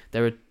 fuck you.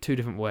 There are 2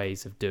 different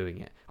ways of doing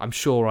it. I'm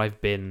sure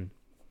I've been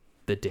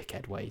the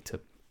dickhead way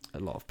to a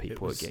lot of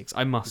people at gigs.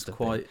 I must have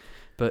been.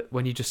 But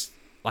when you just,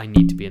 I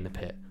need to be in the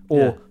pit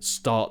or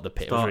start the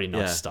pit. It was really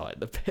nice to start at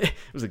the pit.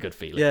 It was a good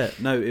feeling. Yeah,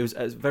 no, it was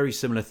a very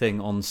similar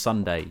thing on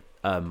Sunday.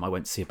 I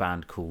went to see a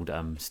band called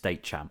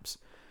State Champs,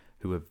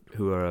 who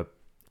are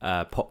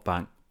a pop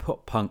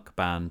punk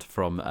band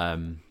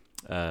from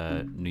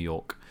New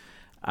York,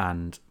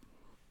 and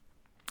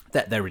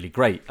they're really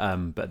great.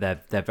 But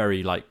they're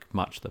very like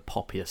much the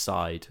poppier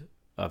side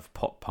of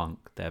pop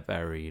punk. They're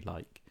very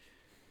like,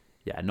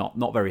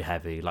 not very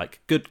heavy.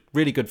 Like good,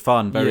 really good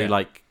fun. Very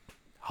like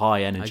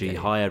high energy,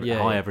 high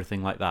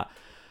everything like that.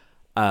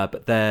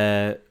 But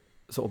their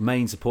sort of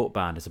main support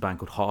band is a band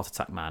called Heart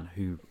Attack Man,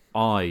 who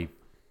I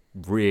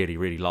really,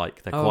 really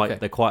like.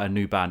 They're quite a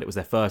new band. It was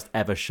their first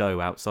ever show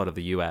outside of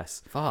the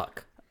US.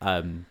 Fuck.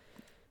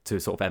 To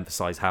sort of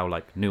emphasize how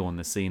like new on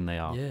the scene they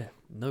are. Yeah,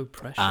 no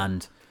pressure.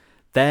 And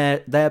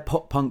they're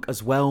pop punk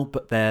as well,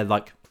 but they're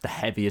like the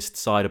heaviest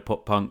side of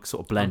pop punk,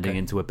 sort of blending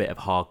into a bit of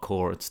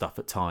hardcore and stuff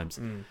at times.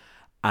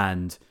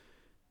 And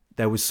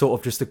there was sort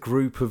of just a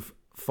group of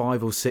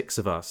 5 or 6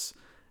 of us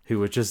who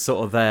were just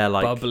sort of there,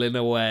 like bubbling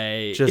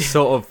away, just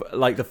sort of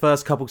like the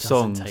first couple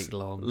songs. Doesn't take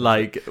long.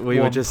 Like we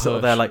were just sort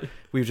of there, like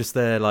we were just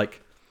there,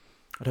 like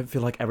I don't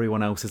feel like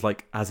everyone else is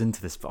like as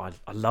into this, but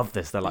I love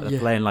this. They're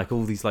playing like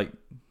all these like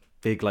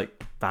big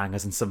like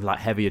bangers and some like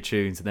heavier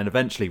tunes, and then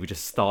eventually we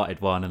just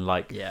started one and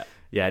like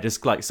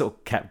just like sort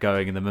of kept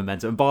going in the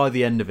momentum. And by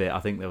the end of it,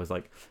 I think there was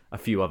like a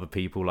few other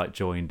people like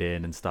joined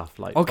in and stuff.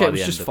 Like it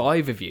was just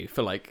 5 of you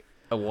for like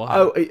a while.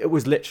 Oh, it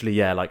was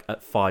literally like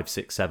at 5,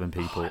 6, 7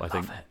 people. I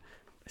think. Love it.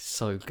 It's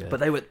so good.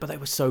 But they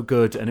were so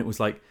good, and it was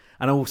like,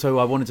 and also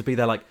I wanted to be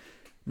there like,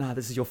 nah,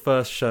 this is your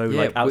first show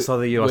like outside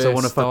the US. I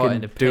want to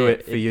fucking do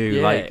it for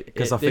you, like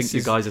because I think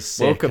you guys are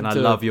sick and I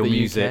love your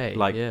music. UK.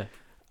 Like,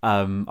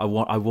 I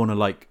want to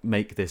like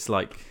make this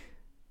like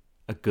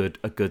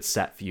a good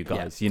set for you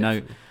guys, Yeah, you know?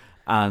 definitely.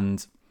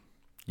 And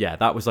yeah,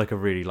 that was like a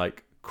really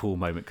like cool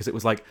moment, because it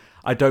was like,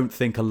 I don't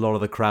think a lot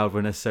of the crowd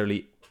were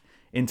necessarily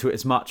into it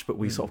as much, but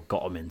we sort of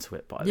got them into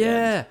it by the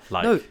end.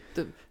 Like, no,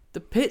 the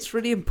pit's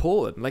really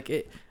important. Like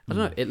it, I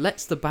don't know. It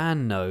lets the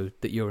band know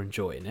that you're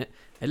enjoying it.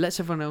 It lets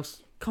everyone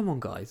else. Come on,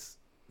 guys.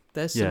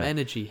 There's some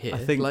energy here. I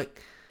think,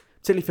 like,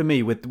 particularly for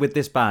me with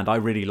this band, I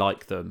really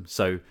like them.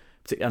 So,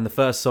 and the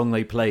first song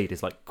they played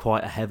is like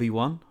quite a heavy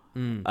one.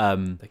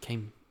 They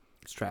came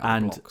straight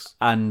out of the blocks.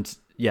 And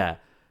yeah,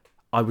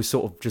 I was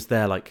sort of just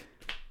there like,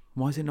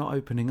 why is it not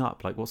opening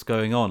up? Like, what's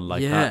going on?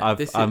 Like,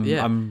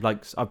 I'm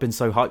like, I've been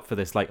so hyped for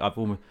this. Like,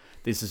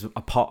 this is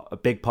a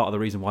big part of the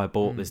reason why I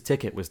bought this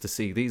ticket, was to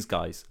see these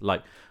guys.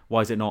 Like, why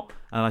is it not?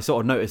 And I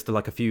sort of noticed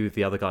like a few of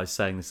the other guys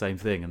saying the same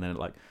thing, and then it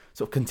like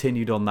sort of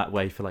continued on that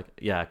way for like,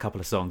 a couple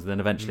of songs, and then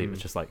eventually it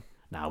was just like,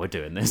 now we're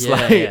doing this.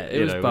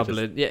 It was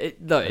bubbling.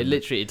 It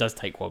literally, it does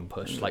take one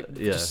push. Like,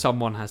 just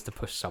someone has to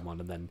push someone,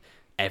 and then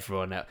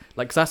everyone else.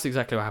 Like, 'cause that's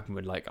exactly what happened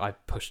when like I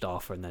pushed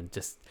Arthur, and then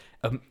just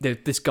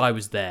this guy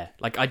was there.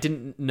 Like, I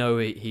didn't know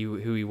who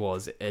he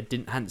was. I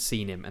hadn't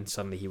seen him, and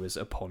suddenly he was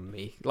upon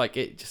me. Like,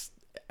 it's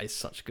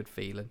such a good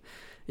feeling.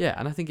 Yeah,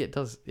 and I think it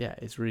does. Yeah,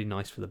 it's really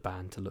nice for the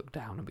band to look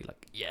down and be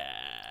like,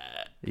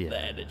 the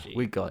energy.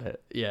 We got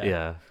it.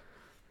 Yeah.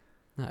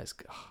 No, it's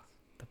good. Oh,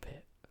 the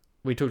pit.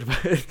 We talked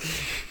about it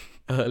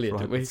earlier,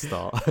 didn't we?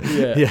 Start.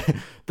 Yeah.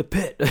 The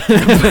pit.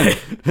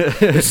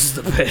 This is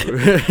the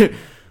pit.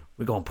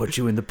 We're gonna put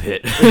you in the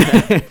pit.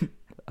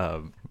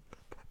 I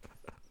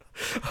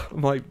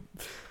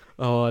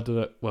don't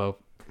know. Well,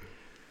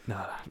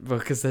 no,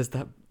 because there's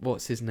that.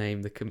 What's his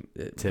name?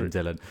 Tim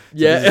Dillon. So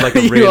Yeah, this is like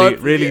a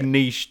really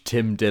niche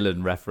Tim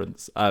Dillon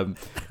reference.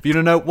 If you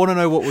want to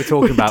know what we're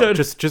talking about,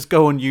 just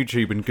go on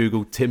YouTube and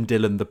Google Tim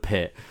Dillon the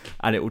Pit,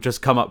 and it will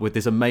just come up with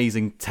this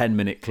amazing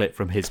 10-minute clip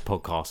from his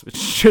podcast, which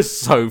is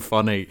just so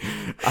funny.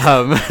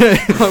 I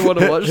want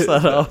to watch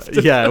that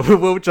after. Yeah,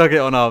 we'll chuck it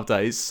on after.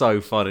 It's so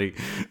funny.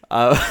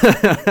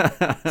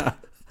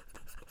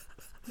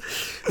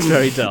 It's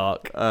very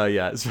dark.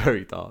 Yeah, it's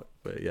very dark,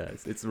 but yeah,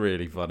 it's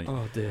really funny.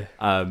 Oh dear.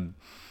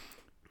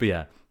 But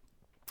yeah,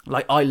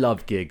 like, I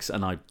love gigs,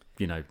 and I,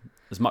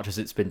 as much as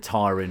it's been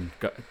tiring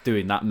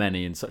doing that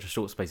many in such a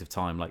short space of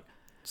time, like,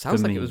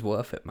 sounds like it was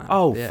worth it, man.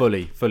 Oh, yeah.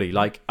 fully.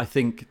 Like, I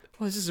think.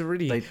 Well, this is a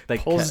really they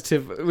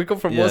positive. We've gone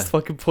from worst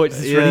fucking point to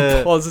this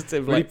really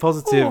positive, really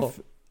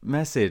positive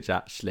message,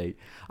 actually.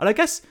 And I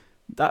guess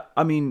that,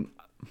 I mean,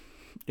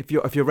 if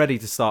you're ready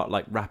to start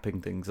like wrapping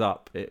things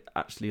up, it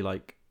actually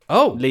like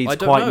leads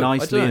quite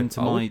nicely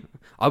into my.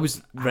 I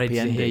was ready to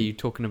ending. hear you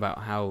talking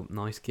about how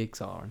nice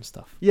gigs are and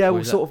stuff. Yeah,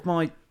 well, sort of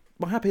my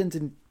happy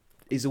ending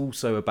is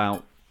also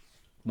about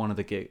one of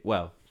the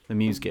the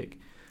Muse gig.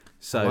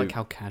 So I like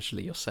how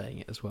casually you're saying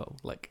it as well.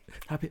 Like,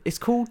 it's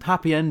called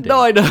Happy Ending.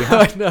 No, I know.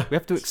 I know. We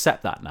have to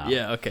accept that now.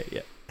 Yeah. Okay.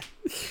 Yeah.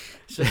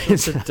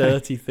 It's a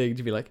dirty thing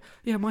to be like.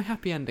 Yeah, my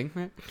happy ending.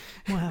 My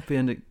happy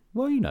ending.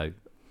 Well,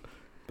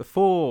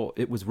 before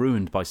it was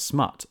ruined by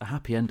smut, a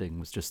happy ending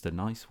was just a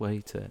nice way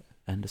to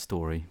end a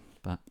story.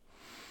 But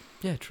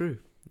yeah, true.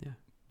 Yeah.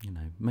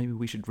 Maybe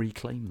we should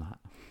reclaim that.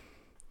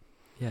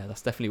 Yeah,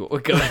 that's definitely what we're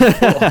going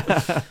for.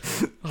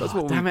 That's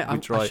what damn we it! I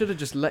try. should have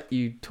just let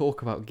you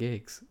talk about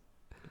gigs.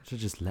 Should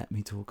just let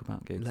me talk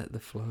about gigs. Let the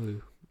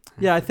flow.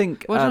 Yeah, I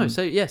think. Well, I don't know.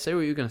 Say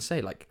what you were going to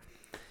say, like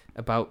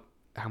about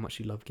how much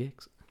you love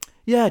gigs.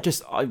 Yeah,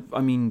 just I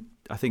mean,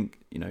 I think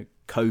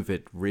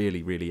COVID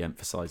really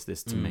emphasised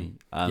this to me.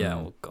 Yeah.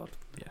 Oh God.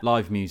 Yeah.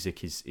 Live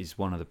music is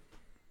one of the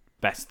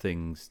best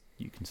things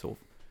you can sort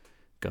of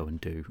go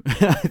and do.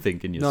 I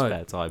think in your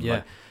spare time,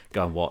 like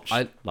go and watch.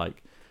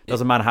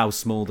 Doesn't matter how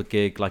small the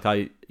gig. Like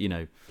I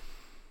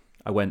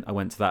went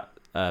to that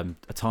a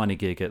tiny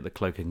gig at the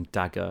Cloak and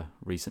Dagger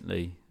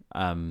recently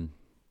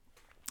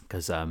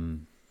because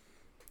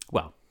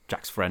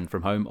Jack's friend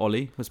from home,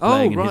 Ollie, was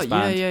playing in his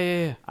band.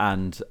 Yeah.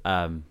 And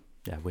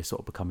we're sort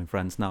of becoming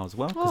friends now as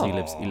well, because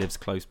he lives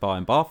close by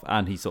in Bath,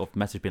 and he sort of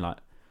messaged me like,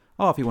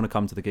 "Oh, if you want to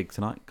come to the gig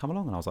tonight, come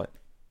along." And I was like,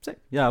 "Sick,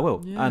 yeah, I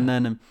will." Yeah. And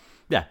then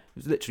it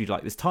was literally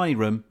like this tiny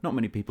room, not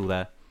many people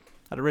there.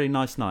 Had a really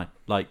nice night,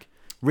 like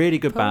really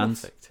good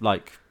bands,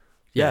 like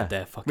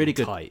they're fucking really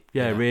good, tight.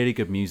 Really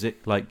good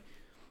music, like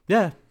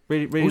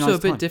really also nice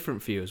a bit time.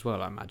 different for you as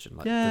well, I imagine,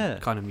 like the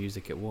kind of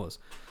music it was.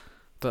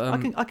 But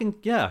I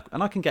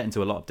can get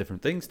into a lot of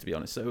different things, to be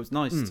honest. So it was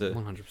nice to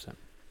 100%.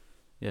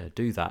 Yeah,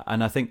 do that.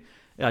 And I think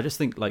I just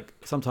think like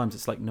sometimes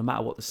it's like no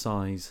matter what the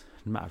size,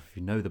 no matter if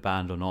you know the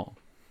band or not,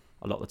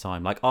 a lot of the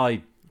time, like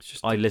I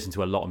listen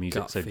to a lot of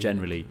music, so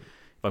generally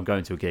if I'm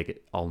going to a gig,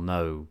 I'll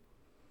know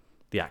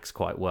the acts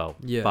quite well.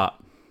 Yeah. But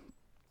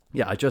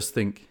I just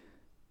think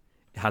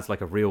it has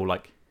like a real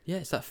like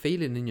it's that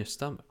feeling in your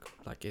stomach.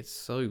 Like it's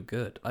so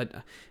good.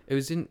 It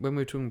was when we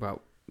were talking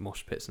about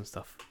mosh pits and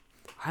stuff.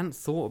 I hadn't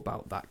thought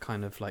about that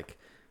kind of like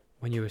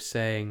when you were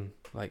saying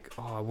like,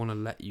 oh, I want to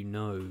let you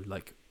know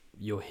like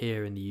you're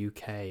here in the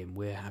UK and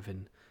we're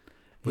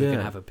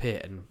gonna have a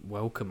pit and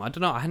welcome. I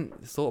don't know. I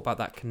hadn't thought about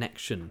that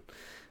connection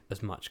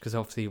as much because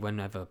obviously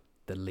whenever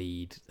the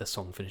lead, the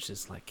song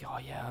finishes like, oh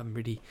yeah,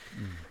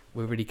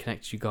 we're really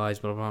connected to you guys,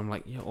 blah, blah, blah. I'm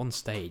like, on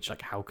stage,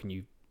 like, how can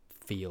you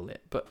feel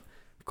it? But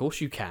of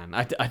course you can.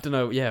 I don't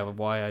know,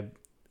 why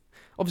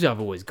obviously I've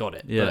always got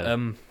it, but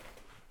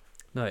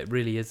no, it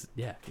really is,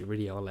 you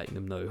really are letting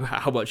them know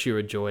how much you're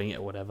enjoying it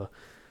or whatever.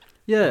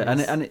 Yeah, and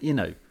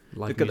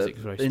live music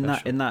is very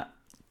special. In that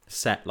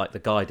set, like, the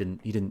guy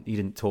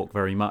didn't talk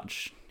very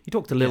much. He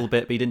talked a little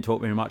bit, but he didn't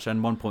talk very much. And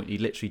at one point, he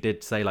literally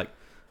did say, like,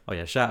 oh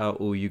yeah, shout out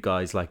all you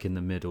guys, like, in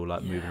the middle,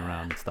 like, moving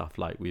around and stuff.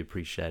 Like, we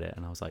appreciate it.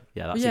 And I was like,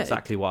 yeah, that's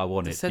exactly what I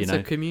wanted. The sense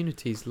of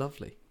community is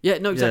lovely. Yeah,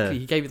 no, exactly.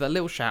 He gave you that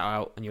little shout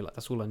out, and you're like,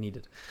 that's all I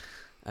needed.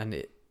 And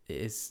it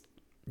is,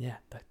 the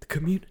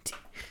community.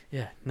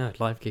 Yeah, no,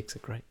 live gigs are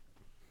great.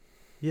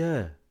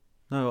 Yeah.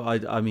 No,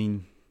 I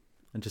mean,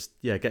 and just,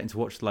 getting to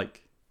watch,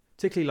 like,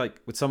 particularly,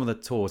 like, with some of the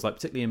tours, like,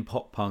 particularly in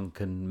pop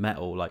punk and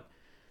metal, like,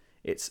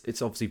 it's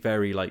obviously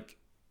very, like,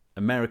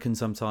 American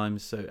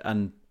sometimes, so,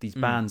 and these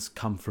bands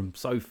come from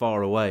so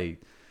far away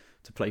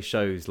to play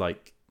shows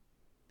like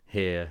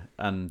here,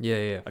 and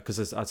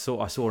because I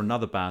saw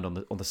another band on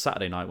the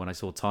Saturday night when I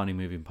saw Tiny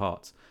Moving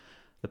Parts.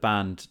 The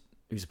band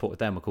who supported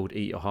them were called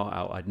Eat Your Heart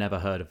Out. I'd never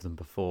heard of them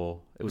before.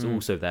 It was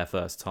also their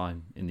first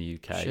time in the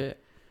UK.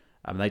 Shit.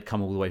 They'd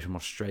come all the way from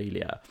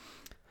Australia.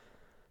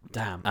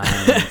 Damn.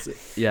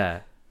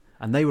 And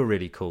and they were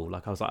really cool.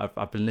 Like, I was like,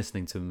 I've been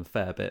listening to them a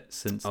fair bit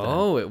since then.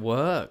 Oh, it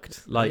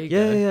worked. Like,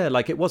 yeah.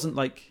 Like, it wasn't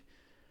like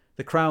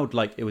the crowd.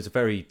 Like, it was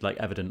very, like,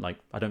 evident. Like,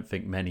 I don't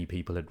think many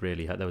people had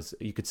really heard.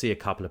 You could see a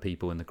couple of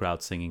people in the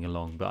crowd singing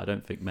along, but I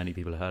don't think many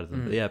people had heard of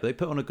them. But they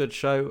put on a good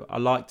show. I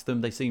liked them.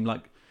 They seemed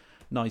like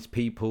nice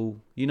people.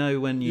 You know,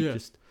 when you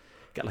just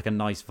get like a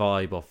nice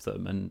vibe off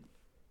them, and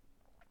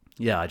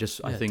I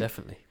think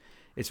definitely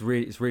it's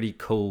really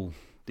cool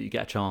that you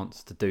get a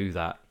chance to do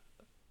that.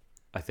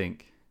 I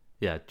think.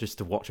 Yeah, just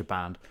to watch a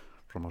band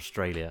from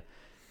Australia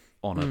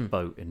on a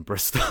boat in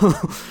Bristol,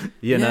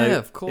 you know. Yeah,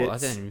 of course. I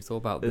didn't even thought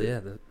about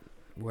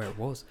where it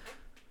was.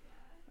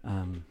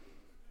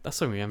 That's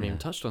something we haven't even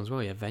touched on as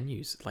well. Yeah,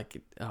 venues.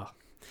 Like, talk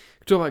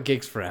about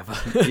gigs forever.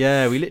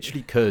 Yeah, we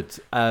literally could.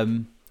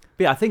 But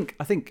yeah, I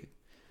think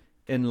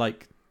in,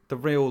 like, the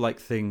real, like,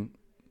 thing,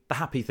 the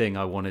happy thing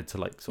I wanted to,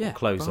 like, sort of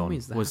close on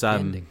was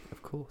happy ending,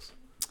 of course.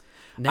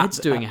 Ned's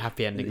doing a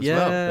happy ending as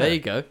well. There you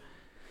go.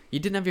 You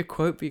didn't have your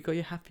quote, but you got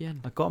your happy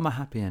ending. I got my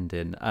happy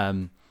ending.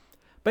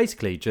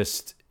 Basically,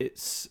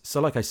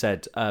 like I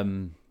said,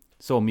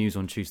 saw Muse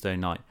on Tuesday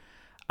night,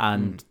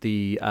 and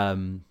the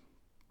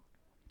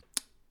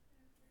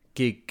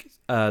gig,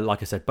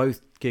 like I said, both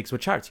gigs were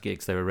charity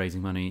gigs. They were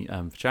raising money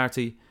for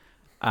charity,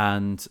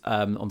 and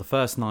on the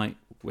first night,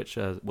 which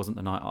wasn't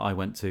the night I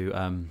went to,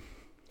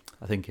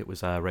 I think it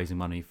was raising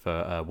money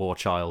for War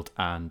Child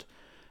and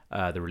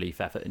the relief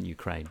effort in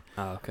Ukraine.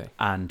 Oh, okay.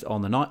 And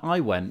on the night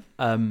I went,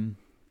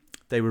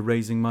 they were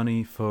raising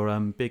money for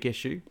Big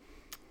Issue.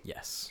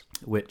 Yes.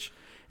 Which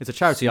is a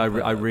charity I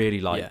really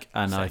like.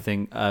 Yeah, and same. I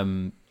think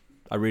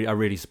I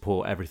really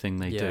support everything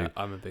they do. Yeah,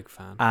 I'm a big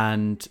fan.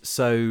 And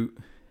so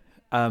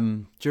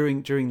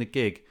during the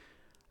gig,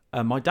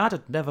 my dad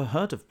had never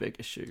heard of Big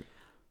Issue,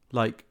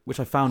 like, which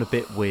I found a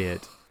bit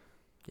weird.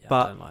 Yeah,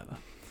 but I don't like that.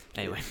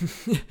 Anyway.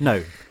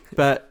 No,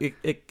 but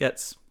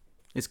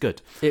it's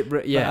good.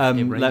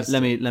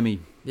 Let me.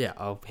 Yeah,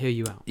 I'll hear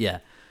you out. Yeah.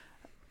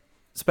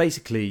 So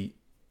basically,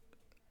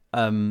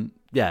 so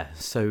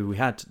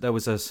there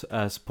was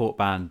a support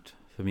band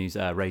for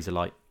music,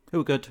 Razorlight, who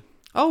were good.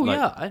 Oh,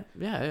 like,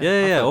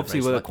 yeah.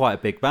 Obviously, we're quite a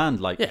big band.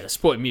 Like,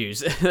 supporting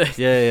Muse.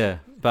 yeah.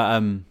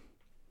 But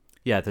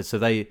so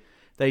they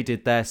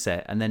did their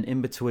set, and then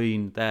in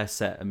between their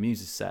set and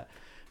Muse's set,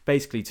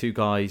 basically two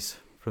guys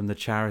from the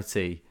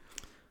charity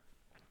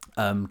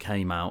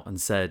came out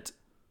and said,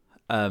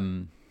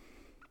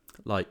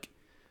 like,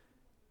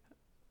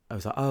 I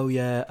was like, oh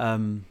yeah,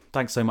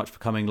 thanks so much for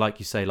coming. Like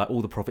you say, like,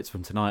 all the profits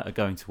from tonight are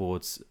going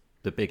towards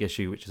the Big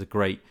Issue, which is a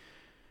great,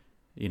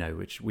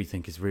 which we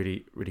think is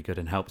really, really good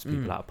and helps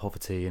people out of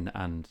poverty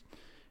and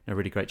a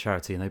really great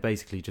charity. And they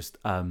basically just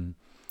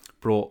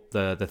brought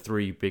the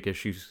three Big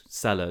Issue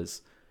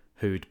sellers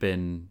who'd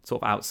been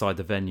sort of outside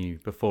the venue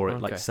before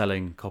it, like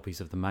selling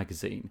copies of the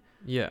magazine.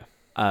 Yeah.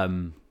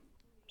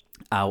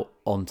 Out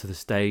onto the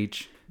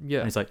stage. Yeah.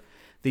 And it's like,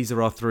 these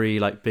are our three,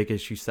 like, Big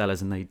Issue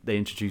sellers, and they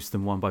introduced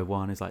them one by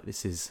one. It's like,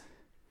 this is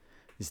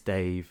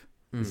Dave,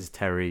 this is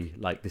Terry,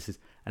 like, this is,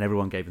 and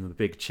everyone gave them a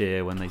big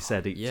cheer when they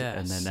said each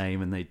and their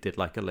name, and they did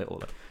like a little,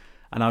 like,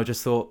 and I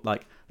just thought,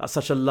 like, that's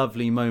such a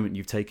lovely moment.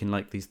 You've taken,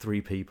 like, these three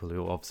people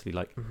who are obviously,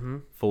 like,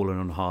 fallen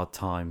on hard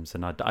times,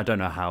 and I don't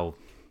know how,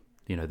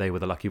 they were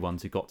the lucky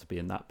ones who got to be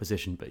in that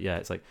position, but yeah,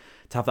 it's like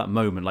to have that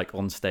moment, like,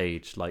 on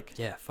stage, like,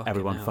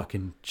 everyone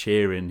fucking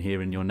cheering,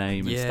 hearing your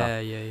name and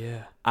stuff.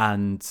 Yeah.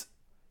 And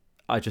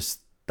I just,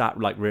 that,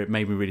 like, made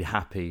me really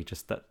happy,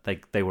 just that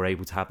they were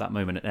able to have that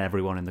moment, and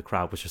everyone in the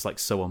crowd was just, like,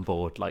 so on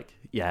board, like,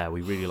 yeah, we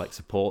really, like,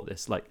 support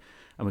this, like,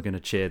 and we're going to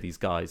cheer these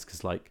guys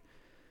because, like,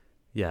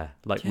 we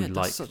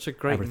like such a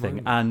great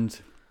everything. moment.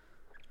 And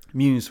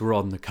Muse were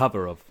on the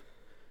cover of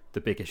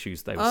the Big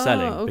Issues they were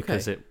selling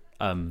because it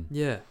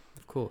yeah,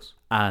 of course.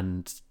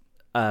 and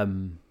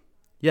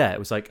yeah, it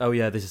was like, oh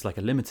yeah, this is like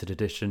a limited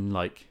edition,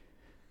 like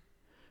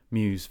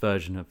Muse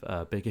version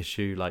of Big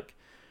Issue, like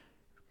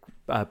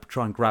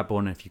try and grab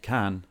one if you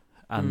can.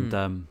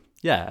 And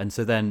yeah, and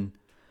so then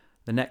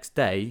the next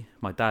day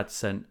my dad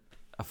sent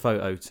a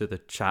photo to the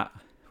chat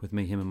with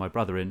me, him and my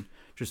brother in,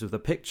 just with a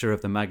picture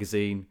of the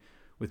magazine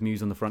with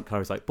Muse on the front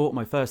cover. It's like, bought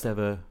my first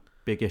ever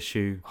Big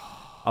Issue,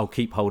 I'll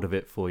keep hold of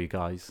it for you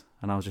guys.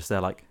 And I was just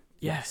there like,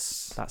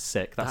 yes, that's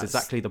sick. That's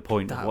exactly the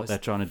point of what they're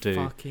trying to do.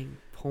 Fucking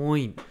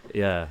point.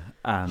 Yeah,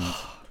 and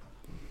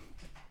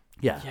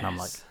yeah, yes. And I'm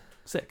like,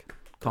 sick.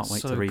 Can't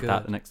wait to read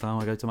that the next time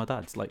I go to my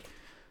dad's. Like,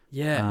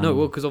 no,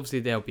 well, because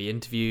obviously there'll be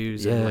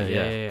interviews.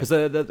 Yeah. Because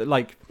they're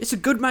like, it's a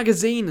good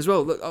magazine as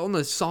well. Look, on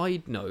the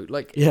side note,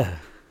 like,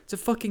 it's a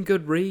fucking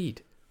good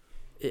read.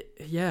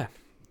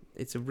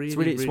 It's a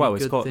really it's well.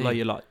 Good it's got thing.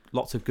 like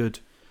lots of good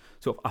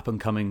sort of up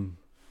and coming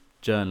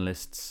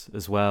journalists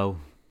as well.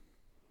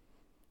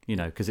 You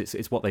know, because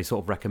it's what they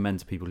sort of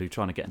recommend to people who are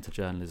trying to get into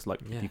journalism.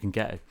 Like, if you can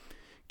get a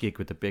gig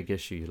with the Big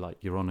Issue, like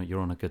you're on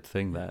a good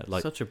thing there.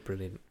 Like, such a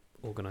brilliant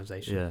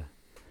organisation. Yeah,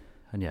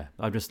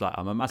 and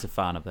I'm a massive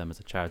fan of them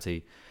as a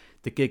charity.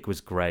 The gig was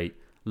great.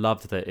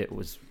 Loved that it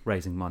was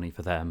raising money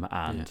for them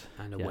and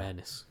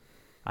awareness.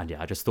 And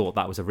I just thought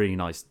that was a really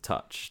nice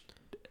touch.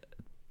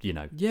 You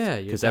know,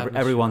 because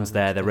everyone's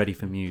there, they're ready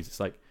for Muse.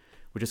 It's like,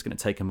 we're just going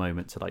to take a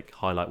moment to like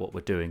highlight what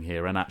we're doing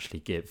here and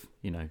actually give,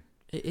 you know.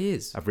 It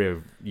is.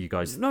 You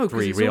guys,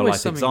 3 real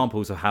life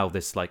examples of how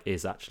this like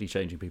is actually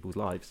changing people's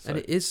lives. So. And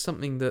it is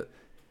something that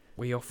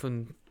we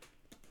often,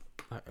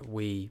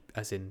 we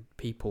as in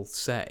people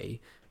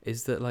say,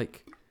 is that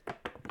like,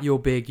 you're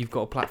big, you've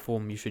got a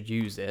platform, you should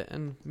use it,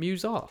 and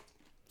Muse are.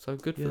 So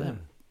good for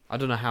them. I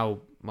don't know how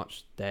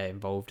much they're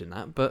involved in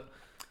that, but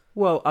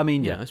well, I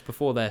mean, it's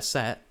before they're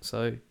set,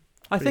 so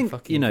I think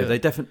good. They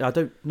definitely. I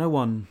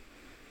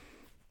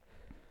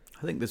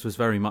think this was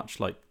very much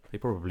like they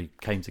probably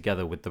came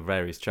together with the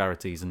various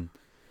charities, and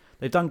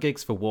they've done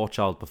gigs for War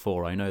Child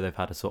before. I know they've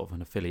had a sort of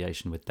an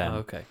affiliation with them. Oh,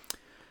 okay,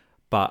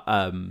 but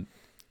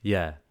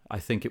I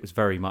think it was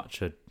very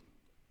much a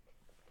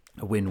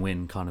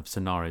win-win kind of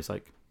scenario. It's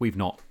like, we've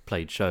not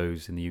played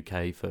shows in the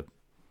UK for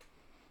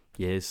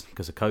years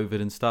because of COVID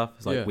and stuff.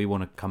 It's like, we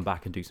want to come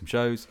back and do some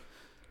shows.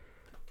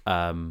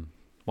 Why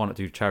not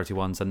do charity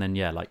ones? And then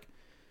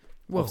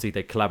obviously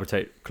they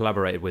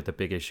collaborated with the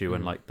Big Issue,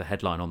 and like the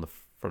headline on the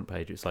front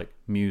page, it's like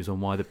Muse on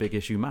why the Big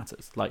Issue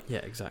matters. Like,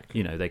 exactly.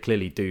 You know, they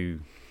clearly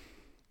do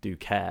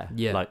care.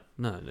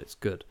 No, it's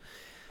good.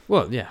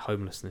 Well,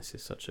 homelessness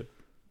is such a,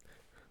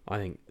 I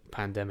think,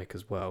 pandemic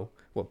as well.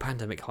 Well,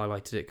 pandemic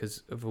highlighted it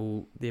because of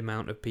all the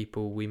amount of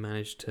people we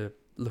managed to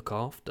look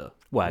after.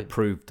 Well, it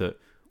proved that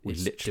we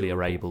literally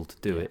are able to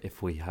do it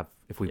if we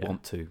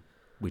want to.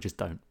 We just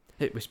don't.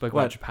 We spoke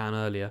about Japan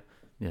earlier.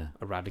 Yeah.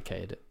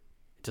 Eradicated it.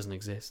 It doesn't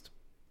exist.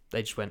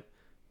 They just went,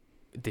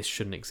 this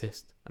shouldn't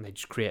exist, and they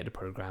just created a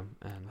program.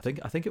 And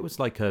I think it was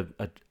like a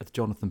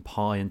Jonathan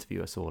Pye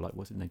interview I saw. Like,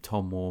 what's his name?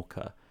 Tom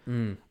Walker.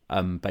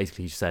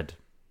 Basically, he said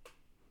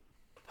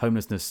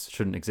homelessness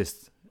shouldn't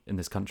exist in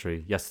this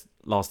country. Yes,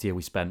 last year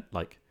we spent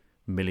like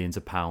millions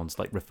of pounds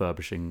like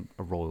refurbishing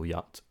a royal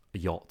yacht.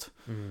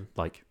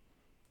 Like,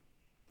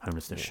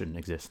 homelessness shouldn't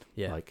exist.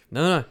 Yeah. Like,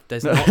 no,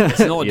 it's not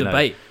a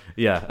debate.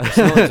 It's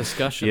not a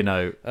discussion. You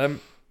know.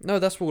 No,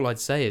 that's all I'd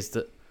say is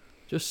that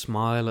just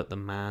smile at the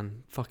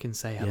man, fucking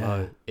say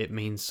hello. It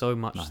means so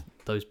much to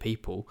those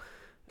people,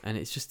 and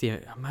it's just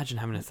imagine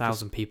having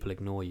 1,000 people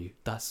ignore you.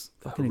 That's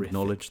fucking horrific.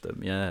 Acknowledge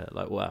them. Yeah,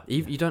 like, wow.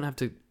 You don't have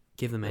to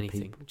give them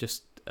anything.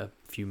 Just a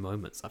few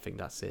moments. I think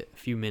that's it. A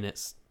few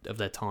minutes of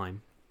their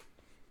time.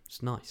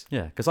 It's nice.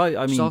 Yeah, because I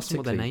mean, just ask them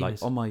what their name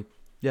is. on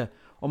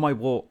my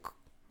walk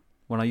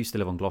when I used to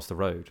live on Gloucester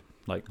Road,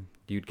 like,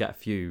 you'd get a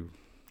few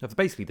of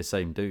basically the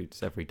same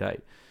dudes every day.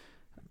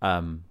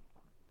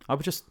 I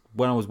would just,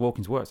 when I was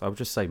walking to work, I would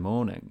just say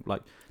morning,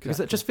 like, because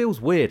it just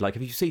feels weird. Like,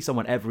 if you see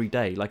someone every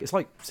day, like, it's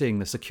like seeing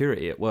the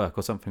security at work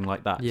or something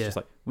like that. It's just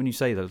like, when you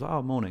say those, like,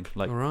 oh, morning,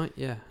 like, all right,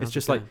 it's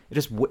just like,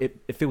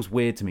 it feels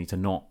weird to me to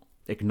not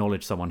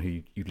acknowledge someone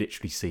who you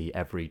literally see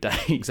every day.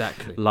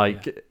 Exactly.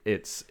 Like,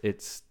 it's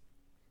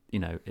you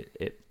know,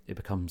 it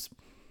becomes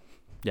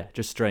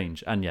just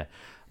strange. And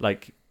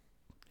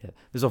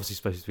there's obviously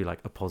supposed to be like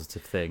a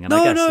positive thing, and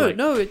I guess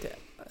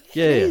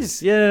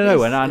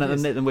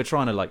and we're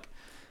trying to like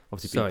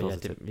obviously be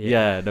positive.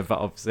 But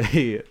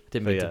obviously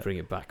didn't mean to bring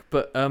it back,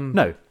 but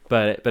no,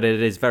 but it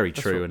is very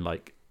true, and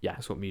like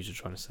that's what Muse are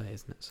trying to say,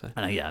 isn't it? So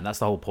and that's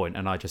the whole point.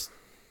 And I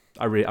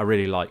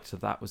really liked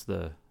that was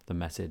the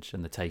message,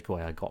 and the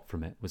takeaway I got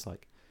from it was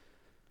like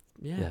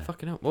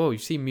fucking hell. Well,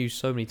 you've seen Muse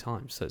so many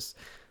times, so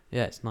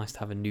it's nice to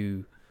have a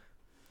new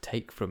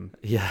take from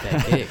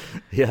their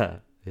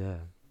gig.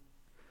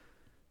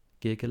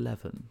 Gig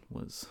 11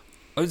 was...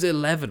 Oh, was it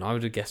 11? I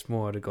would have guessed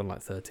more. I'd have gone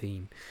like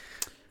 13.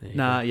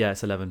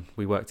 It's 11.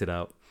 We worked it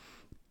out.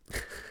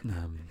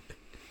 Me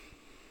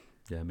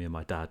and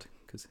my dad,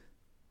 because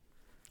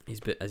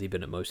has he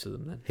been at most of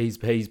them then? He's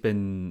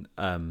been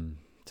to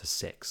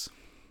 6.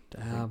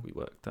 We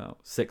worked out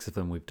 6 of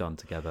them we've done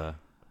together.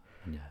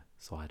 And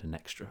So I had an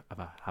extra.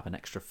 Have an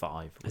extra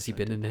 5. Has he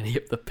been in any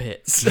of the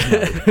pits?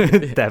 No,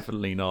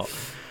 definitely not.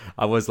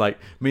 I was like,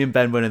 me and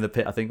Ben went in the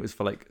pit. I think it was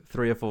for like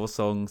 3 or 4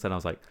 songs, and I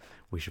was like,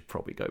 we should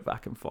probably go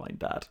back and find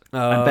Dad.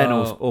 And Ben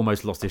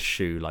almost lost his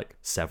shoe like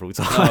several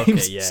times.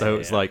 Okay, yeah, so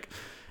it's like,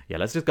 yeah,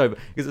 let's just go,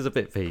 because it's a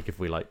bit peak if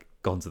we like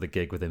gone to the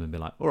gig with him and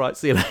been like, all right,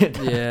 see you later,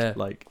 Dad. Yeah.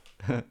 Like,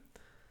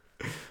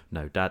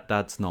 no,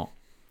 Dad's not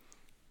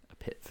a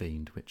pit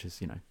fiend, which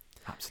is,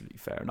 absolutely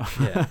fair enough.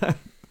 Yeah.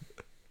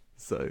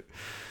 So,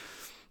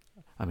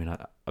 I mean,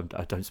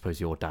 I don't suppose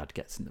your dad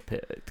gets in the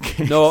pit.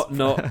 No,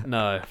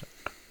 not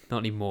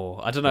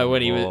anymore. I don't know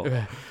when he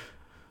was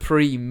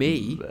pre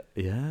me.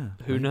 Yeah,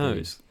 Who maybe.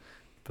 knows?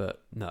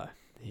 But no,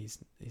 he's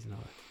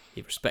not.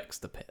 He respects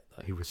the pit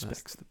though. He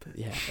respects the pit.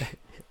 Yeah,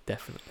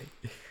 definitely.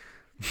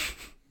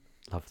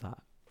 Love that.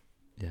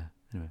 Yeah.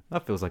 Anyway,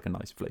 that feels like a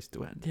nice place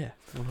to end. Yeah,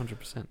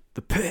 100%.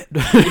 The pit.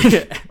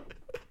 Yeah.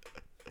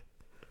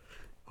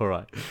 All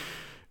right.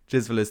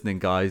 Cheers for listening,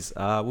 guys.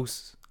 We'll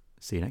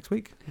see you next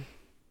week.